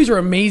these stories are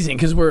amazing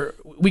because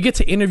we get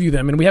to interview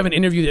them, and we have an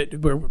interview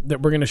that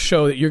we're going to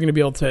show that you're going to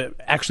be able to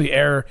actually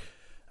air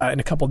in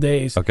a couple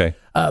days. Okay.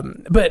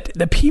 But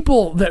the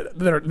people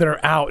that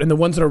are out and the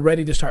ones that are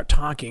ready to start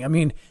talking, I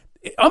mean,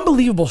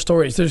 unbelievable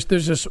stories. There's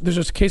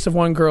this case of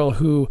one girl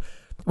who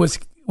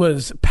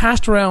was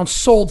passed around,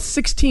 sold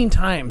 16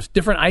 times,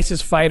 different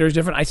ISIS fighters,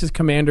 different ISIS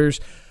commanders.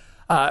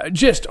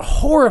 Just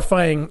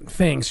horrifying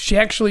things. She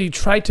actually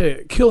tried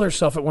to kill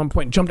herself at one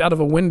point, jumped out of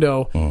a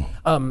window.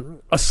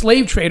 A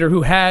slave trader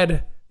who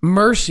had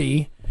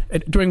mercy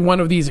during one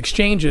of these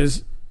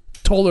exchanges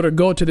told her to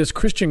go to this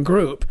Christian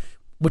group,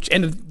 which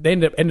they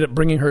ended up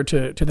bringing her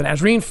to the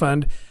Nazarene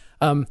Fund.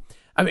 I mean,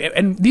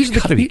 and these are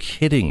gotta be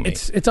kidding me.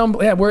 It's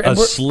yeah. We're a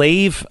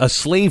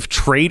slave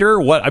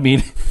trader. What I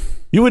mean.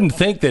 You wouldn't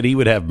think that he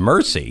would have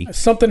mercy.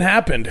 Something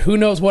happened. Who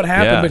knows what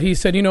happened? But he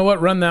said, "You know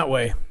what? Run that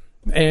way."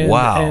 And,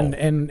 wow!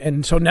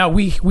 And so now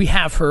we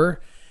have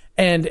her,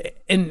 and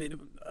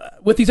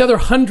with these other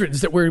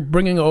hundreds that we're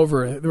bringing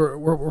over,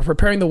 we're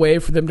preparing the way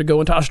for them to go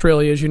into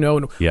Australia, as you know,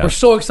 and we're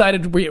so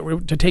excited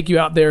to take you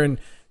out there and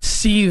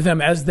see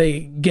them as they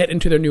get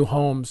into their new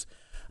homes,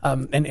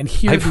 and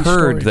hear. I've these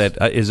heard stories.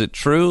 that. Is it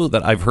true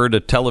that I've heard a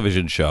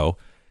television show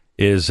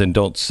and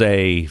don't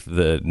say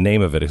the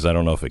name of it because I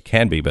don't know if it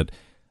can be, but.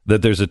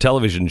 That there's a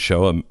television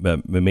show, a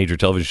major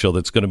television show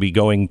that's going to be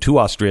going to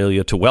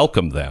Australia to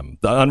welcome them,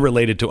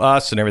 unrelated to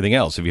us and everything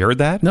else. Have you heard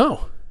that?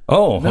 No.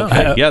 Oh, no.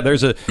 Okay. Yeah,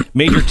 there's a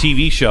major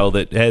TV show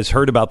that has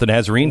heard about the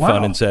Nazarene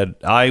Fund and said,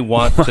 I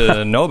want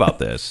to know about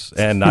this,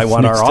 and I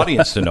want our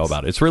audience to know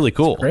about it. It's really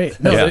cool. Great.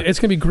 No, it's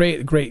going to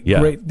be great.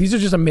 These are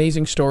just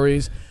amazing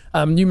stories.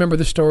 You remember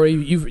the story?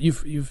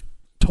 You've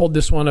told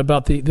this one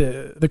about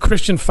the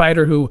Christian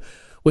fighter who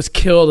was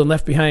killed and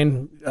left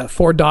behind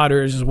 4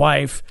 daughters, his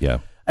wife. Yeah.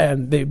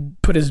 And they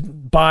put his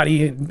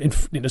body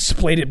and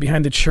displayed it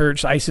behind the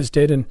church. ISIS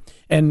did,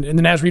 and the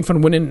Nazarene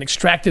Fund went in and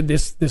extracted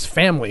this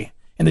family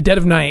in the dead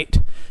of night,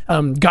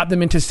 got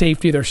them into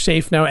safety. They're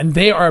safe now, and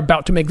they are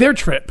about to make their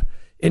trip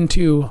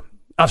into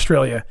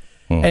Australia.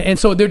 And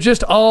so they're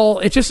just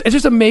it's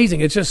just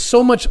amazing. It's just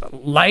so much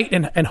light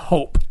and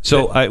hope.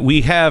 So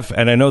we have,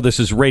 and I know this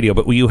is radio,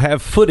 but you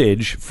have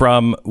footage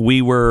from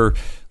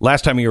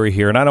last time you were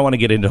here, and I don't want to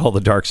get into all the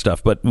dark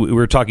stuff, but we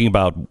were talking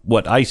about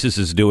what ISIS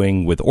is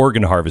doing with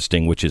organ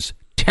harvesting, which is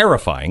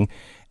terrifying,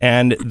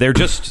 and they're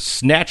just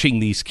snatching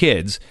these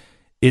kids.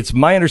 It's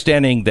my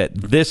understanding that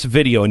this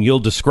video, and you'll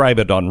describe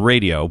it on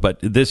radio, but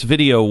this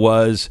video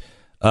was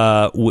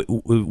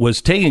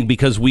taken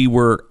because we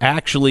were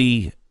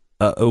actually...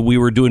 we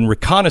were doing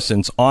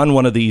reconnaissance on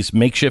one of these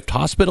makeshift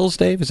hospitals,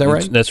 Dave. Is that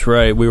right? That's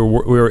right. We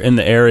were in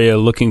the area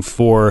looking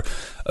for.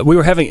 We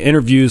were having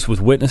interviews with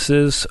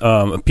witnesses,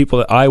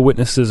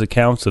 eyewitnesses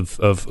accounts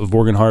of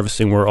organ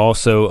harvesting. We're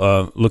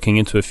also looking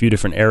into a few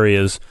different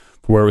areas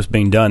where it was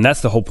being done.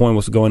 That's the whole point.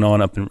 What's going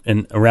on up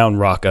in around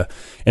Raqqa,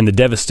 and the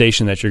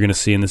devastation that you're going to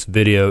see in this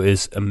video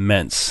is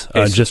immense,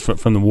 just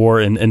from the war,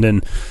 and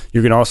then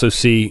you're going to also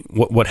see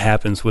what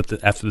happens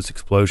after this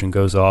explosion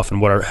goes off,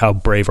 and how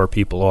brave our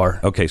people are.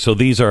 Okay, so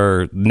these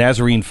are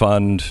Nazarene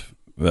Fund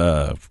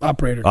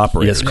operators.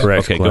 Yes,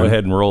 correct. Okay, go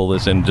ahead and roll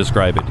this and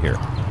describe it here.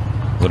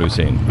 What are we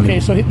seeing? Okay,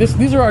 so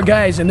these are our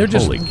guys, and they're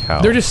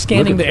just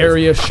scanning the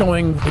area,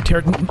 showing the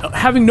terror,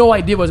 having no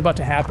idea what's about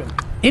to happen.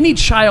 Any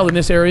child in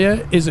this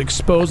area is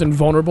exposed and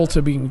vulnerable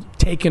to being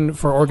taken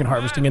for organ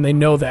harvesting, and they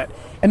know that.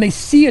 And they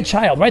see a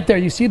child right there.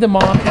 You see the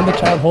mom and the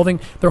child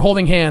they're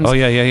holding hands. Oh,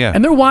 yeah.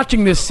 And they're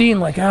watching this scene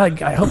like,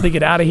 I hope they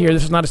get out of here.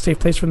 This is not a safe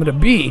place for them to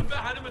be.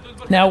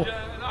 Now,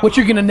 what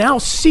you're going to now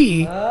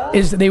see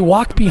is that they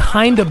walk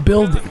behind a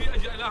building,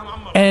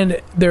 and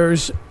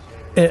there's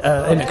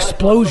an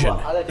explosion,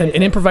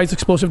 an improvised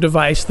explosive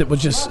device that was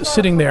just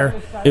sitting there.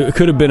 It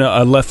could have been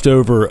a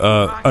leftover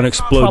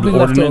unexploded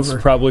ordnance,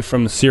 probably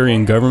from the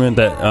Syrian government.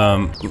 That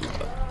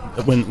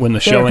when the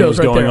shelling was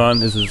going on,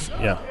 there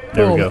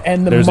we go.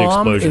 And the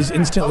mom is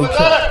instantly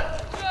killed.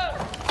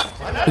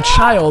 the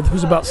child,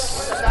 who's about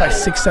probably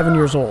 6-7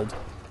 years old,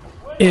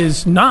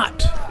 is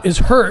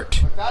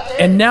hurt,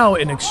 and now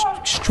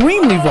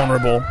extremely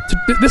vulnerable.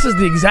 This is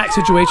the exact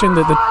situation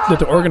that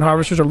the organ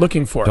harvesters are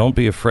looking for. Don't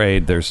be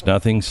afraid. There's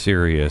nothing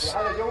serious.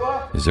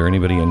 Is there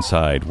anybody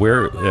inside?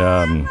 Where?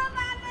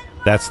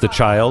 That's the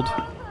child?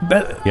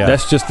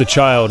 That's just the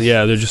child.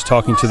 Yeah, they're just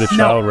talking to the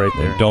child right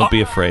there. Don't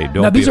be afraid.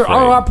 Now, these are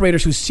our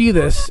operators who see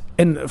this,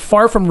 and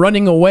far from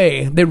running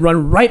away, they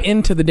run right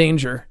into the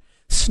danger.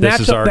 Snatch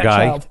this is up our that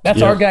guy? child.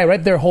 That's our guy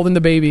right there holding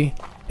the baby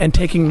and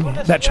taking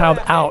that child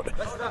out,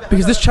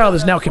 because this child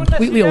is now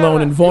completely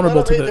alone and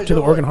vulnerable to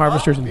the organ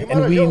harvesters, and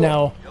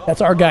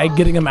that's our guy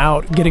getting him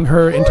out, getting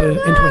her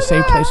into a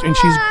safe place, and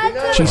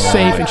she's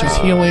safe and she's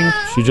healing.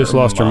 She just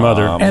lost her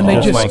mother, and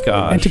they my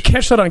gosh. and to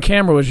catch that on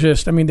camera was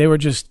just,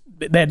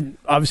 they had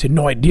obviously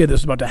no idea this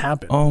was about to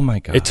happen. Oh my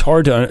God! It's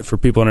hard for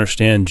people to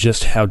understand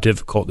just how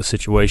difficult the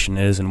situation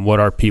is and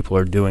what our people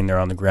are doing there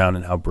on the ground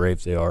and how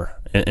brave they are.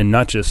 And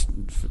not just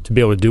to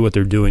be able to do what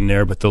they're doing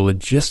there, but the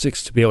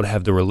logistics to be able to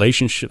have the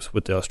relationships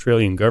with the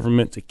Australian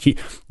government, to keep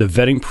the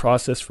vetting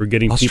process for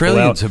getting people out.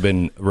 Australians have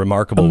been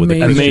remarkable with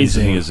the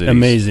Christians.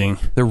 Amazing.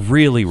 They're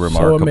really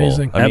remarkable. So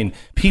amazing. I mean,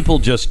 people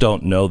just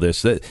don't know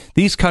this.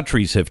 These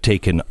countries have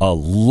taken a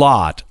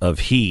lot of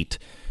heat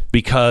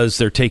because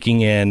they're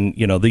taking in,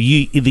 the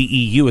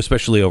EU,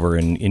 especially over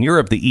in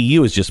Europe. The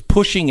EU is just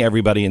pushing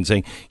everybody and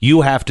saying,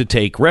 you have to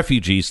take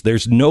refugees.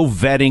 There's no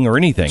vetting or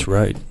anything. That's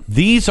right.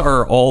 These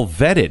are all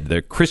vetted.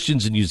 They're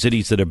Christians and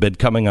Yazidis that have been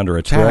coming under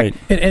attack. Right.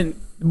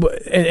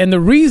 And the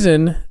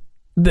reason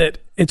that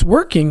it's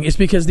working is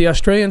because the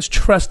Australians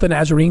trust the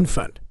Nazarene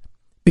Fund.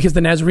 Because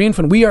the Nazarene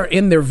Fund, we are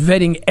in there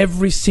vetting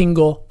every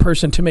single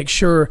person to make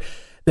sure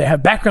they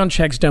have background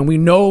checks done. We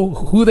know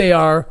who they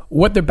are,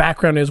 what their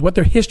background is, what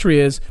their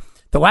history is.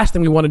 The last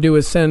thing we want to do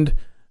is send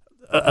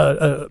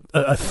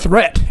a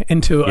threat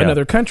into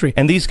another country.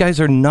 And these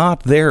guys are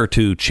not there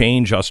to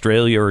change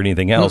Australia or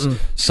anything else. Mm-mm.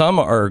 Some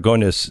are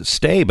going to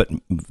stay, but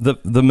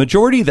the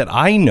majority that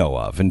I know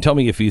of, and tell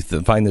me if you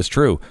find this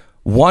true,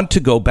 want to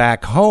go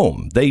back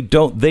home. They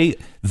don't.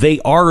 They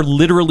are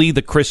literally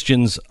the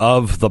Christians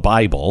of the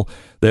Bible.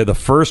 They're the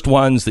first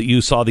ones that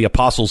you saw the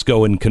apostles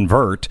go and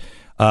convert.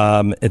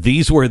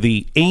 These were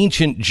the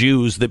ancient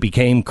Jews that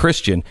became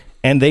Christian,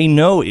 and they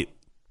know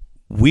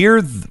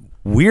we're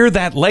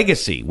that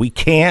legacy. We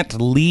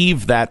can't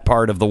leave that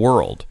part of the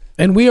world.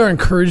 And we are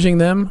encouraging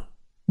them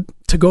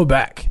to go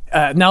back.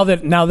 Now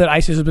that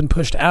ISIS has been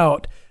pushed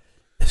out,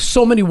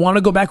 so many want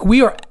to go back.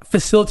 We are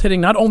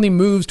facilitating not only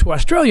moves to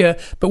Australia,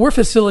 but we're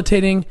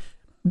facilitating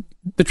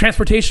the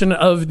transportation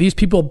of these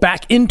people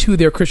back into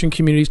their Christian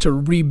communities to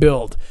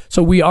rebuild.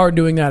 So we are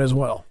doing that as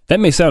well. That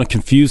may sound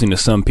confusing to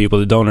some people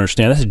that don't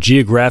understand. That's a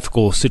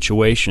geographical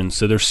situation.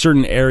 So there's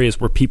certain areas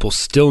where people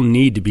still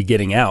need to be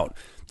getting out.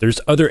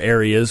 There's other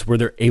areas where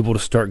they're able to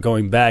start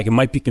going back. It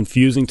might be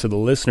confusing to the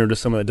listener, to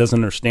someone that doesn't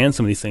understand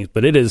some of these things,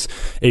 but it is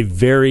a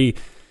very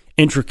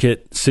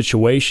intricate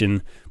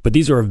situation. But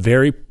these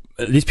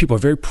people are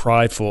very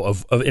prideful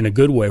of in a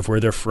good way of where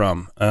they're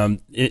from.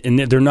 And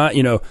they're not,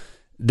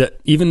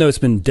 that even though it's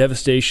been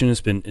devastation, it's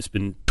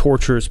been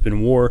torture, it's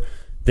been war,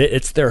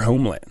 it's their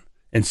homeland.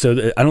 And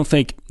so I don't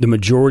think the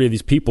majority of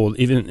these people,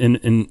 even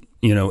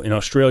in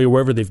Australia,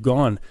 wherever they've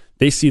gone,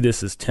 they see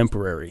this as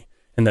temporary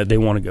and that they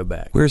want to go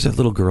back. Where's that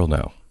little girl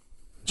now?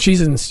 She's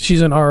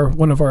in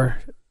one of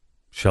our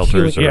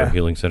shelters or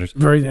healing centers.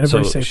 Very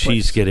safe place.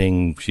 She's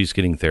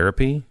getting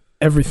therapy.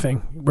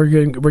 Everything. We're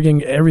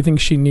getting everything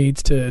she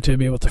needs to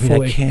be able to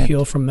fully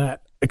heal from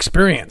that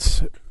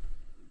experience.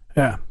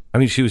 Yeah. I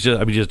mean,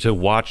 just to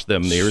watch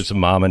them. There's a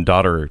mom and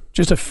daughter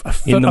just a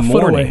foot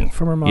away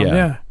from her mom.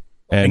 Yeah.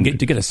 And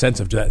to get a sense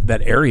of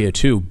that area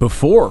too,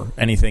 before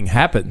anything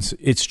happens,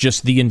 it's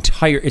just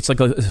it's like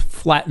a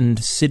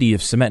flattened city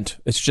of cement.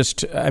 It's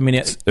just,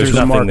 there's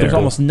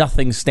almost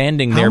nothing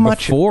standing there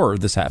before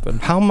this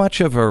happened. How much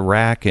of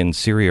Iraq and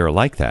Syria are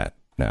like that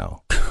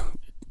now?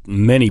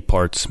 Many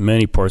parts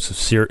of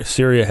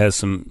Syria has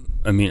some.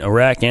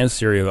 Iraq and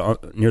Syria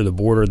near the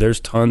border, there's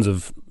tons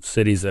of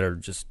cities that are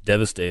just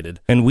devastated.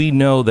 And we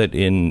know that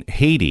in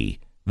Haiti,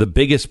 the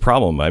biggest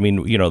problem,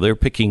 they're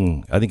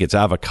picking, I think it's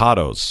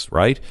avocados,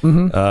 right?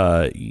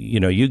 Mm-hmm.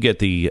 You get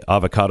the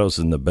avocados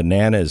and the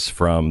bananas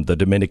from the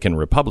Dominican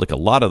Republic. A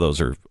lot of those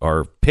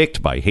are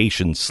picked by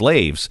Haitian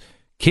slaves,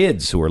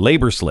 kids who are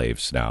labor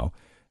slaves now.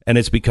 And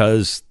it's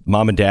because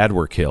mom and dad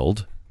were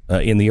killed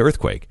in the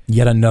earthquake.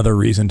 Yet another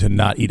reason to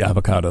not eat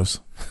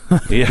avocados.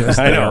 Yeah,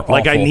 I know.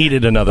 Like I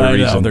needed another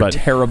reason. They're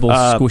terrible,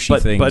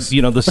 squishy things.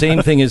 But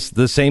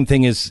the same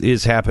thing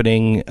is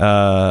happening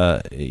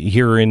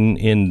here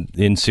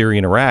in Syria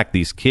and Iraq.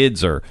 These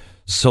kids are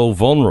so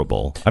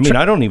vulnerable. I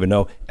don't even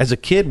know. As a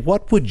kid,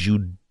 what would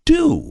you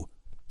do?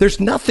 There's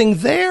nothing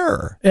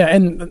there. Yeah,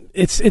 and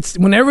it's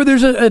whenever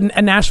there's a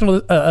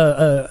national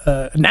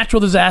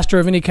natural disaster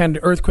of any kind,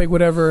 earthquake,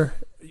 whatever,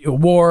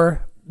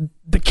 war.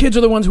 The kids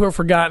are the ones who are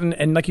forgotten,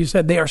 and like you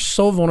said, they are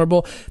so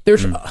vulnerable.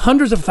 There's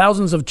hundreds of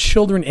thousands of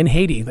children in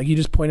Haiti, like you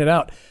just pointed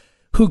out,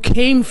 who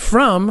came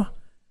from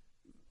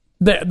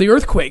the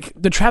earthquake,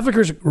 the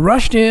traffickers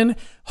rushed in,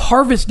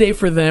 harvest day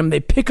for them. They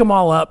pick them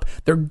all up.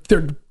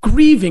 They're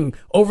grieving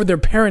over their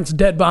parents'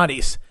 dead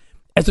bodies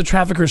as the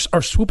traffickers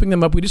are swooping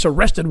them up. We just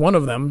arrested one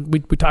of them. We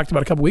talked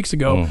about a couple weeks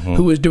ago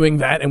who was doing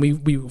that, and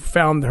we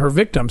found her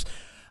victims.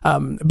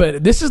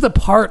 But this is the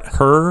part.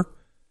 Her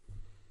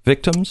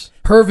victims.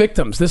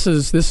 This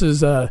is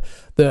the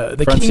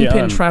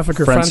kingpin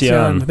trafficker,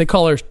 Francione. They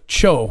call her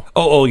Cho.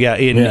 Oh yeah,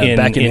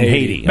 back in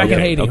Haiti. Back in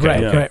Haiti,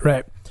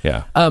 right.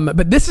 Yeah.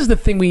 But this is the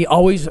thing we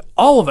always,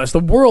 all of us, the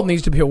world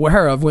needs to be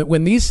aware of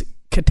when these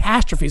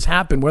catastrophes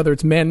happen, whether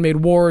it's man-made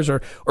wars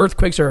or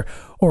earthquakes or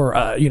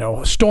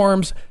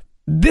storms.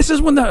 This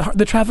is when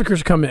the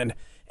traffickers come in,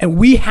 and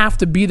we have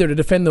to be there to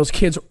defend those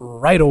kids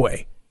right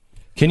away.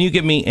 Can you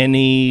give me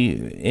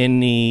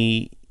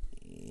any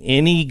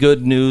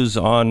good news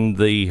on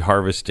the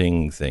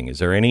harvesting thing? Is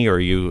there any? Or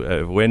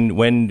you when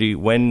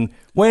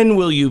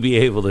will you be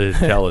able to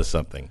tell us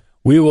something?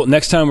 We will,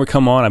 next time we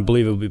come on, I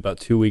believe it will be about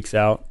 2 weeks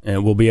out,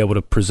 and we'll be able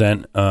to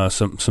present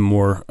some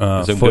more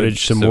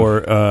footage.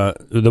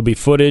 There'll be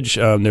footage.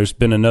 There's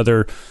been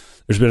another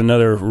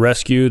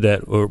rescue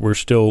that we're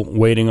still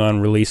waiting on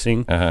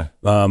releasing.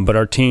 But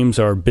our teams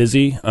are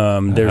busy.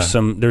 There's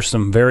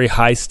some very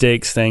high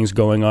stakes things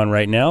going on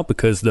right now,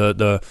 because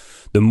the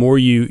more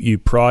you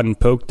prod and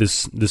poke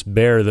this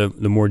bear, the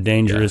more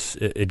dangerous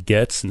it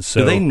gets. And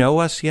so, do they know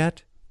us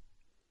yet?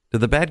 Do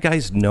the bad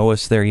guys know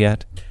us there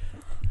yet?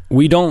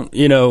 We don't,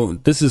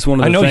 this is one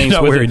of the things. I know you're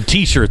not wearing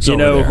T-shirts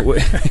over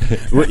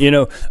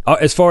there.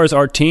 As far as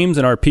our teams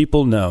and our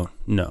people, no,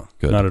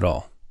 not at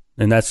all.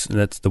 And that's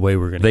the way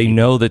we're going to. They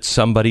know that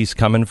somebody's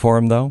coming for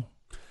them, though.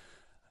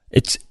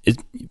 It's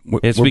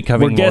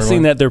becoming. We're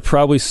guessing that they're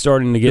probably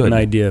starting to get an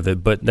idea of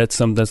it, but that's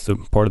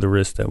the part of the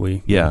risk that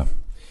we. Yeah,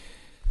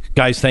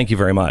 guys, thank you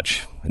very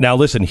much. Now,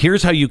 listen.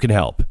 Here's how you can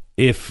help.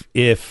 If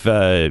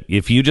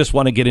you just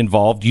want to get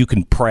involved, you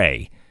can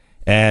pray.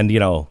 And,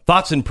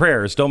 thoughts and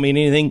prayers don't mean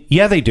anything.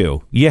 Yeah, they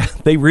do. Yeah,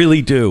 they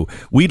really do.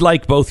 We'd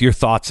like both your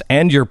thoughts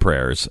and your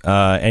prayers.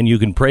 And you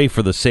can pray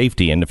for the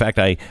safety. And in fact,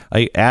 I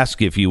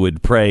ask if you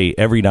would pray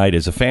every night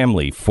as a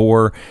family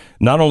for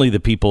not only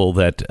the people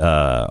that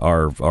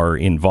are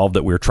involved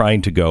that we're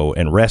trying to go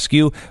and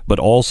rescue, but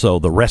also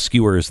the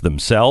rescuers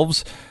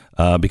themselves.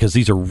 Because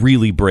these are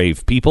really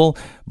brave people.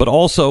 But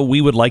also,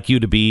 we would like you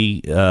to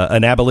be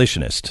an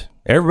abolitionist.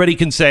 Everybody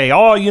can say,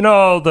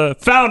 the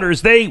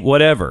founders,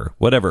 whatever.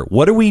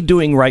 What are we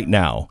doing right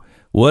now?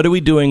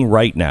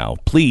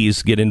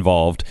 Please get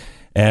involved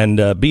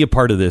and be a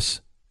part of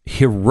this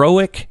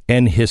heroic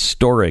and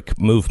historic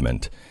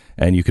movement.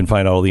 And you can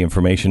find all the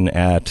information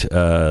at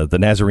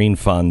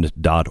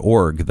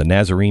thenazarenefund.org,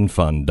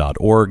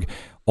 thenazarenefund.org.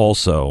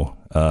 Also,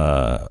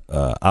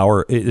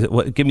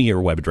 give me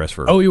your web address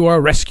for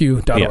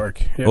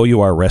OURrescue.org. Yeah.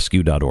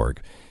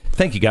 OURrescue.org.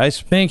 Thank you,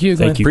 guys. Thank you,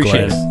 Glenn. Thank you,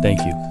 Appreciate Glenn. it. Thank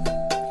you.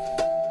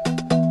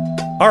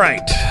 All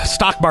right.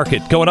 Stock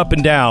market going up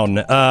and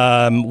down.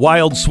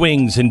 Wild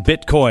swings in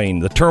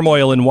Bitcoin. The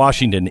turmoil in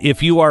Washington.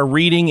 If you are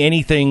reading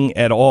anything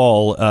at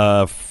all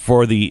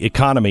for the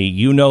economy,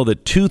 you know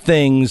that two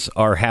things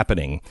are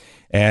happening,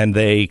 and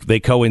they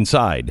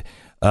coincide.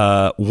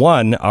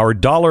 One, our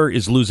dollar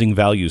is losing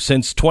value.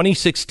 Since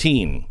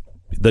 2016,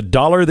 the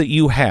dollar that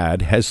you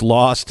had has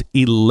lost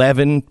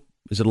 11%?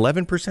 Is it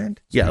 11%?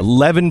 Yeah,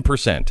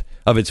 11%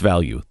 of its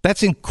value.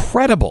 That's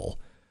incredible.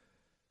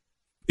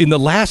 In the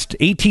last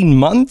 18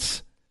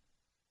 months?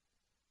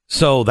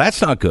 So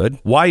that's not good.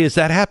 Why is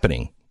that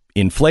happening?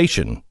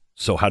 Inflation.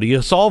 So how do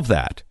you solve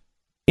that?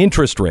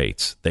 Interest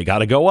rates. They got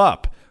to go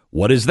up.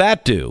 What does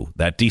that do?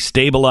 That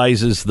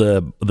destabilizes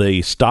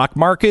the stock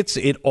markets.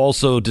 It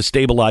also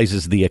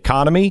destabilizes the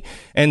economy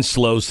and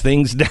slows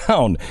things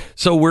down.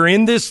 So we're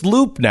in this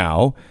loop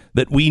now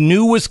that we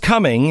knew was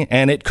coming,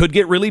 and it could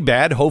get really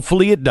bad.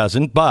 Hopefully it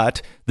doesn't,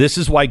 but this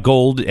is why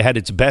gold had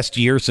its best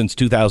year since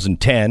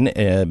 2010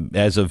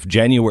 as of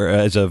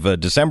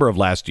December of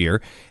last year,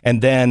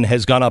 and then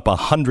has gone up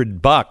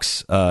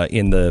 $100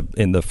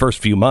 in the first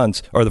few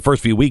months or the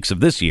first few weeks of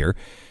this year.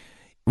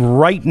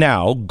 Right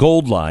now,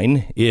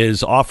 Goldline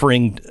is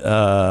offering,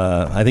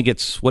 I think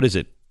it's,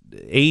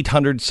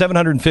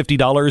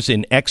 $750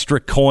 in extra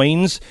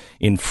coins,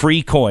 in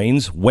free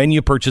coins, when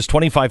you purchase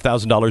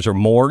 $25,000 or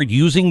more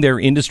using their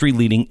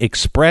industry-leading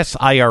Express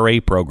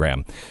IRA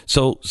program.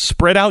 So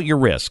spread out your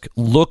risk.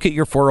 Look at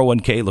your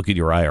 401k, look at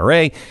your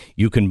IRA.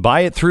 You can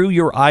buy it through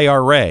your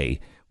IRA,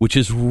 which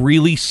is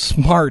really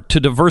smart to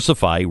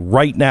diversify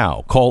right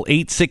now. Call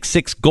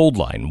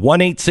 866-GOLDLINE,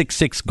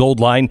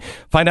 1-866-GOLDLINE.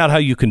 Find out how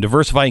you can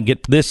diversify and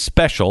get this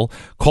special.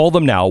 Call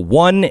them now,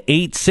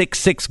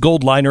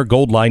 1-866-GOLDLINE or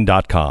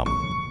goldline.com.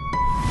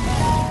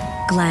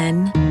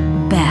 Glenn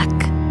Beck,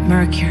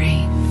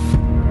 Mercury.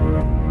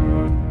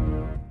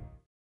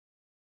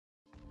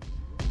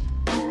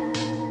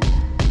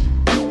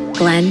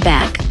 Glenn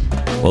Beck.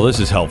 Well, this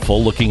is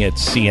helpful. Looking at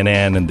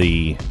CNN and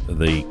the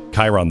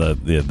Chiron,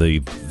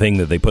 the thing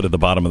that they put at the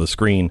bottom of the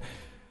screen.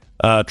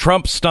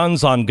 Trump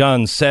stuns on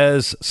guns,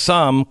 says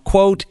some,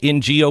 quote,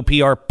 in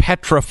GOP are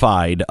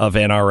petrified of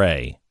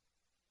NRA.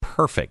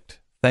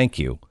 Perfect. Thank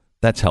you.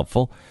 That's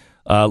helpful.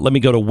 Let me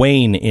go to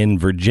Wayne in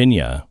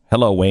Virginia.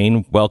 Hello,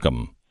 Wayne.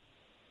 Welcome.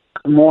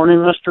 Good morning,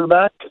 Mr.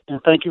 Beck,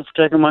 and thank you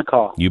for taking my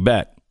call. You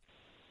bet.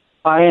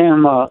 I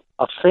am a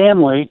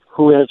family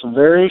who has a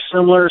very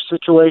similar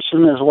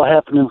situation as what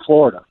happened in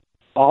Florida.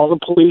 All the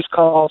police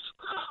calls,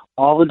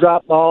 all the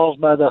drop balls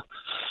by the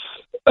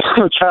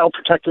Child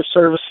Protective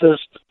Services,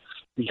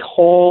 the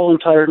whole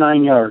entire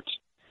 9 yards.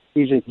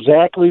 He's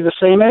exactly the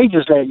same age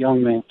as that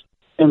young man,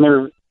 and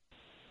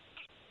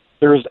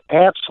there is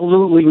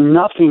absolutely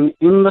nothing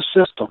in the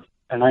system,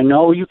 and I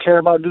know you care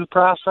about due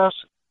process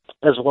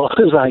as well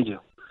as I do.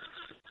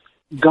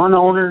 Gun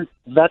owner,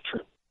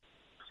 veteran.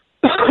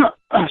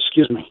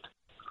 Excuse me.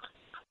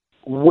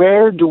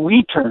 Where do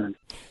we turn?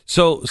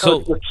 So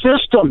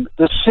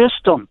the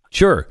system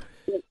sure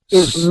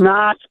is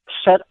not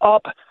set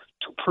up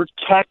to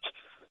protect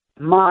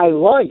my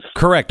life.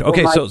 Correct.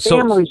 Okay, my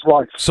family's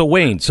life. So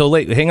Wayne,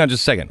 hang on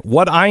just a second.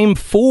 What I'm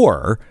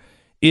for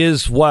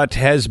is what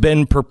has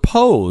been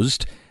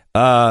proposed,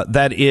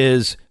 that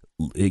is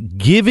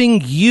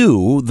giving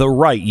you the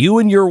right, you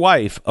and your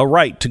wife, a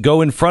right to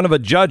go in front of a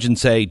judge and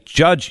say,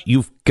 Judge,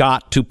 you've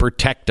got to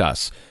protect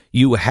us.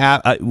 You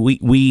have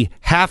we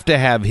have to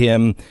have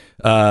him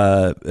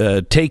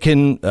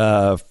taken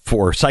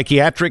for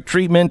psychiatric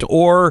treatment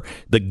or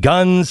the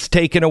guns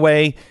taken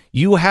away.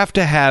 You have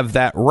to have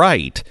that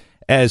right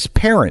as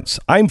parents.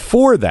 I'm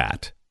for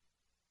that,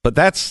 but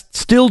that's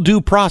still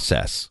due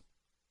process.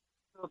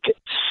 Okay,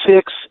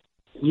 6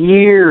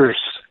 years.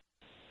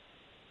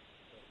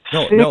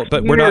 No,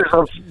 but we're not.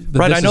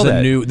 Right, I know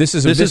that.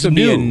 This would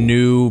be a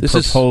new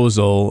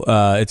proposal.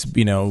 It's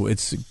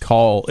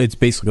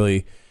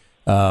basically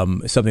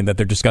something that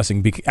they're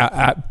discussing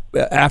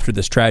after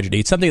this tragedy.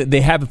 It's something that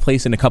they have in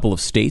place in a couple of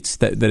states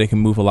that it can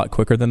move a lot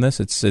quicker than this.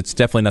 It's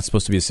definitely not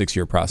supposed to be a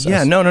 6-year process.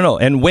 Yeah, no.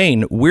 And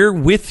Wayne, we're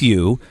with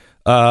you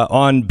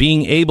on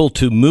being able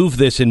to move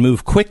this and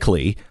move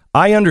quickly.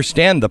 I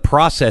understand the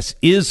process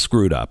is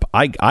screwed up.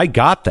 I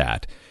got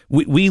that.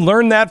 We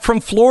learned that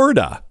from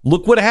Florida.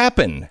 Look what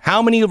happened.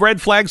 How many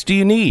red flags do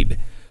you need?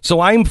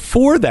 So I'm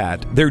for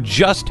that. There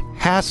just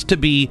has to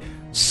be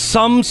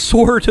some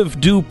sort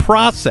of due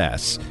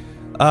process.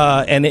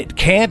 And it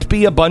can't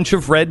be a bunch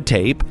of red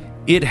tape.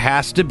 It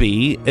has to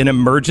be an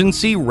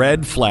emergency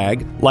red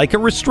flag, like a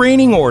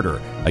restraining order.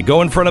 I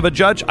go in front of a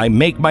judge. I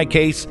make my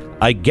case.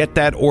 I get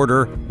that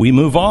order. We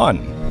move on.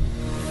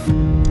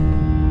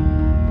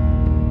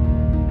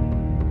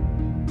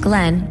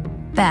 Glenn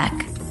Beck,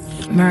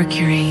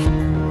 Mercury.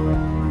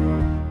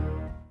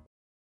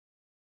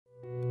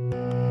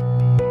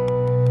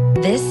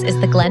 This is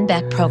the Glenn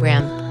Beck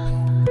Program.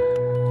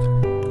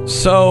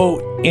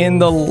 So, in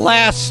the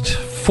last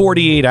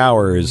 48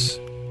 hours,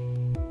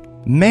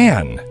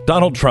 man,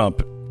 Donald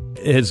Trump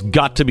has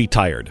got to be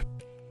tired.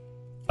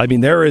 I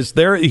mean,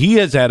 he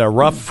has had a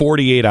rough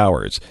 48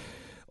 hours.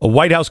 A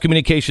White House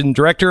communication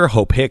director,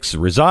 Hope Hicks,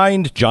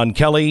 resigned. John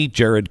Kelly,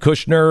 Jared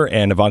Kushner,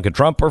 and Ivanka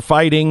Trump are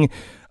fighting.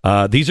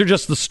 These are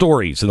just the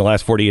stories in the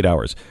last 48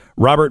 hours.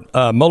 Robert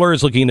Mueller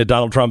is looking into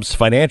Donald Trump's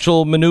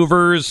financial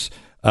maneuvers.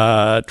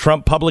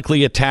 Trump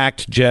publicly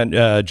attacked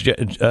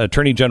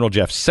Attorney General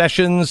Jeff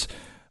Sessions.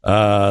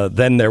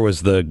 Then there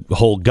was the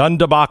whole gun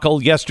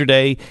debacle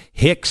yesterday.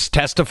 Hicks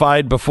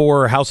testified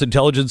before House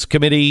Intelligence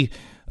Committee,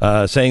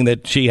 saying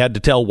that she had to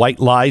tell white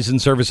lies in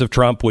service of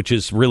Trump, which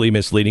is really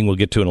misleading. We'll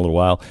get to in a little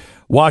while.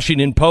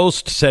 Washington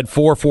Post said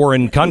 4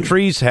 foreign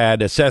countries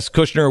had assessed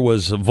Kushner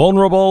was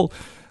vulnerable.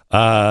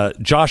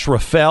 Josh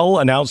Rafael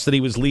announced that he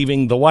was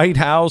leaving the White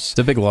House. It's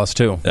a big loss,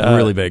 too.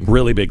 Really big.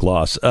 Really big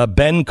loss.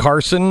 Ben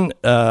Carson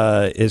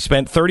has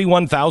spent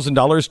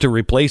 $31,000 to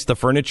replace the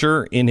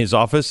furniture in his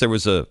office. There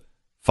was a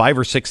 $5,000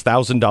 or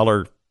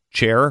 $6,000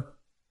 chair.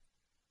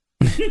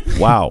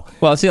 Wow.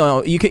 Well, it's you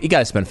got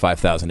to spend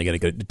 $5,000 to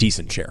get a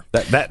decent chair.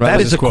 That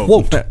is a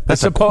quote.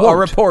 That's a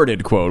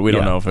reported quote. We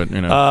don't know if it.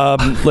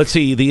 Let's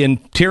see. The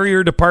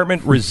Interior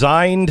Department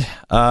resigned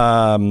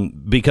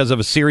because of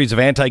a series of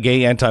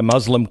anti-gay,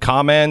 anti-Muslim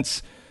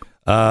comments.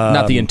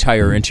 Not the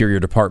entire Interior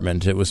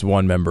Department. It was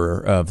one member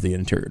of the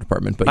Interior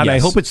Department. But and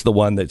yes. I hope it's the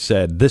one that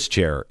said, this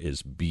chair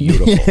is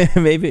beautiful.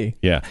 Maybe.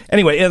 Yeah.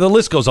 Anyway, the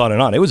list goes on and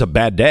on. It was a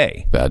bad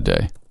day. Bad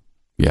day.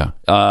 Yeah.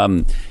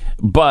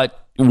 But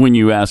when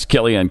you ask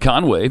Kellyanne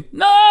Conway,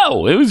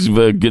 no, it was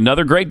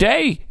another great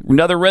day,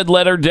 another red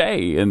letter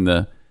day in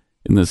the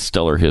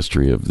stellar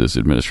history of this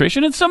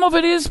administration, and some of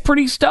it is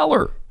pretty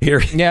stellar.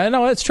 Yeah,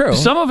 no, that's true.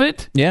 Some of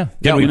it, yeah.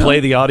 Can we play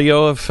the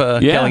audio of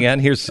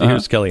Kellyanne? Here's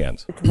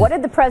Kellyanne's. What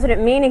did the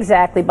president mean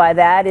exactly by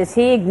that? Is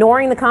he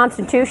ignoring the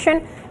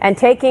Constitution and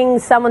taking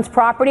someone's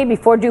property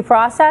before due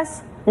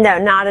process? No,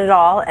 not at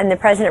all. And the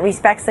president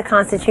respects the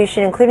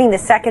Constitution, including the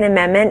Second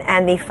Amendment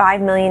and the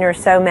 5 million or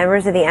so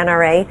members of the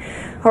NRA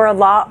who are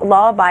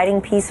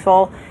law-abiding,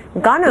 peaceful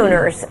gun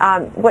owners.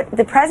 What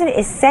the president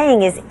is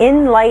saying is,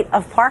 in light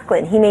of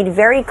Parkland, he made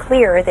very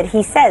clear that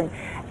he said,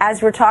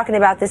 as we're talking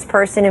about this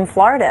person in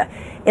Florida,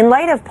 in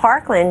light of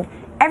Parkland,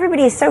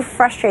 everybody is so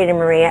frustrated,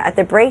 Maria, at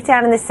the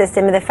breakdown in the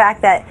system and the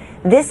fact that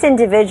this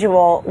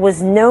individual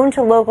was known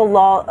to local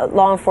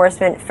law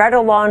enforcement,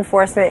 federal law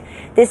enforcement.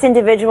 This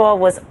individual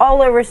was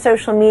all over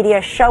social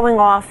media showing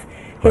off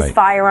his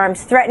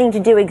firearms, threatening to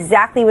do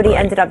exactly what he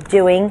ended up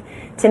doing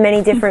to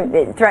many different,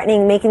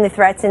 making the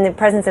threats in the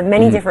presence of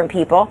many different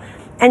people.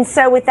 And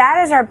so with that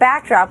as our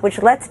backdrop, which,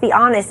 let's be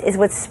honest, is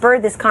what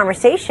spurred this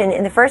conversation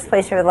in the first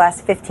place over the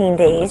last 15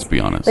 days. Let's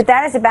be honest. With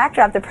that as a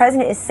backdrop, the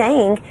president is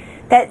saying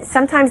that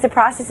sometimes the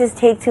processes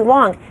take too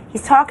long.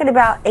 He's talking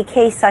about a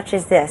case such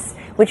as this,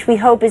 which we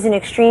hope is an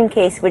extreme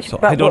case. Which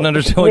I don't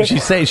understand what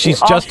she's saying.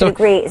 She's just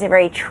agree is a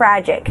very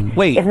tragic,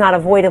 if not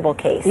avoidable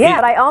case. Yeah,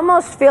 but I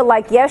almost feel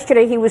like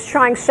yesterday he was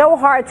trying so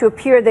hard to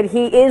appear that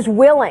he is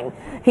willing.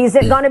 He's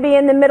going to be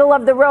in the middle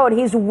of the road.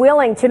 He's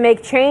willing to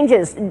make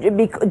changes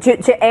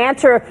to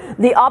answer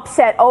the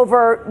upset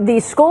over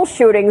these school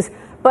shootings.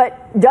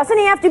 But doesn't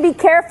he have to be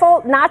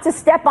careful not to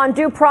step on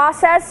due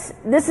process?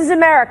 This is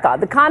America,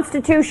 the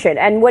Constitution.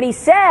 And what he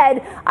said,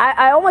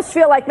 I almost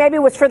feel like maybe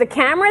it was for the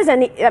cameras.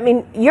 And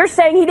you're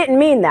saying he didn't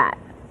mean that.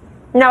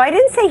 No, I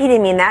didn't say he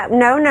didn't mean that.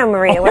 No,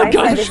 Maria. What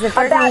I said is the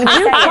third time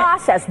due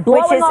process,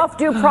 blowing off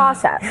due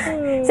process.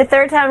 It's the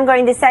third time I'm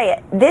going to say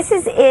it. This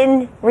is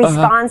in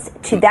response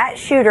to that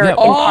shooter in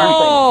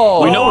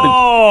Parkland. We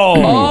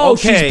know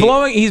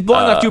He's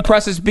blowing off due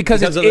process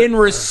because it's in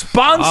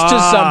response to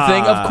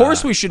something. Of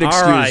course we should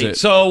excuse it.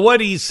 So what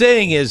he's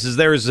saying is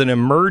there's an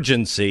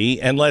emergency,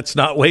 and let's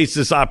not waste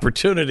this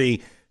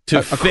opportunity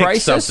to fix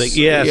crisis? something.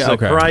 Yes, a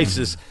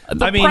crisis.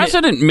 The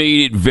president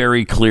made it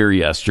very clear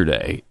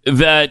yesterday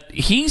that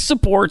he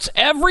supports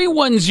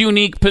everyone's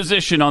unique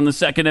position on the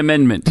Second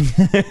Amendment. That's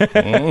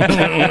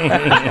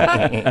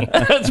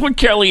what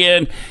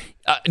Kellyanne...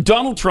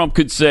 Donald Trump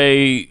could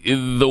say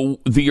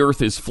the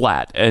earth is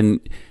flat, and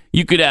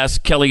you could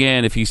ask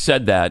Kellyanne if he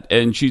said that,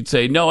 and she'd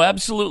say, no,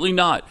 absolutely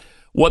not.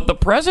 What the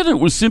president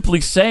was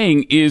simply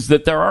saying is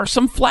that there are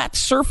some flat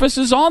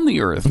surfaces on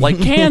the earth, like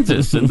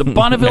Kansas and the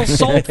Bonneville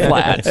Salt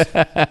Flats.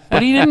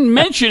 But he didn't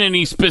mention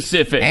any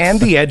specifics.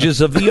 And the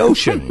edges of the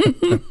ocean.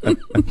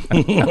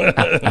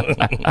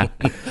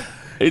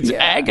 It's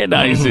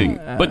agonizing.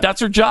 But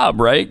that's her job,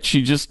 right?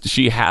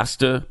 She has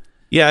to.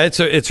 Yeah,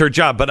 it's her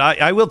job. But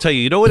I will tell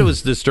you, what it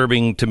was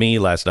disturbing to me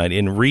last night?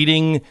 In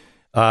reading,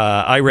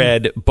 I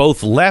read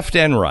both left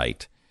and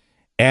right.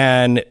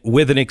 And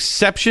with an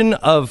exception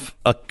of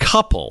a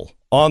couple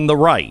on the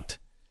right,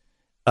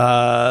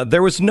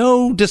 there was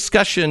no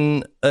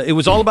discussion. It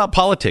was all about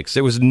politics.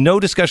 There was no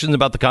discussions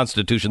about the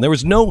Constitution. There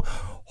was no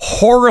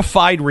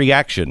horrified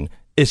reaction,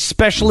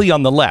 especially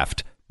on the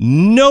left.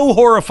 No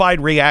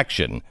horrified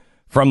reaction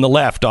from the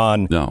left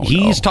on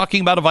he's talking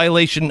about a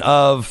violation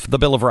of the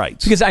Bill of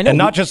Rights. Because I know, and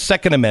not just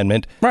Second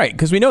Amendment. Right,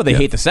 because we know they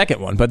hate the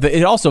second one, but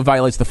it also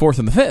violates the Fourth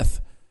and the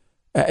Fifth.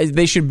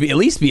 They should at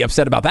least be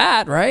upset about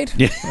that, right?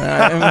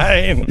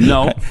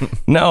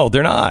 No,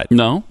 they're not.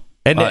 No.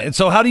 And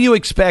so how do you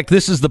expect,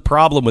 this is the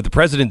problem with the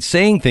president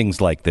saying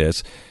things like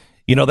this,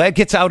 that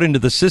gets out into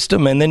the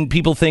system, and then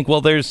people think,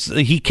 well,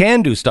 he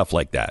can do stuff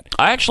like that.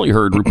 I actually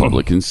heard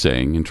Republicans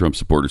saying, and Trump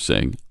supporters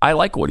saying, I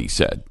like what he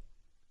said.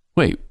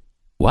 Wait,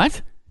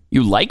 what?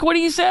 You like what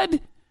he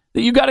said?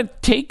 That you got to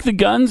take the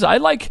guns? I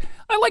like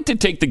to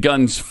take the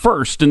guns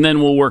first, and then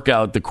we'll work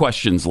out the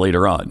questions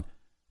later on.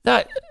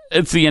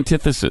 It's the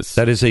antithesis.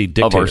 That is a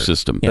dictator of our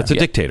system. That's a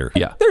dictator.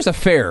 Yeah, there's a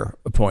fair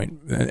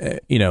point,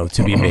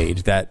 to be made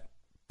that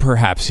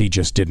perhaps he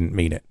just didn't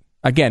mean it.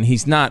 Again,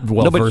 he's not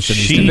well versed in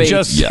these debates. She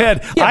just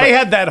said, I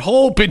had that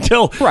hope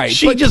until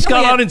she just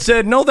got on and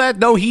said,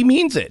 no, he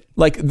means it.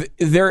 Like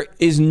there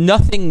is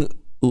nothing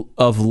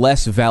of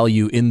less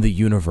value in the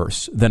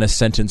universe than a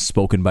sentence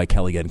spoken by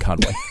Kellyanne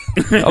Conway.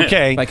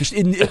 Okay.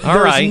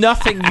 There's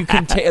nothing you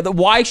can take.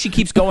 Why she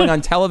keeps going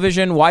on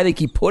television, why they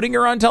keep putting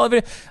her on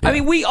television. Yeah. I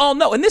mean, we all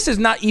know, and this is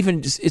not even,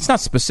 it's not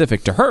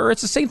specific to her.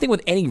 It's the same thing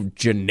with any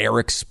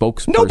generic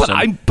spokesperson. No,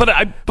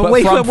 but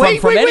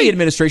wait, from any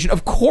administration,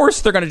 of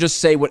course they're going to just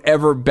say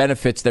whatever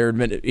benefits their,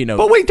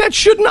 But wait, that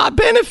should not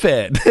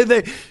benefit.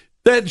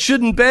 That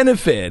shouldn't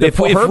benefit. If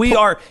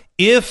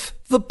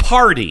the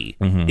party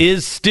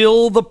is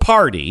still the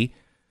party,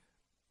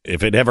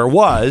 if it ever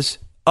was,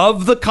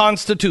 of the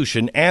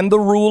Constitution and the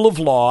rule of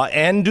law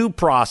and due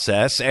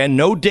process and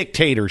no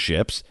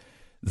dictatorships,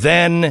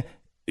 then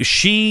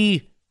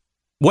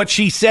what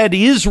she said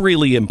is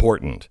really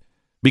important.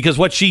 Because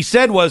what she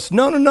said was,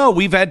 no,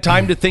 we've had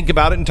time to think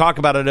about it and talk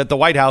about it at the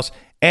White House,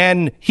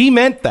 and he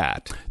meant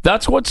that.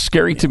 That's what's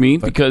scary to me,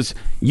 because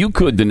you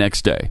could the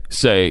next day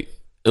say,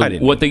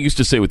 what they used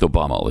to say with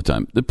Obama all the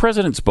time. The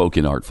president spoke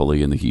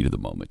inartfully in the heat of the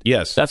moment.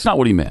 Yes. That's not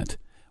what he meant.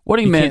 What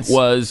he meant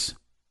was,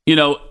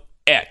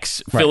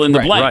 X, fill in the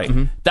blank.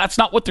 Right. That's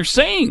not what they're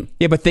saying.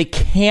 Yeah, but they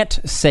can't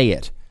say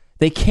it.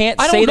 They can't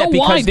I say don't know that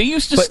why.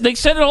 because They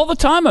said it all the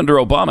time under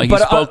Obama. He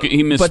misspoke. But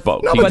He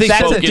misspoke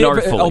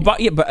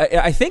inartfully. But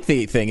I think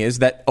the thing is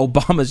that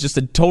Obama's just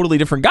a totally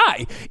different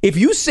guy. If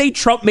you say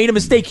Trump made a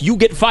mistake, you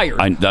get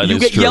fired. You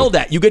get yelled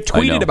at. You get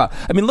tweeted about.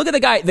 I mean, look at the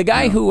guy. The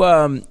guy who,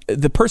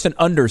 the person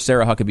under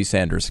Sarah Huckabee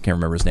Sanders, I can't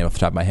remember his name off the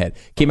top of my head,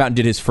 came out and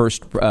did his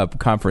first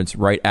conference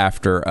right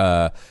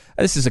after.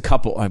 This is a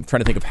couple. I'm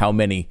trying to think of how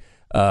many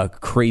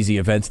crazy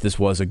events this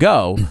was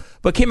ago,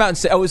 but came out and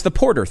said, it was the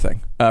Porter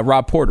thing.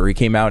 Rob Porter, he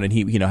came out and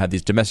he, had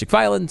these domestic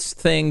violence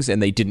things and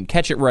they didn't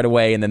catch it right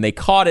away. And then they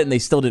caught it and they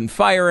still didn't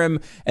fire him.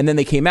 And then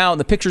they came out and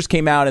the pictures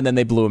came out and then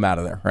they blew him out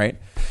of there. Right.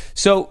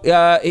 So,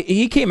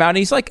 he came out and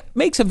he's like,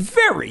 makes a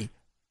very,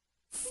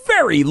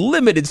 very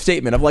limited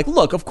statement of like,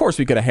 look, of course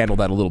we could have handled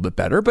that a little bit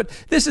better, but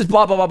this is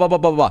blah, blah, blah, blah, blah,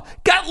 blah, blah.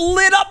 Got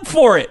lit up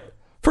for it.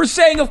 For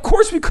saying, of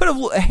course, we could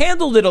have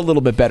handled it a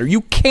little bit better.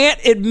 You can't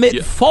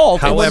admit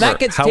fault. And when that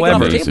gets taken off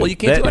the table, you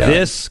can't do it.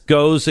 This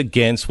goes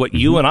against what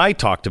you and I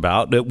talked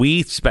about, that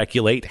we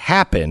speculate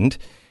happened.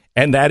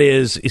 And that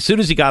is, as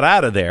soon as he got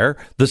out of there,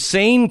 the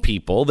sane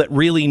people that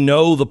really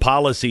know the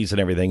policies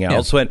and everything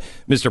else went,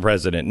 Mr.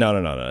 President,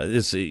 no.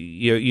 This,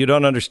 you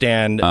don't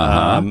understand,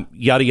 yada,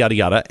 yada,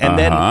 yada.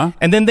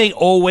 And then they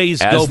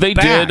always As go they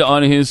back. did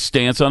on his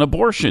stance on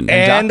abortion.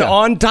 And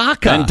on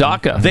DACA. And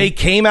DACA. They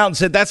came out and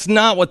said, that's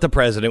not what the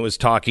president was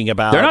talking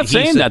about. They're not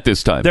saying that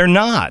this time. They're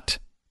not.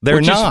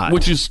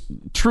 Which is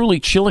truly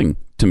chilling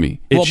to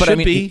me. It should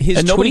be.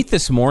 His tweet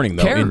this morning,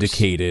 though,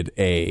 indicated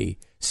a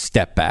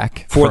step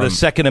back for the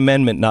Second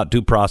Amendment, not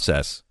due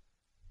process.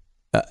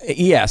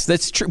 Yes,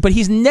 that's true. But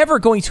he's never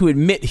going to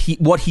admit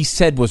what he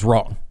said was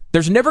wrong.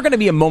 There's never going to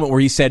be a moment where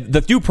he said,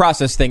 the due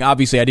process thing,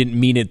 obviously I didn't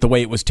mean it the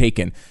way it was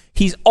taken.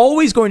 He's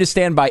always going to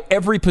stand by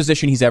every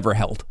position he's ever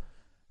held.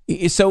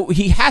 So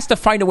he has to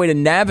find a way to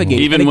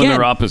navigate. Even when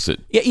they're opposite.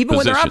 Yeah, even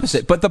when they're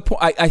opposite. But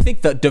I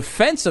think the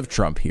defense of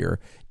Trump here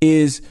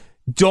is,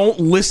 don't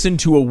listen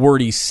to a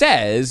word he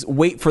says.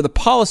 Wait for the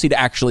policy to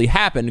actually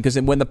happen, because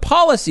when the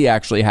policy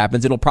actually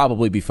happens, it'll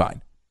probably be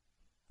fine.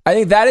 I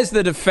think that is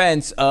the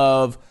defense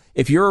of,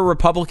 if you're a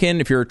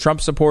Republican, if you're a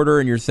Trump supporter,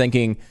 and you're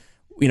thinking,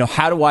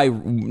 how do I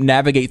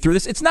navigate through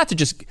this? It's not to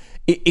just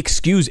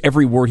excuse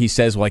every word he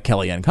says like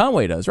Kellyanne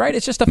Conway does, right?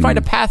 It's just to find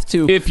a path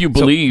to. If you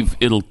believe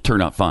it'll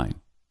turn out fine.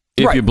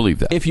 If you believe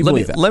that. If you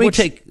believe that. Let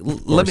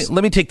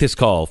me take this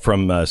call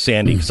from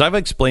Sandy, because I've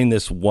explained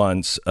this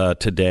once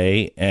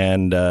today,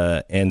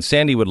 and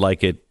Sandy would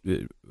like it.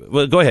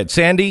 Well, go ahead,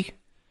 Sandy.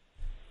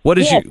 What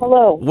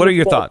are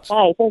your thoughts?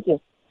 Hi, thank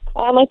you.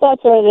 My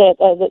thoughts are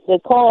that the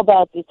call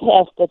about the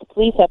test that the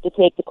police have to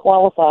take to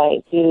qualify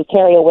to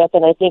carry a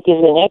weapon, I think, is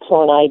an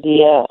excellent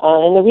idea.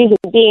 And the reason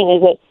being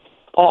is that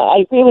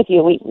I agree with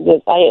you.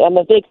 I'm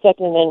a big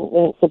Second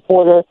Amendment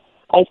supporter.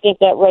 I think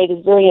that right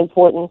is very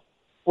important.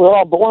 We're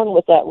all born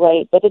with that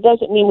right, but it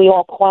doesn't mean we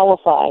all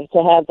qualify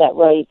to have that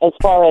right as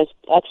far as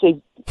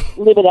actually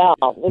live it out.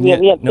 We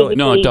have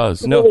it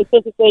does.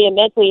 Physically and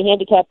mentally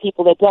handicapped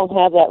people that don't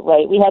have that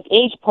right. We have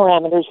age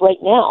parameters right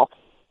now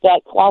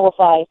that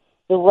qualify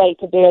the right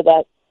to bear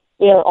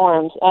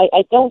arms.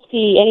 I don't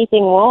see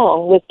anything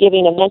wrong with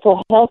giving a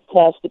mental health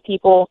test to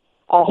people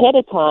ahead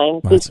of time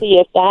to see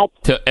if that...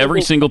 To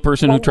every single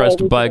person who tries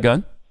to buy a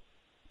gun?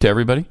 To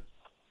everybody?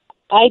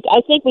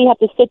 I think we have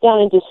to sit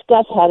down and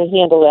discuss how to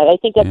handle that. I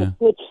think that's a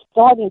good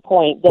starting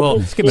point.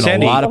 It's given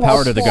a lot of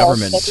power to the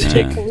government to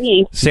take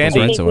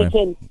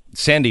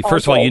Sandy,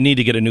 first of all, you need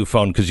to get a new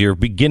phone, because you're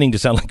beginning to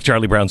sound like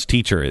Charlie Brown's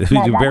teacher.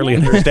 You barely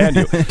understand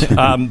you.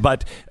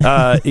 But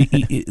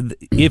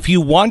if you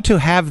want to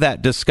have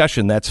that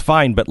discussion, that's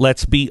fine. But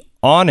let's be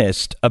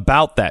honest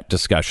about that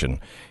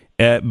discussion.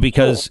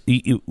 Because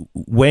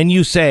when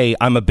you say,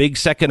 I'm a big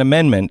Second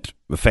Amendment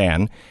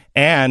fan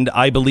and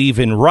I believe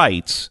in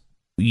rights,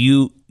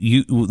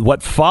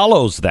 what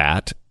follows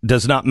that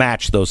does not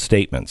match those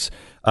statements.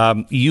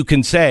 You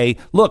can say,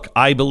 look,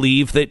 I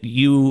believe that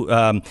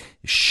you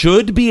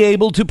should be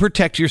able to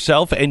protect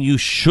yourself and you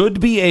should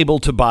be able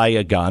to buy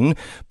a gun,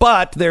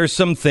 but there's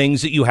some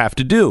things that you have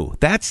to do.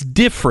 That's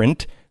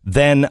different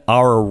than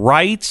our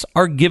rights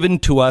are given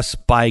to us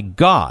by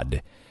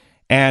God.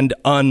 And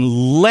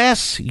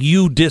unless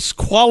you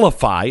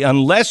disqualify,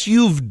 unless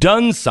you've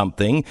done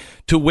something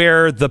to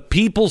where the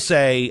people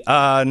say,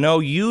 no,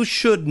 you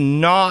should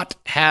not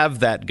have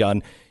that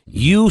gun,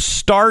 you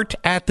start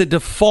at the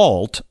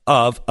default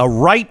of a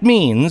right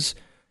means.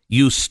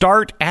 You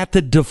start at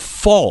the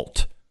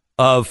default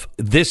of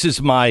this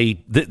is my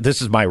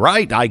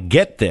right. I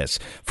get this.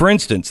 For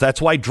instance,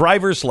 that's why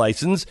driver's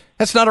license,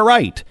 that's not a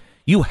right.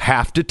 You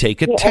have to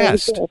take a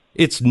test.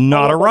 It's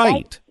not a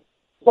right.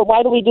 But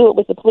why do we do it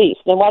with the police?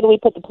 Then why do we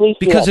put the police?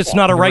 Because it's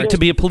not a right to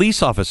be a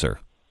police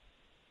officer.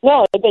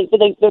 No,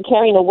 they're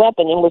carrying a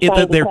weapon,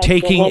 and they're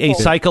taking a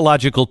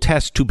psychological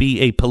test to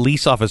be a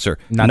police officer,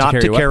 not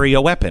to carry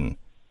a weapon.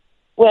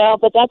 Well,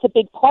 but that's a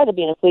big part of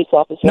being a police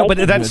officer. No, but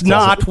that's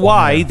not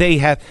why they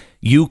have.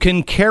 You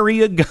can carry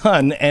a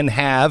gun and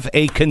have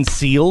a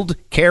concealed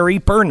carry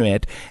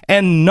permit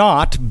and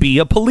not be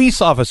a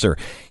police officer.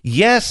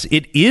 Yes,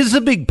 it is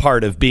a big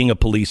part of being a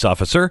police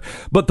officer,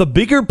 but the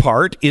bigger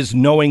part is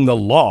knowing the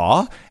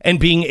law and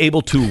being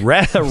able to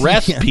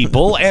arrest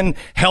people and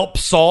help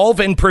solve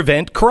and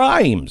prevent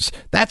crimes.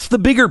 That's the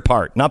bigger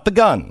part, not the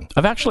gun.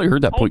 I've actually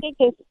heard that point.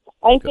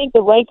 I think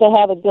the right to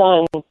have a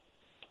gun,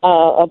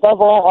 above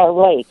all our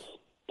rights,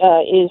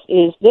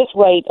 is this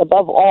right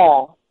above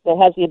all that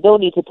has the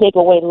ability to take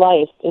away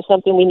life is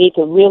something we need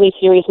to really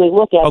seriously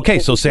look at. Okay,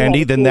 so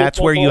Sandy, then that's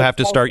where you have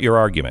to start your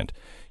argument.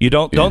 You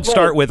don't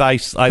start with I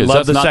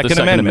love the Second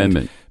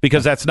Amendment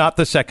because that's not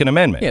the Second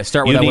Amendment. Yeah,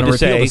 start with I want to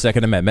repeal the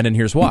Second Amendment, and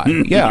here's why.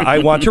 Yeah, I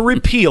want to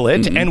repeal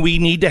it, and we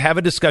need to have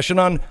a discussion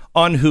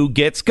on who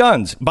gets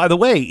guns. By the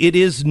way, it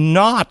is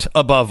not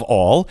above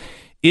all.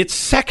 It's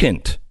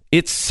second.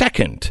 It's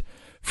second.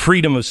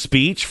 Freedom of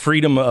speech,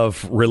 freedom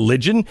of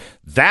religion.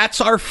 That's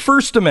our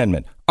First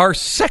Amendment. Our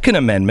Second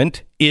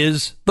Amendment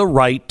is the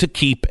right to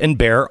keep and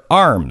bear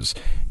arms.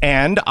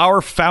 And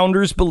our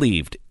founders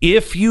believed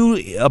if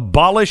you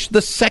abolish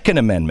the Second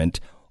Amendment,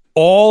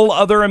 all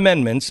other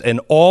amendments and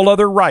all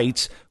other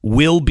rights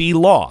will be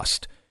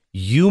lost.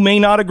 You may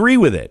not agree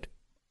with it.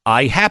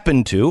 I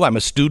happen to. I'm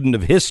a student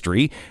of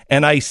history,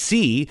 and I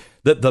see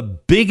that the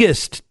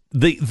biggest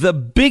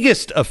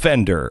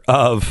offender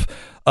of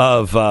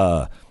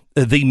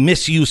the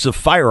misuse of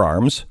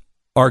firearms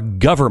are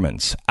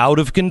governments out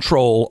of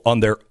control on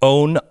their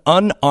own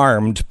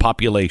unarmed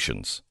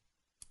populations.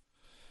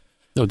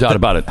 No doubt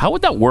about it. How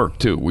would that work,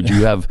 too? Would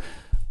you have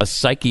a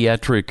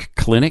psychiatric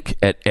clinic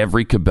at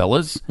every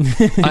Cabela's?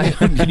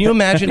 Can you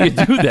imagine? You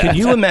do that. Can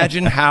you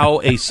imagine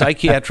how a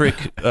psychiatric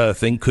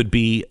thing could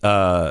be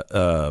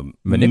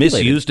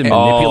misused and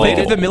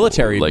manipulated? The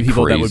military like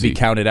people crazy. That would be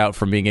counted out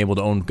from being able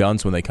to own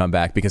guns when they come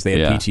back because they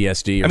had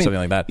PTSD or something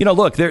like that. You know,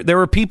 look, there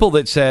were people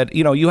that said,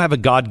 you have a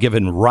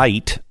God-given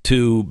right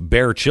to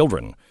bear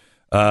children.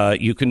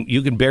 You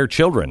can bear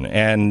children,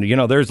 and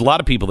there's a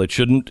lot of people that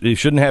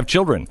shouldn't have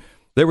children.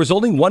 There was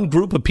only one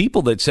group of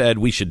people that said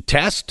we should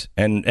test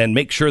and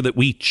make sure that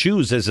we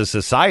choose as a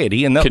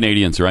society. And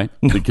Canadians, right?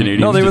 The Canadians.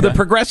 No, they were the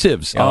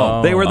progressives.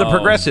 They were the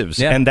progressives,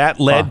 and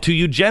that led to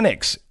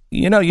eugenics.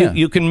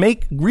 You can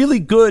make really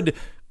good,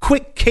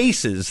 quick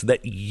cases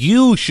that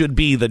you should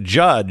be the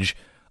judge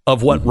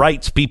of what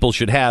rights people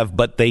should have,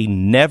 but they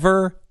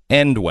never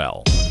end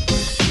well.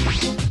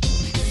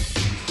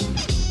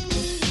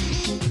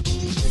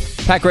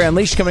 Pat Gray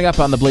Unleashed coming up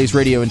on the Blaze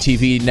Radio and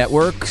TV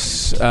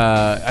networks.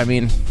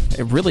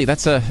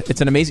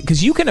 It's an amazing,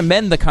 because you can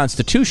amend the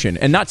Constitution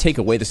and not take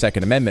away the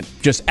Second Amendment.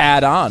 Just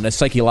add on a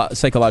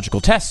psychological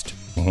test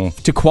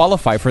to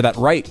qualify for that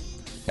right.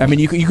 I mean,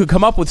 you could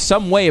come up with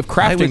some way of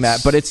crafting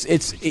that, but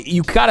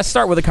you got to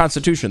start with the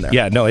Constitution there.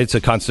 Yeah, no, it's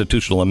a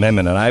constitutional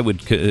amendment, and I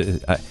would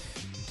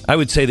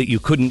say that you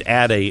couldn't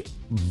add a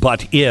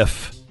 "but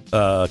if"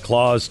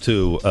 clause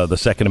to the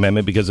Second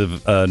Amendment because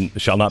of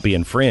shall not be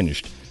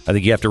infringed. I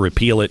think you have to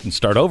repeal it and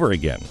start over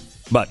again.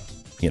 But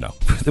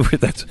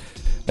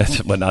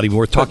that's not even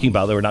worth talking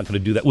about. We're not going to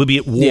do that. We'll be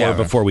at war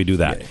before we do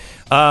that.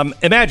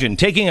 Imagine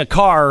taking a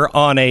car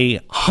on a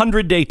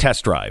 100-day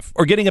test drive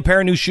or getting a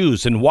pair of new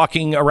shoes and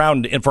walking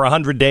around for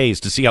 100 days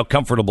to see how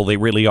comfortable they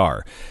really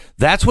are.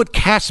 That's what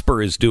Casper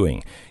is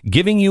doing,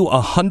 giving you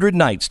 100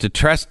 nights to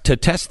test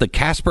the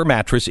Casper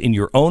mattress in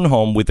your own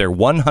home with their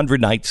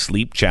 100-night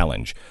sleep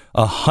challenge.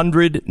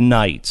 100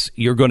 nights.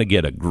 You're going to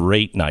get a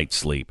great night's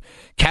sleep.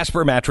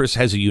 Casper mattress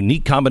has a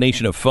unique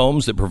combination of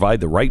foams that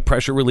provide the right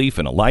pressure relief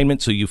and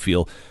alignment so you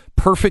feel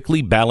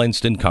perfectly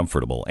balanced and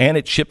comfortable, and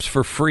it ships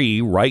for free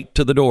right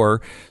to the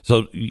door.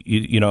 So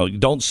you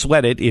don't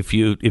sweat it. If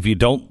you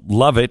don't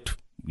love it,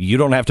 you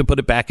don't have to put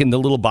it back in the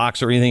little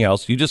box or anything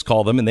else. You just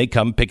call them and they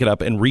come pick it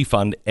up and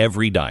refund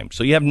every dime.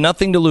 So you have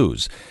nothing to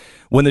lose.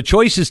 When the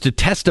choice is to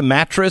test a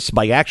mattress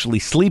by actually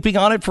sleeping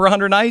on it for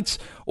 100 nights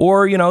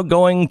or,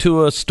 going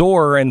to a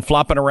store and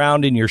flopping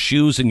around in your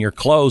shoes and your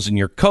clothes and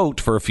your coat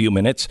for a few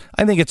minutes,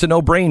 I think it's a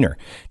no-brainer.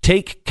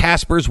 Take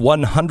Casper's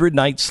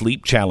 100-night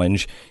sleep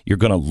challenge. You're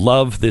going to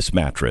love this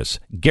mattress.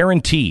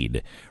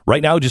 Guaranteed.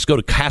 Right now, just go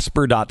to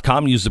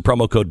Casper.com. Use the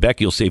promo code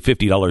Beck. You'll save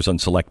 $50 on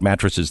select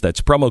mattresses.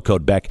 That's promo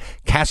code Beck.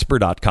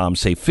 Casper.com.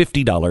 Save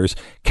 $50.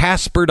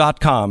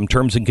 Casper.com.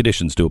 Terms and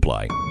conditions to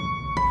apply.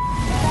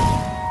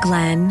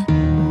 Glenn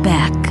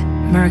Beck,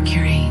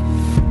 Mercury.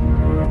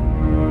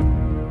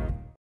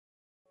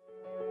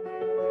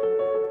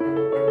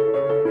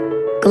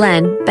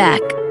 Glenn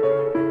Beck.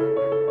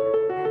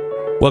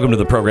 Welcome to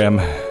the program.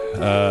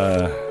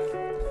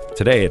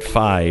 Today at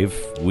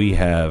 5, we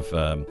have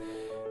a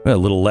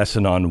little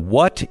lesson on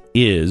what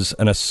is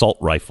an assault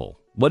rifle.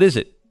 What is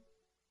it?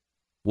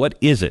 What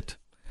is it?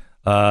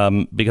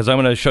 Because I'm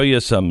going to show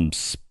you some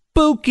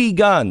spooky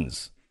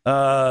guns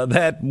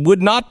that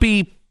would not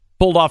be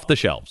pulled off the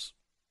shelves.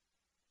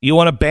 You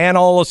want to ban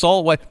all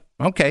assault? What?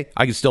 Okay,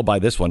 I can still buy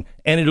this one,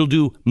 and it'll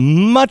do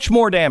much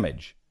more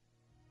damage.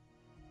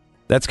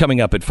 That's coming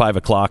up at 5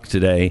 o'clock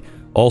today.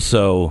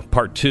 Also,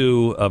 part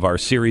 2 of our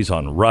series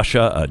on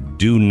Russia, a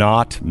do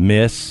not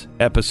miss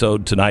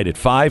episode tonight at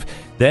 5.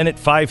 Then at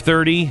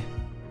 5:30,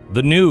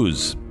 the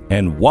news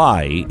and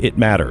why it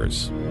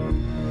matters.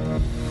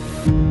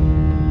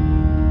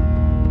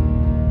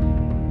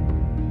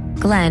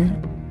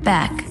 Glenn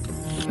Beck,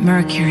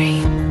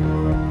 Mercury.